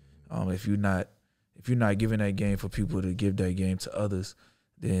them. If you're not giving that game for people to give that game to others,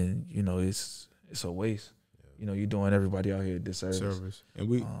 then it's a waste. You're doing everybody out here a disservice. And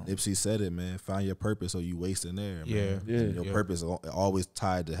we Nipsey said it, man. Find your purpose, or you wasting there. Man. Yeah. Your purpose is always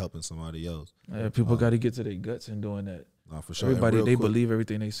tied to helping somebody else. Yeah, people got to get to their guts in doing that. No, for sure. Everybody, they believe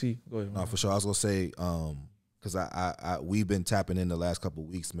everything they see. Go ahead. No, for sure. I was gonna say, because we've been tapping in the last couple of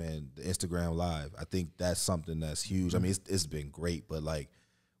weeks, man. The Instagram Live, I think that's something that's huge. I mean, it's been great, but like,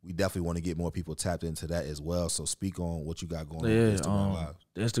 we definitely want to get more people tapped into that as well. So speak on what you got going on Instagram Live.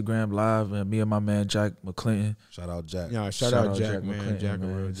 The Instagram Live, and me and my man Jack McClinton. Shout out Jack. Yeah, shout out Jack, man. McClinton, Jack, man.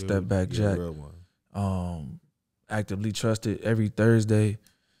 a real dude. Step back, Jack. Real one. Actively Trusted every Thursday.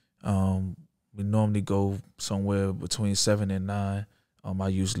 We normally go somewhere between 7 and 9. I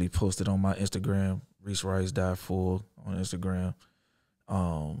usually post it on my Instagram, ReeseRice.full on Instagram.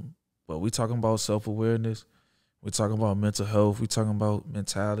 But we talking about self-awareness. We talking about mental health. We talking about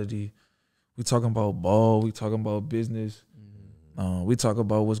mentality. We talking about ball. We talking about business. We talk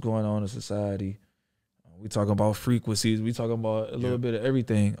about what's going on in society. We talking about frequencies. We talking about a little bit of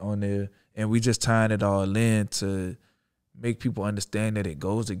everything on there. And we just tying it all in to make people understand that it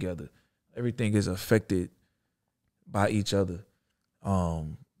goes together. Everything is affected by each other.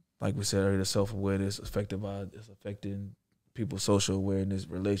 Like we said earlier, the self-awareness it's affecting people's social awareness,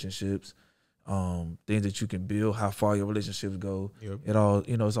 relationships, things that you can build, how far your relationships go. Yep. It all,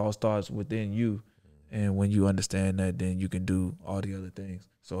 it all starts within you. And when you understand that, then you can do all the other things.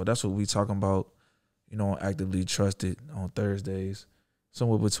 So that's what we talking about, on Actively Trusted on Thursdays,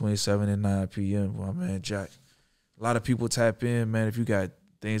 somewhere between 7 and 9 p.m. Well, man, Jack, a lot of people tap in, man. If you got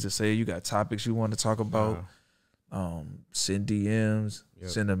things to say, you got topics you want to talk about, send DMs,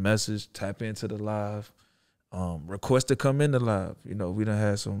 send a message, tap into the live, request to come in the live. We done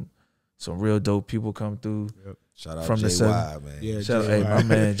had some real dope people come through. Yep. Shout out from J.Y., the 7. man. Yeah, Shout out, J.Y. hey, my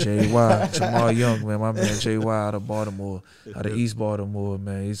man J.Y. Jamal Young, man. My man J.Y. out of Baltimore, out of East Baltimore,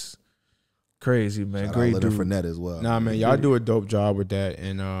 man. He's crazy, man. Shout Great out dude. Leonard Fournette as well. Nah, man, y'all do a dope job with that.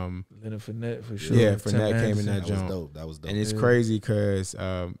 And Leonard Fournette for sure. yeah, Tim Fournette came in Anderson. that That was jump. dope. That was dope. And it's crazy because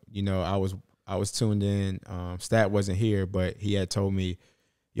I was tuned in. Stat wasn't here, but he had told me,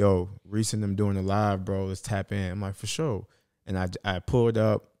 "Yo, Reese and them doing the live, bro. Let's tap in." I'm like, for sure. And I pulled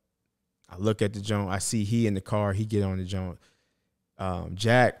up. I look at the joint. I see he in the car. He get on the joint.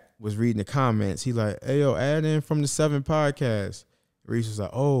 Jack was reading the comments. He like, "Hey, yo, add in from the 7 podcast." Reese was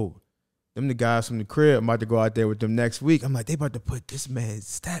like, "Oh, them the guys from the crib. I'm about to go out there with them next week." I'm like, they about to put this man's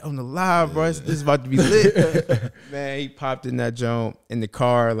Stat on the live, bro. This is about to be lit. Man, he popped in that joint in the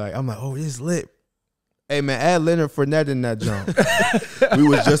car. Like, I'm like, oh, this is lit. Hey, man, add Leonard Fournette in that joint. We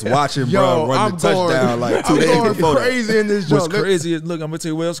was just watching, bro, run the touchdown like 2 days before that. crazy in this What's joint. crazy is, look, I'm going to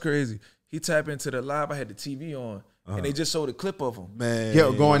tell you what else crazy. He tapped into the live. I had the TV on, and they just showed a clip of him. Man.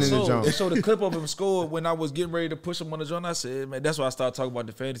 Yo, going in the So, joint. they showed a clip of him score when I was getting ready to push him on the joint. I said, man, that's why I started talking about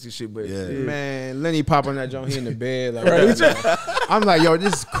the fantasy shit. But Yeah. Man, Lenny pop on that joint. He in the bed. Like, Right. I'm like, yo,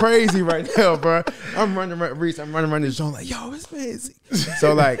 this is crazy right now, bro. I'm running around Reese. I'm running around this joint like, yo, it's crazy.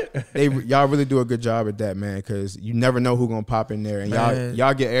 So like, y'all really do a good job at that, man, because you never know who gonna pop in there, and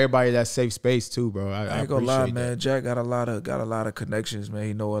y'all get everybody that safe space too, bro. I ain't gonna lie, man. That. Jack got a lot of connections, man.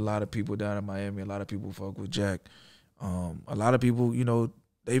 He know a lot of people down in Miami. A lot of people fuck with Jack. A lot of people, you know,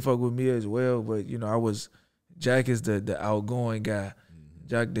 they fuck with me as well. But you know, Jack is the outgoing guy.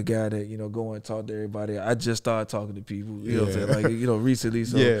 Jack the guy that, you know, go and talk to everybody. I just started talking to people, you know what I'm saying? Like, you know, recently.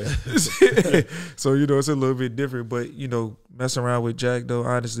 So, so, you know, it's a little bit different. But, you know, messing around with Jack, though,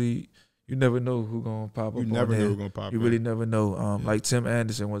 honestly, you never know who gonna pop up. You never know who gonna pop up. You really never know. Like Tim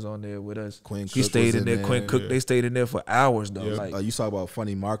Anderson was on there with us. Quinn he Cook stayed in there. there. Quinn Cook, they stayed in there for hours, though. Yeah. Like, you talk about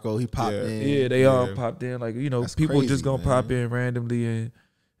Funny Marco, he popped in. Yeah, they all popped in. Like, you know, That's people crazy, just gonna man. pop in randomly,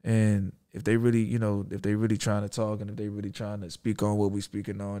 and if they really, you know, if they really trying to talk and if they really trying to speak on what we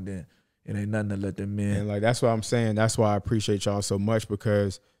speaking on, then it ain't nothing to let them in. And like, that's what I'm saying. That's why I appreciate y'all so much,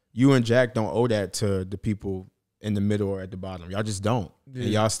 because you and Jack don't owe that to the people in the middle or at the bottom. Y'all just don't. Yeah.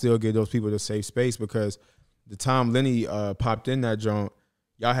 And y'all still give those people the safe space, because the time Lenny popped in that joint,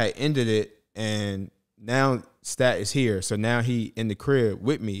 y'all had ended it, and now Stat is here. So now he in the crib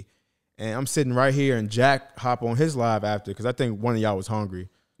with me, and I'm sitting right here, and Jack hop on his live after, because I think one of y'all was hungry.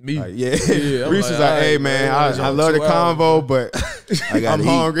 Me? Like, yeah. Yeah, Reese was like, hey, man, I love the convo, but I'm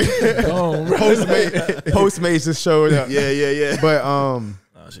hungry. Postmates just showed up. Yeah. But,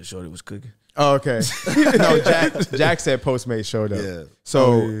 I just showed it was cooking. oh, okay. No, Jack said Postmates showed up. Yeah.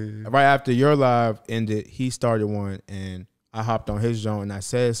 So right after your live ended, he started one, and I hopped on his joint, and I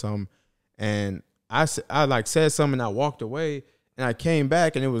said something, and I like said something, and I walked away, and I came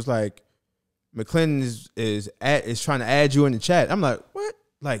back, and it was like, McClendon is trying to add you in the chat. I'm like, what?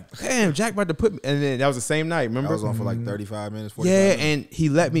 Like, damn, Jack about to put me. And then that was the same night, remember? I was on for like 35 minutes, 45 yeah, minutes. and he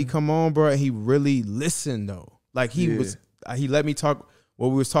let me come on, bro, and he really listened, though. Like, he let me talk what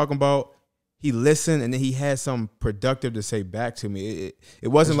we was talking about. He listened, and then he had something productive to say back to me. It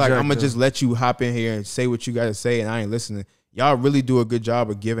wasn't like, I'm going to just let you hop in here and say what you got to say, and I ain't listening. Y'all really do a good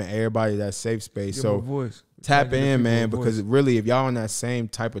job of giving everybody that safe space. Give so a voice. tap in, man, because really, if y'all on that same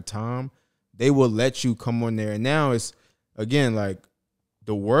type of time, they will let you come on there. And now it's, again, like,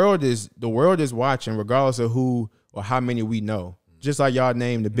 the world is watching, regardless of who or how many we know. Just like y'all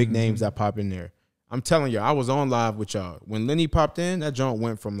name the big names that pop in there. I'm telling you, I was on live with y'all. When Lenny popped in, that joint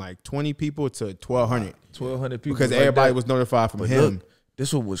went from like 20 people to 1,200. 1,200 people. Because like everybody that. was notified from But him. look,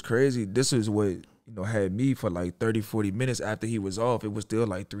 this one was crazy. This is what, you know, had me for like 30, 40 minutes after he was off. It was still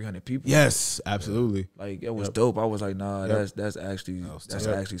like 300 people. Yes, absolutely. Like, it was dope. I was like, nah, that's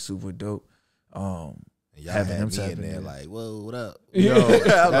actually super dope. Y'all having had him me tap in there in. like, whoa, what up? Yo,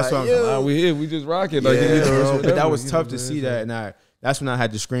 that's what I'm We here, we just rocking. Yeah, Like, bro, but that was you tough know, to see that, and that's when I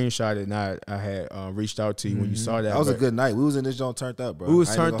had to screenshot it, and I had reached out to you when you saw that. That was a But good night. We was in this joint turned up, bro. we was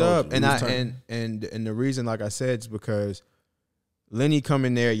I ain't turned gonna hold up, you. and We was turned- and the reason, like I said, is because Lenny come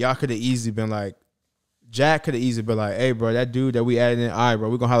in there, y'all could have easily been like, Jack could have easily been like, hey, bro, that dude that we added in, all right, bro,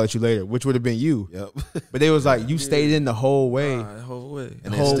 we're going to holler at you later, which would have been you. Yep. But they was like, you stayed in the whole way. the whole way.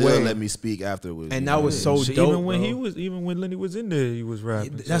 And whole they still way. let me speak afterwards. And you that know? was so Shit, dope, even when bro. even when Lenny was in there, he was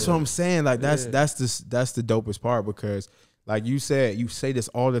rapping. That's so. what I'm saying. Like, that's the dopest part, because like you said, you say this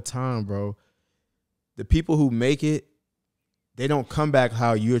all the time, bro. The people who make it, they don't come back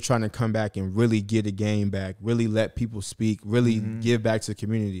how you're trying to come back and really get a game back, really let people speak, really give back to the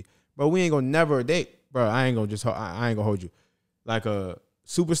community. Bro, we ain't gonna never bro, I ain't gonna hold you. Like a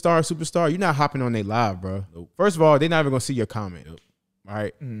superstar, you're not hopping on their live, bro. Nope. First of all, they're not even gonna see your comment. Yep. All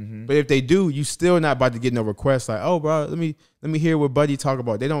right. But if they do, you still not about to get no requests like, oh, bro, let me hear what Buddy talk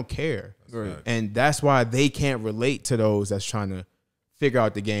about. They don't care. Right. And that's why they can't relate to those that's trying to figure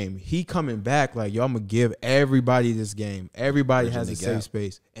out the game. He coming back like, yo, I'm going to give everybody this game. Everybody Bridging has a the safe gap.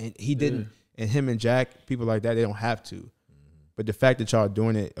 space. And he didn't. And him and Jack, people like that, they don't have to. But the fact that y'all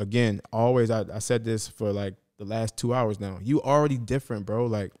doing it, again, always, I said this for like the last 2 hours now. You already different, bro.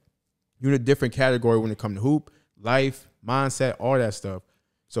 Like, you're in a different category when it comes to hoop, life, mindset, all that stuff.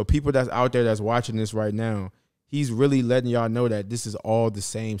 So people that's out there that's watching this right now, he's really letting y'all know that this is all the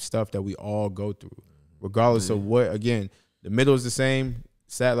same stuff that we all go through. Regardless of what, again, the middle is the same.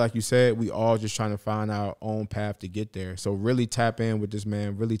 Sad, like you said, we all just trying to find our own path to get there. So really tap in with this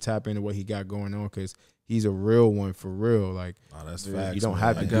man, really tap into what he got going on, because he's a real one for real. Like, Oh, that's facts, you don't man.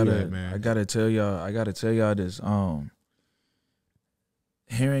 have to do that, man. I gotta tell y'all this.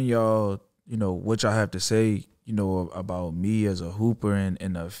 Hearing y'all, you know, what y'all have to say, you know, about me as a hooper and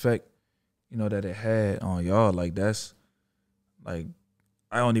the effect, you know, that it had on y'all, like, that's like,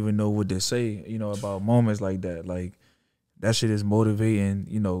 I don't even know what to say, you know, about moments like that. Like, that shit is motivating,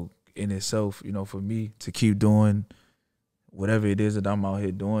 you know, in itself, you know, for me to keep doing whatever it is that I'm out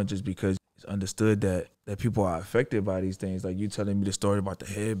here doing, just because it's understood that people are affected by these things. Like you telling me the story about the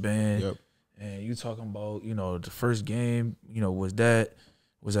headband, Yep. and you talking about, you know, the first game, you know, was that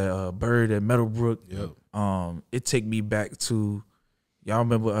Bird at Meadowbrook. Yep. It take me back to, y'all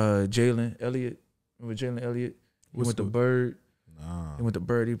remember Jalen Elliott? Remember Jalen Elliott? He went to Bird. Nah. He went to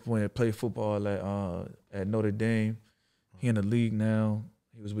Bird. He went to play football at Notre Dame. He in the league now.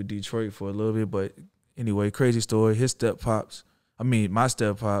 He was with Detroit for a little bit, but anyway, crazy story. My step pops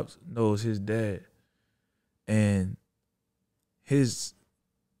knows his dad, and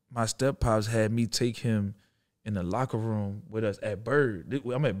my step pops had me take him in the locker room with us at Bird.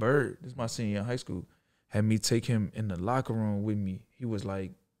 I'm at Bird. This is my senior year in high school. Had me take him in the locker room with me. He was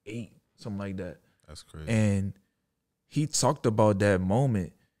like 8, something like that. That's crazy. And he talked about that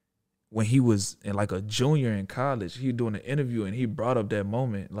moment when he was in like a junior in college. He was doing an interview and he brought up that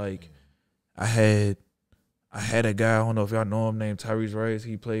moment. Like, I had a guy, I don't know if y'all know him, named Tyrese Rice.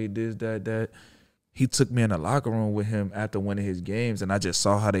 He played this, that. He took me in the locker room with him after one of his games, and I just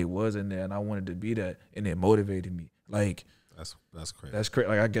saw how they was in there, and I wanted to be that, and it motivated me. Like, that's crazy. That's crazy.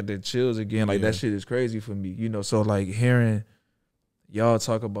 Like, I get the chills again. Like, that shit is crazy for me. You know, so like hearing y'all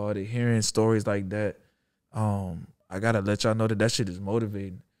talk about it, hearing stories like that, I gotta let y'all know that shit is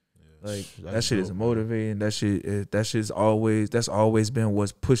motivating. Like, that shit is motivating. That's always been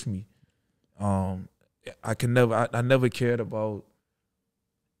what's pushed me. I never cared about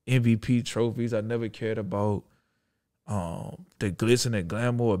MVP trophies. I never cared about the glitz and the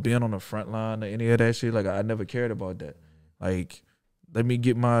glamour or being on the front line or any of that shit. Like, I never cared about that. Like, let me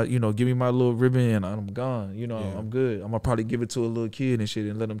get give me my little ribbon and I'm gone. You know, I'm good. I'm gonna probably give it to a little kid and shit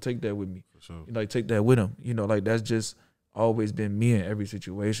and let him take that with me. For sure. You know, like, take that with him. You know, like, that's just always been me in every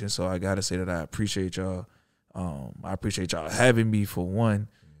situation. So I gotta say that I appreciate y'all. I appreciate y'all having me, for one,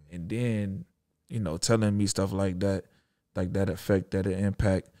 and then, you know, telling me stuff like that effect, that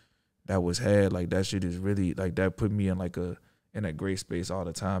impact that was had. Like, that shit is really, like, that put me in in a great space all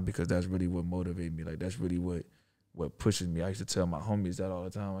the time, because that's really what motivated me. Like, that's really what pushes me. I used to tell my homies that all the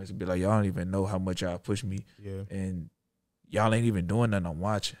time. I used to be like, y'all don't even know how much y'all push me. Yeah. And y'all ain't even doing nothing. I'm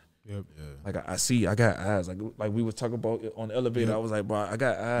watching. Yep. Yeah. Like, I got eyes. Like we was talking about it on the elevator. Yep. I was like, bro, I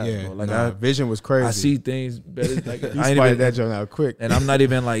got eyes. Yeah. Bro. Like, vision was crazy. I see things better. Like, you spotted that joint out quick. And I'm not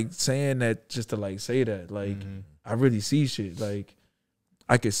even like saying that just to like say that. Like, I really see shit. Like,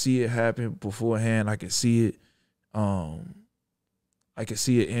 I could see it happen beforehand. I could see it. I could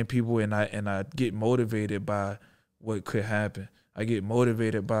see it in people, and I get motivated by what could happen. I get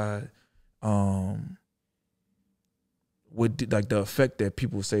motivated by like the effect that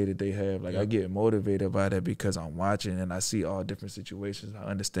people say that they have. Like, I get motivated by that because I'm watching and I see all different situations. I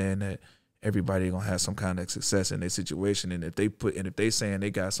understand that everybody gonna have some kind of success in their situation, and if they saying they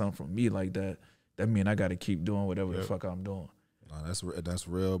got something from me like that, that mean I got to keep doing whatever the fuck I'm doing. That's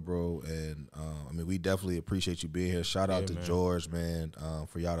real, bro. And I mean, we definitely appreciate you being here. Shout out to George, man.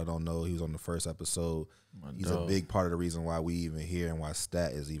 For y'all that don't know, he was on the first episode. He's a big part of the reason why we even here and why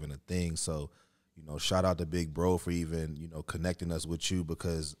Stat is even a thing. So, you know, shout out to Big Bro for even, you know, connecting us with you,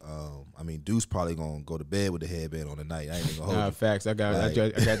 because I mean, Deuce probably gonna go to bed with the headband on the night. I ain't even gonna hold you. Facts. I got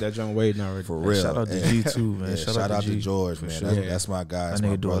that joint waiting already. For real. Shout out to G too, man. Shout out to George, man. Sure. That's my guy. That's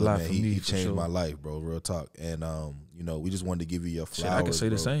my brother, man. He changed my life, bro. Real talk. And you know, we just wanted to give you your flowers. Shit, I can say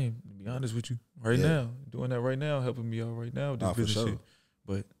bro. the same, to be honest with you. Right now. Doing that right now, helping me out right now with this business shit.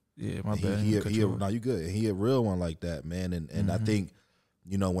 But yeah, my bad. No, you good. And he a real one like that, man. And I think,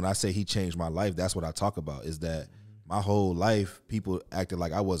 you know, when I say he changed my life, that's what I talk about, is that my whole life people acted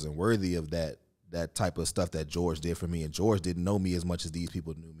like I wasn't worthy of that type of stuff that George did for me. And George didn't know me as much as these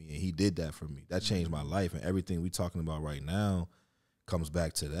people knew me, and he did that for me. That changed my life, and everything we talking about right now comes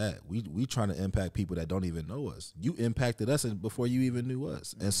back to that. We trying to impact people that don't even know us. You impacted us before you even knew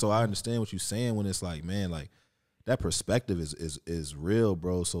us. And so I understand what you're saying when it's like, man, like, that perspective is real,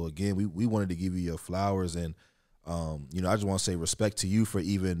 bro. So again, we wanted to give you your flowers, and you know, I just want to say respect to you for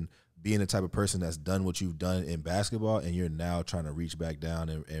even being the type of person that's done what you've done in basketball, and you're now trying to reach back down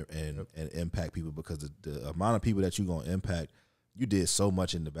and impact people, because the amount of people that you're going to impact, you did so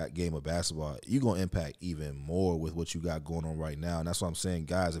much in the game of basketball. You're going to impact even more with what you got going on right now. And that's what I'm saying,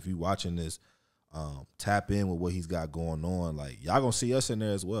 guys, if you're watching this, tap in with what he's got going on. Like, y'all going to see us in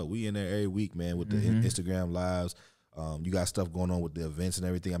there as well. We in there every week, man, with the Instagram lives. You got stuff going on with the events and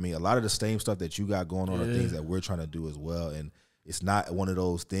everything. I mean, a lot of the same stuff that you got going on are things that we're trying to do as well. And it's not one of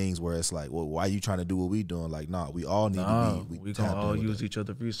those things where it's like, well, why are you trying to do what we doing? Like, nah, we all need to be. We can all use each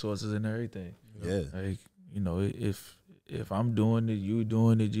other's resources and everything. Yeah. Like, you know, if I'm doing it, you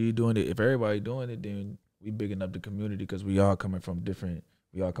doing it, G doing it, if everybody doing it, then we bigging up the community, because we all coming from different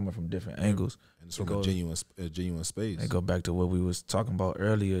We all coming from different angles. And it's from a genuine space. And go back to what we was talking about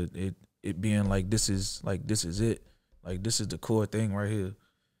earlier. It being like this is it. Like this is the core thing right here.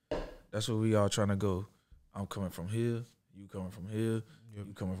 That's what we all trying to go. I'm coming from here. You coming from here. Yep.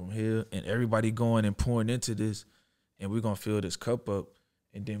 You coming from here. And everybody going and pouring into this. And we're going to fill this cup up.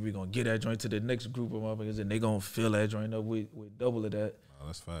 And then we're going to get that joint to the next group of motherfuckers. And they going to fill that joint up with double of that. Oh,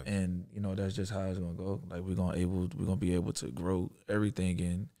 that's fact. And, you know, that's just how it's going to go. Like, we're going to be able to grow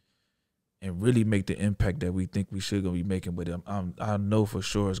everything and really make the impact that we think we should going to be making. But I know for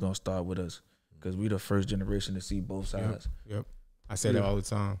sure it's going to start with us. Because we the first generation to see both sides. Yep. I say that all the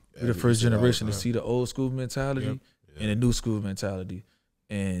time. We're the first generation to see the old school mentality and the new school mentality.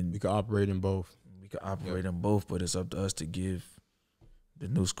 And we can operate in both. We can operate in both, but it's up to us to give the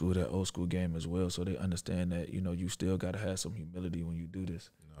new school that old school game as well, so they understand that, you know, you still got to have some humility when you do this.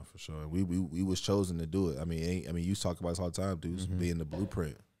 No, for sure. We was chosen to do it. I mean, you talk about this all the time, dudes, being the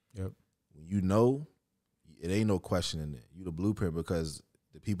blueprint. Yep. When you know, it ain't no questioning it. You the blueprint, because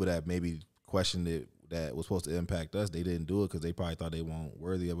the people that maybe questioned it that was supposed to impact us, they didn't do it because they probably thought they weren't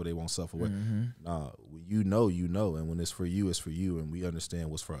worthy of it, they won't self-aware. Nah, when you know, and when it's for you, it's for you, and we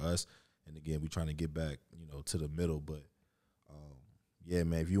understand what's for us. And again, we trying to get back, you know, to the middle. But yeah,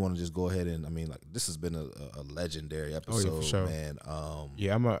 man, if you want to just go ahead and, I mean, like, this has been a legendary episode, for sure. Man.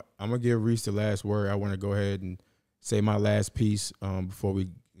 Yeah, I'm gonna give Reese the last word. I want to go ahead and say my last piece before we,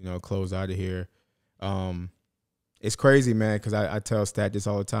 you know, close out of here. It's crazy, man, because I tell Stat this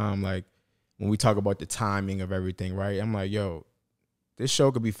all the time, like, when we talk about the timing of everything, right? I'm like, yo, this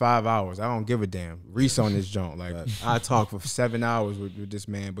show could be 5 hours. I don't give a damn. Reese on this joint. Like, I talk for 7 hours with this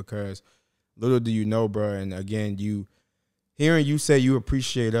man, because little do you know, bro. And again, hearing you say you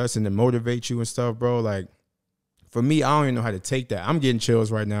appreciate us and to motivate you and stuff, bro, like, for me, I don't even know how to take that. I'm getting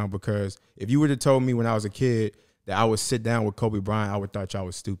chills right now, because if you would have told me when I was a kid that I would sit down with Kobe Bryant, I would have thought y'all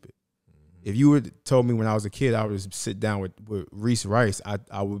was stupid. If you would have told me when I was a kid I would sit down with Tyrese Rice,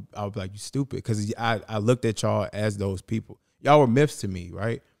 I would be like, you stupid, because I looked at y'all as those people. Y'all were myths to me,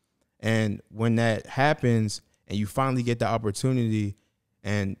 right? And when that happens and you finally get the opportunity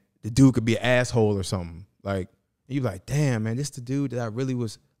and the dude could be an asshole or something, like, you're like, damn, man, this the dude that I really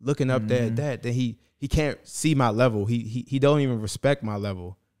was looking up there at that. Then he can't see my level. He don't even respect my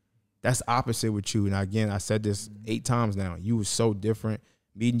level. That's opposite with you. And again, I said this 8 times now. You was so different.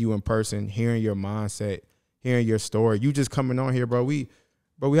 Meeting you in person, hearing your mindset, hearing your story. You just coming on here, bro. We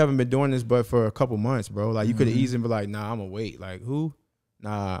haven't been doing this but for a couple months, bro. Like, you could have easily been like, nah, I'm gonna wait. Like, who?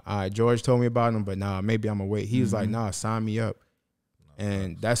 Nah, all right, George told me about him, but nah, maybe I'm gonna wait. He was like, nah, sign me up.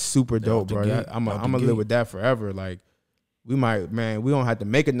 And that's super dope, bro. I'm gonna live with that forever. Like, we might, man, we don't have to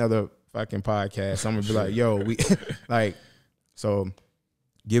make another fucking podcast. I'm gonna be like, yo, we like, so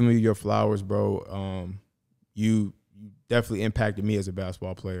give me your flowers, bro. You definitely impacted me as a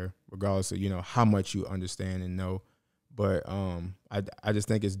basketball player, regardless of, you know, how much you understand and know. But I just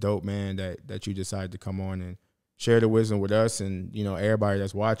think it's dope, man, that you decided to come on and share the wisdom with us and, you know, everybody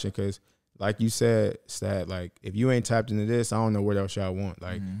that's watching. Because like you said, Stat, like, if you ain't tapped into this, I don't know what else y'all want.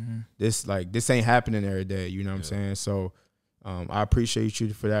 Like, this ain't happening every day, you know what I'm saying? So I appreciate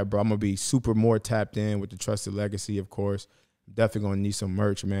you for that, bro. I'm going to be super more tapped in with the Trusted Legacy, of course. Definitely going to need some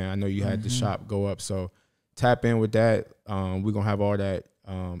merch, man. I know you had the shop go up, so tap in with that. We're going to have all that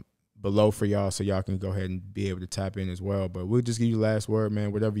below for y'all, so y'all can go ahead and be able to tap in as well. But we'll just give you the last word,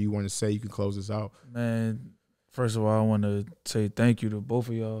 man. Whatever you want to say, you can close us out. Man, first of all, I want to say thank you to both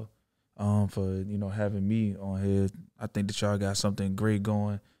of y'all for, you know, having me on here. I think that y'all got something great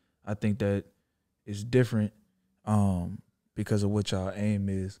going. I think that it's different because of what y'all aim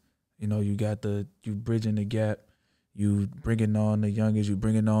is. You know, you bridging the gap. You bringing on the youngest. You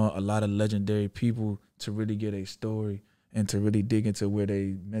bringing on a lot of legendary people to really get a story and to really dig into where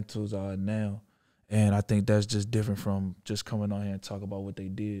they mentals are now. And I think that's just different from just coming on here and talk about what they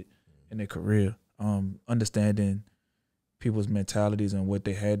did in their career. Understanding people's mentalities and what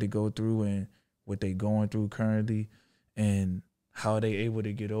they had to go through and what they going through currently and how they able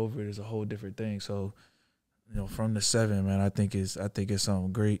to get over it is a whole different thing. So, you know, from the 7, man, I think it's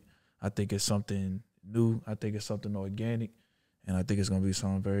something great. I think it's something new. I think it's something organic. And I think it's gonna be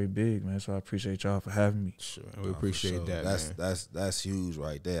something very big, man. So I appreciate y'all for having me. Sure, we appreciate that. That's huge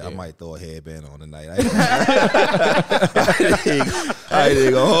right there. Yeah. I might throw a headband on tonight. I ain't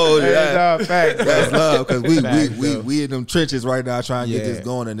gonna hold you. That's love, because we in them trenches right now trying to get this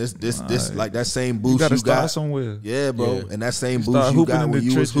going, and this like that same boost you got somewhere. Yeah, bro. And that same boost you got when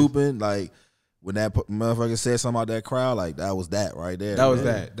you was hooping, like when that motherfucker said something about that crowd, like that was that right there. That was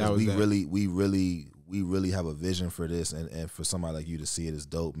that. We really have a vision for this, and for somebody like you to see it is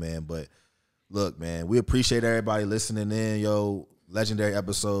dope, man. But look, man, we appreciate everybody listening in, yo. Legendary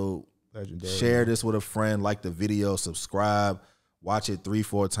episode. Legendary. Share this with a friend. Like the video. Subscribe. Watch it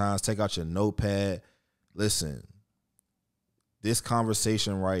 3-4 times. Take out your notepad. Listen, this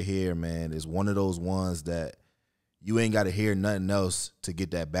conversation right here, man, is one of those ones that you ain't got to hear nothing else to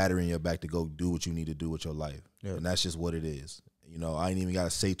get that battery in your back to go do what you need to do with your life. Yep. And that's just what it is. You know, I ain't even got to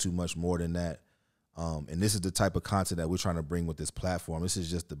say too much more than that. And this is the type of content that we're trying to bring with this platform. This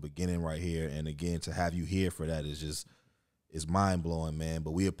is just the beginning right here. And again, to have you here for that is mind blowing, man.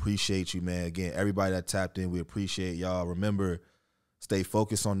 But we appreciate you, man. Again, everybody that tapped in, we appreciate y'all. Remember, stay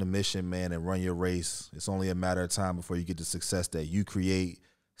focused on the mission, man, and run your race. It's only a matter of time before you get the success that you create.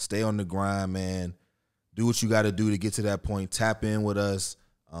 Stay on the grind, man. Do what you got to do to get to that point. Tap in with us.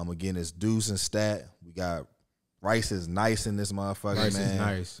 Again, it's Deuce and Stat. We got Rice is nice in this motherfucker, Rice man. is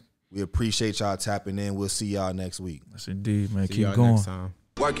nice. We appreciate y'all tapping in. We'll see y'all next week. Yes, indeed, man. See Keep y'all going. next time.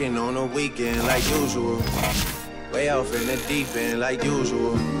 Working on a weekend like usual. Way off in the deep end like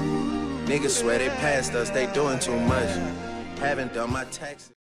usual. Niggas swear they passed us, they doing too much. Haven't done my taxes.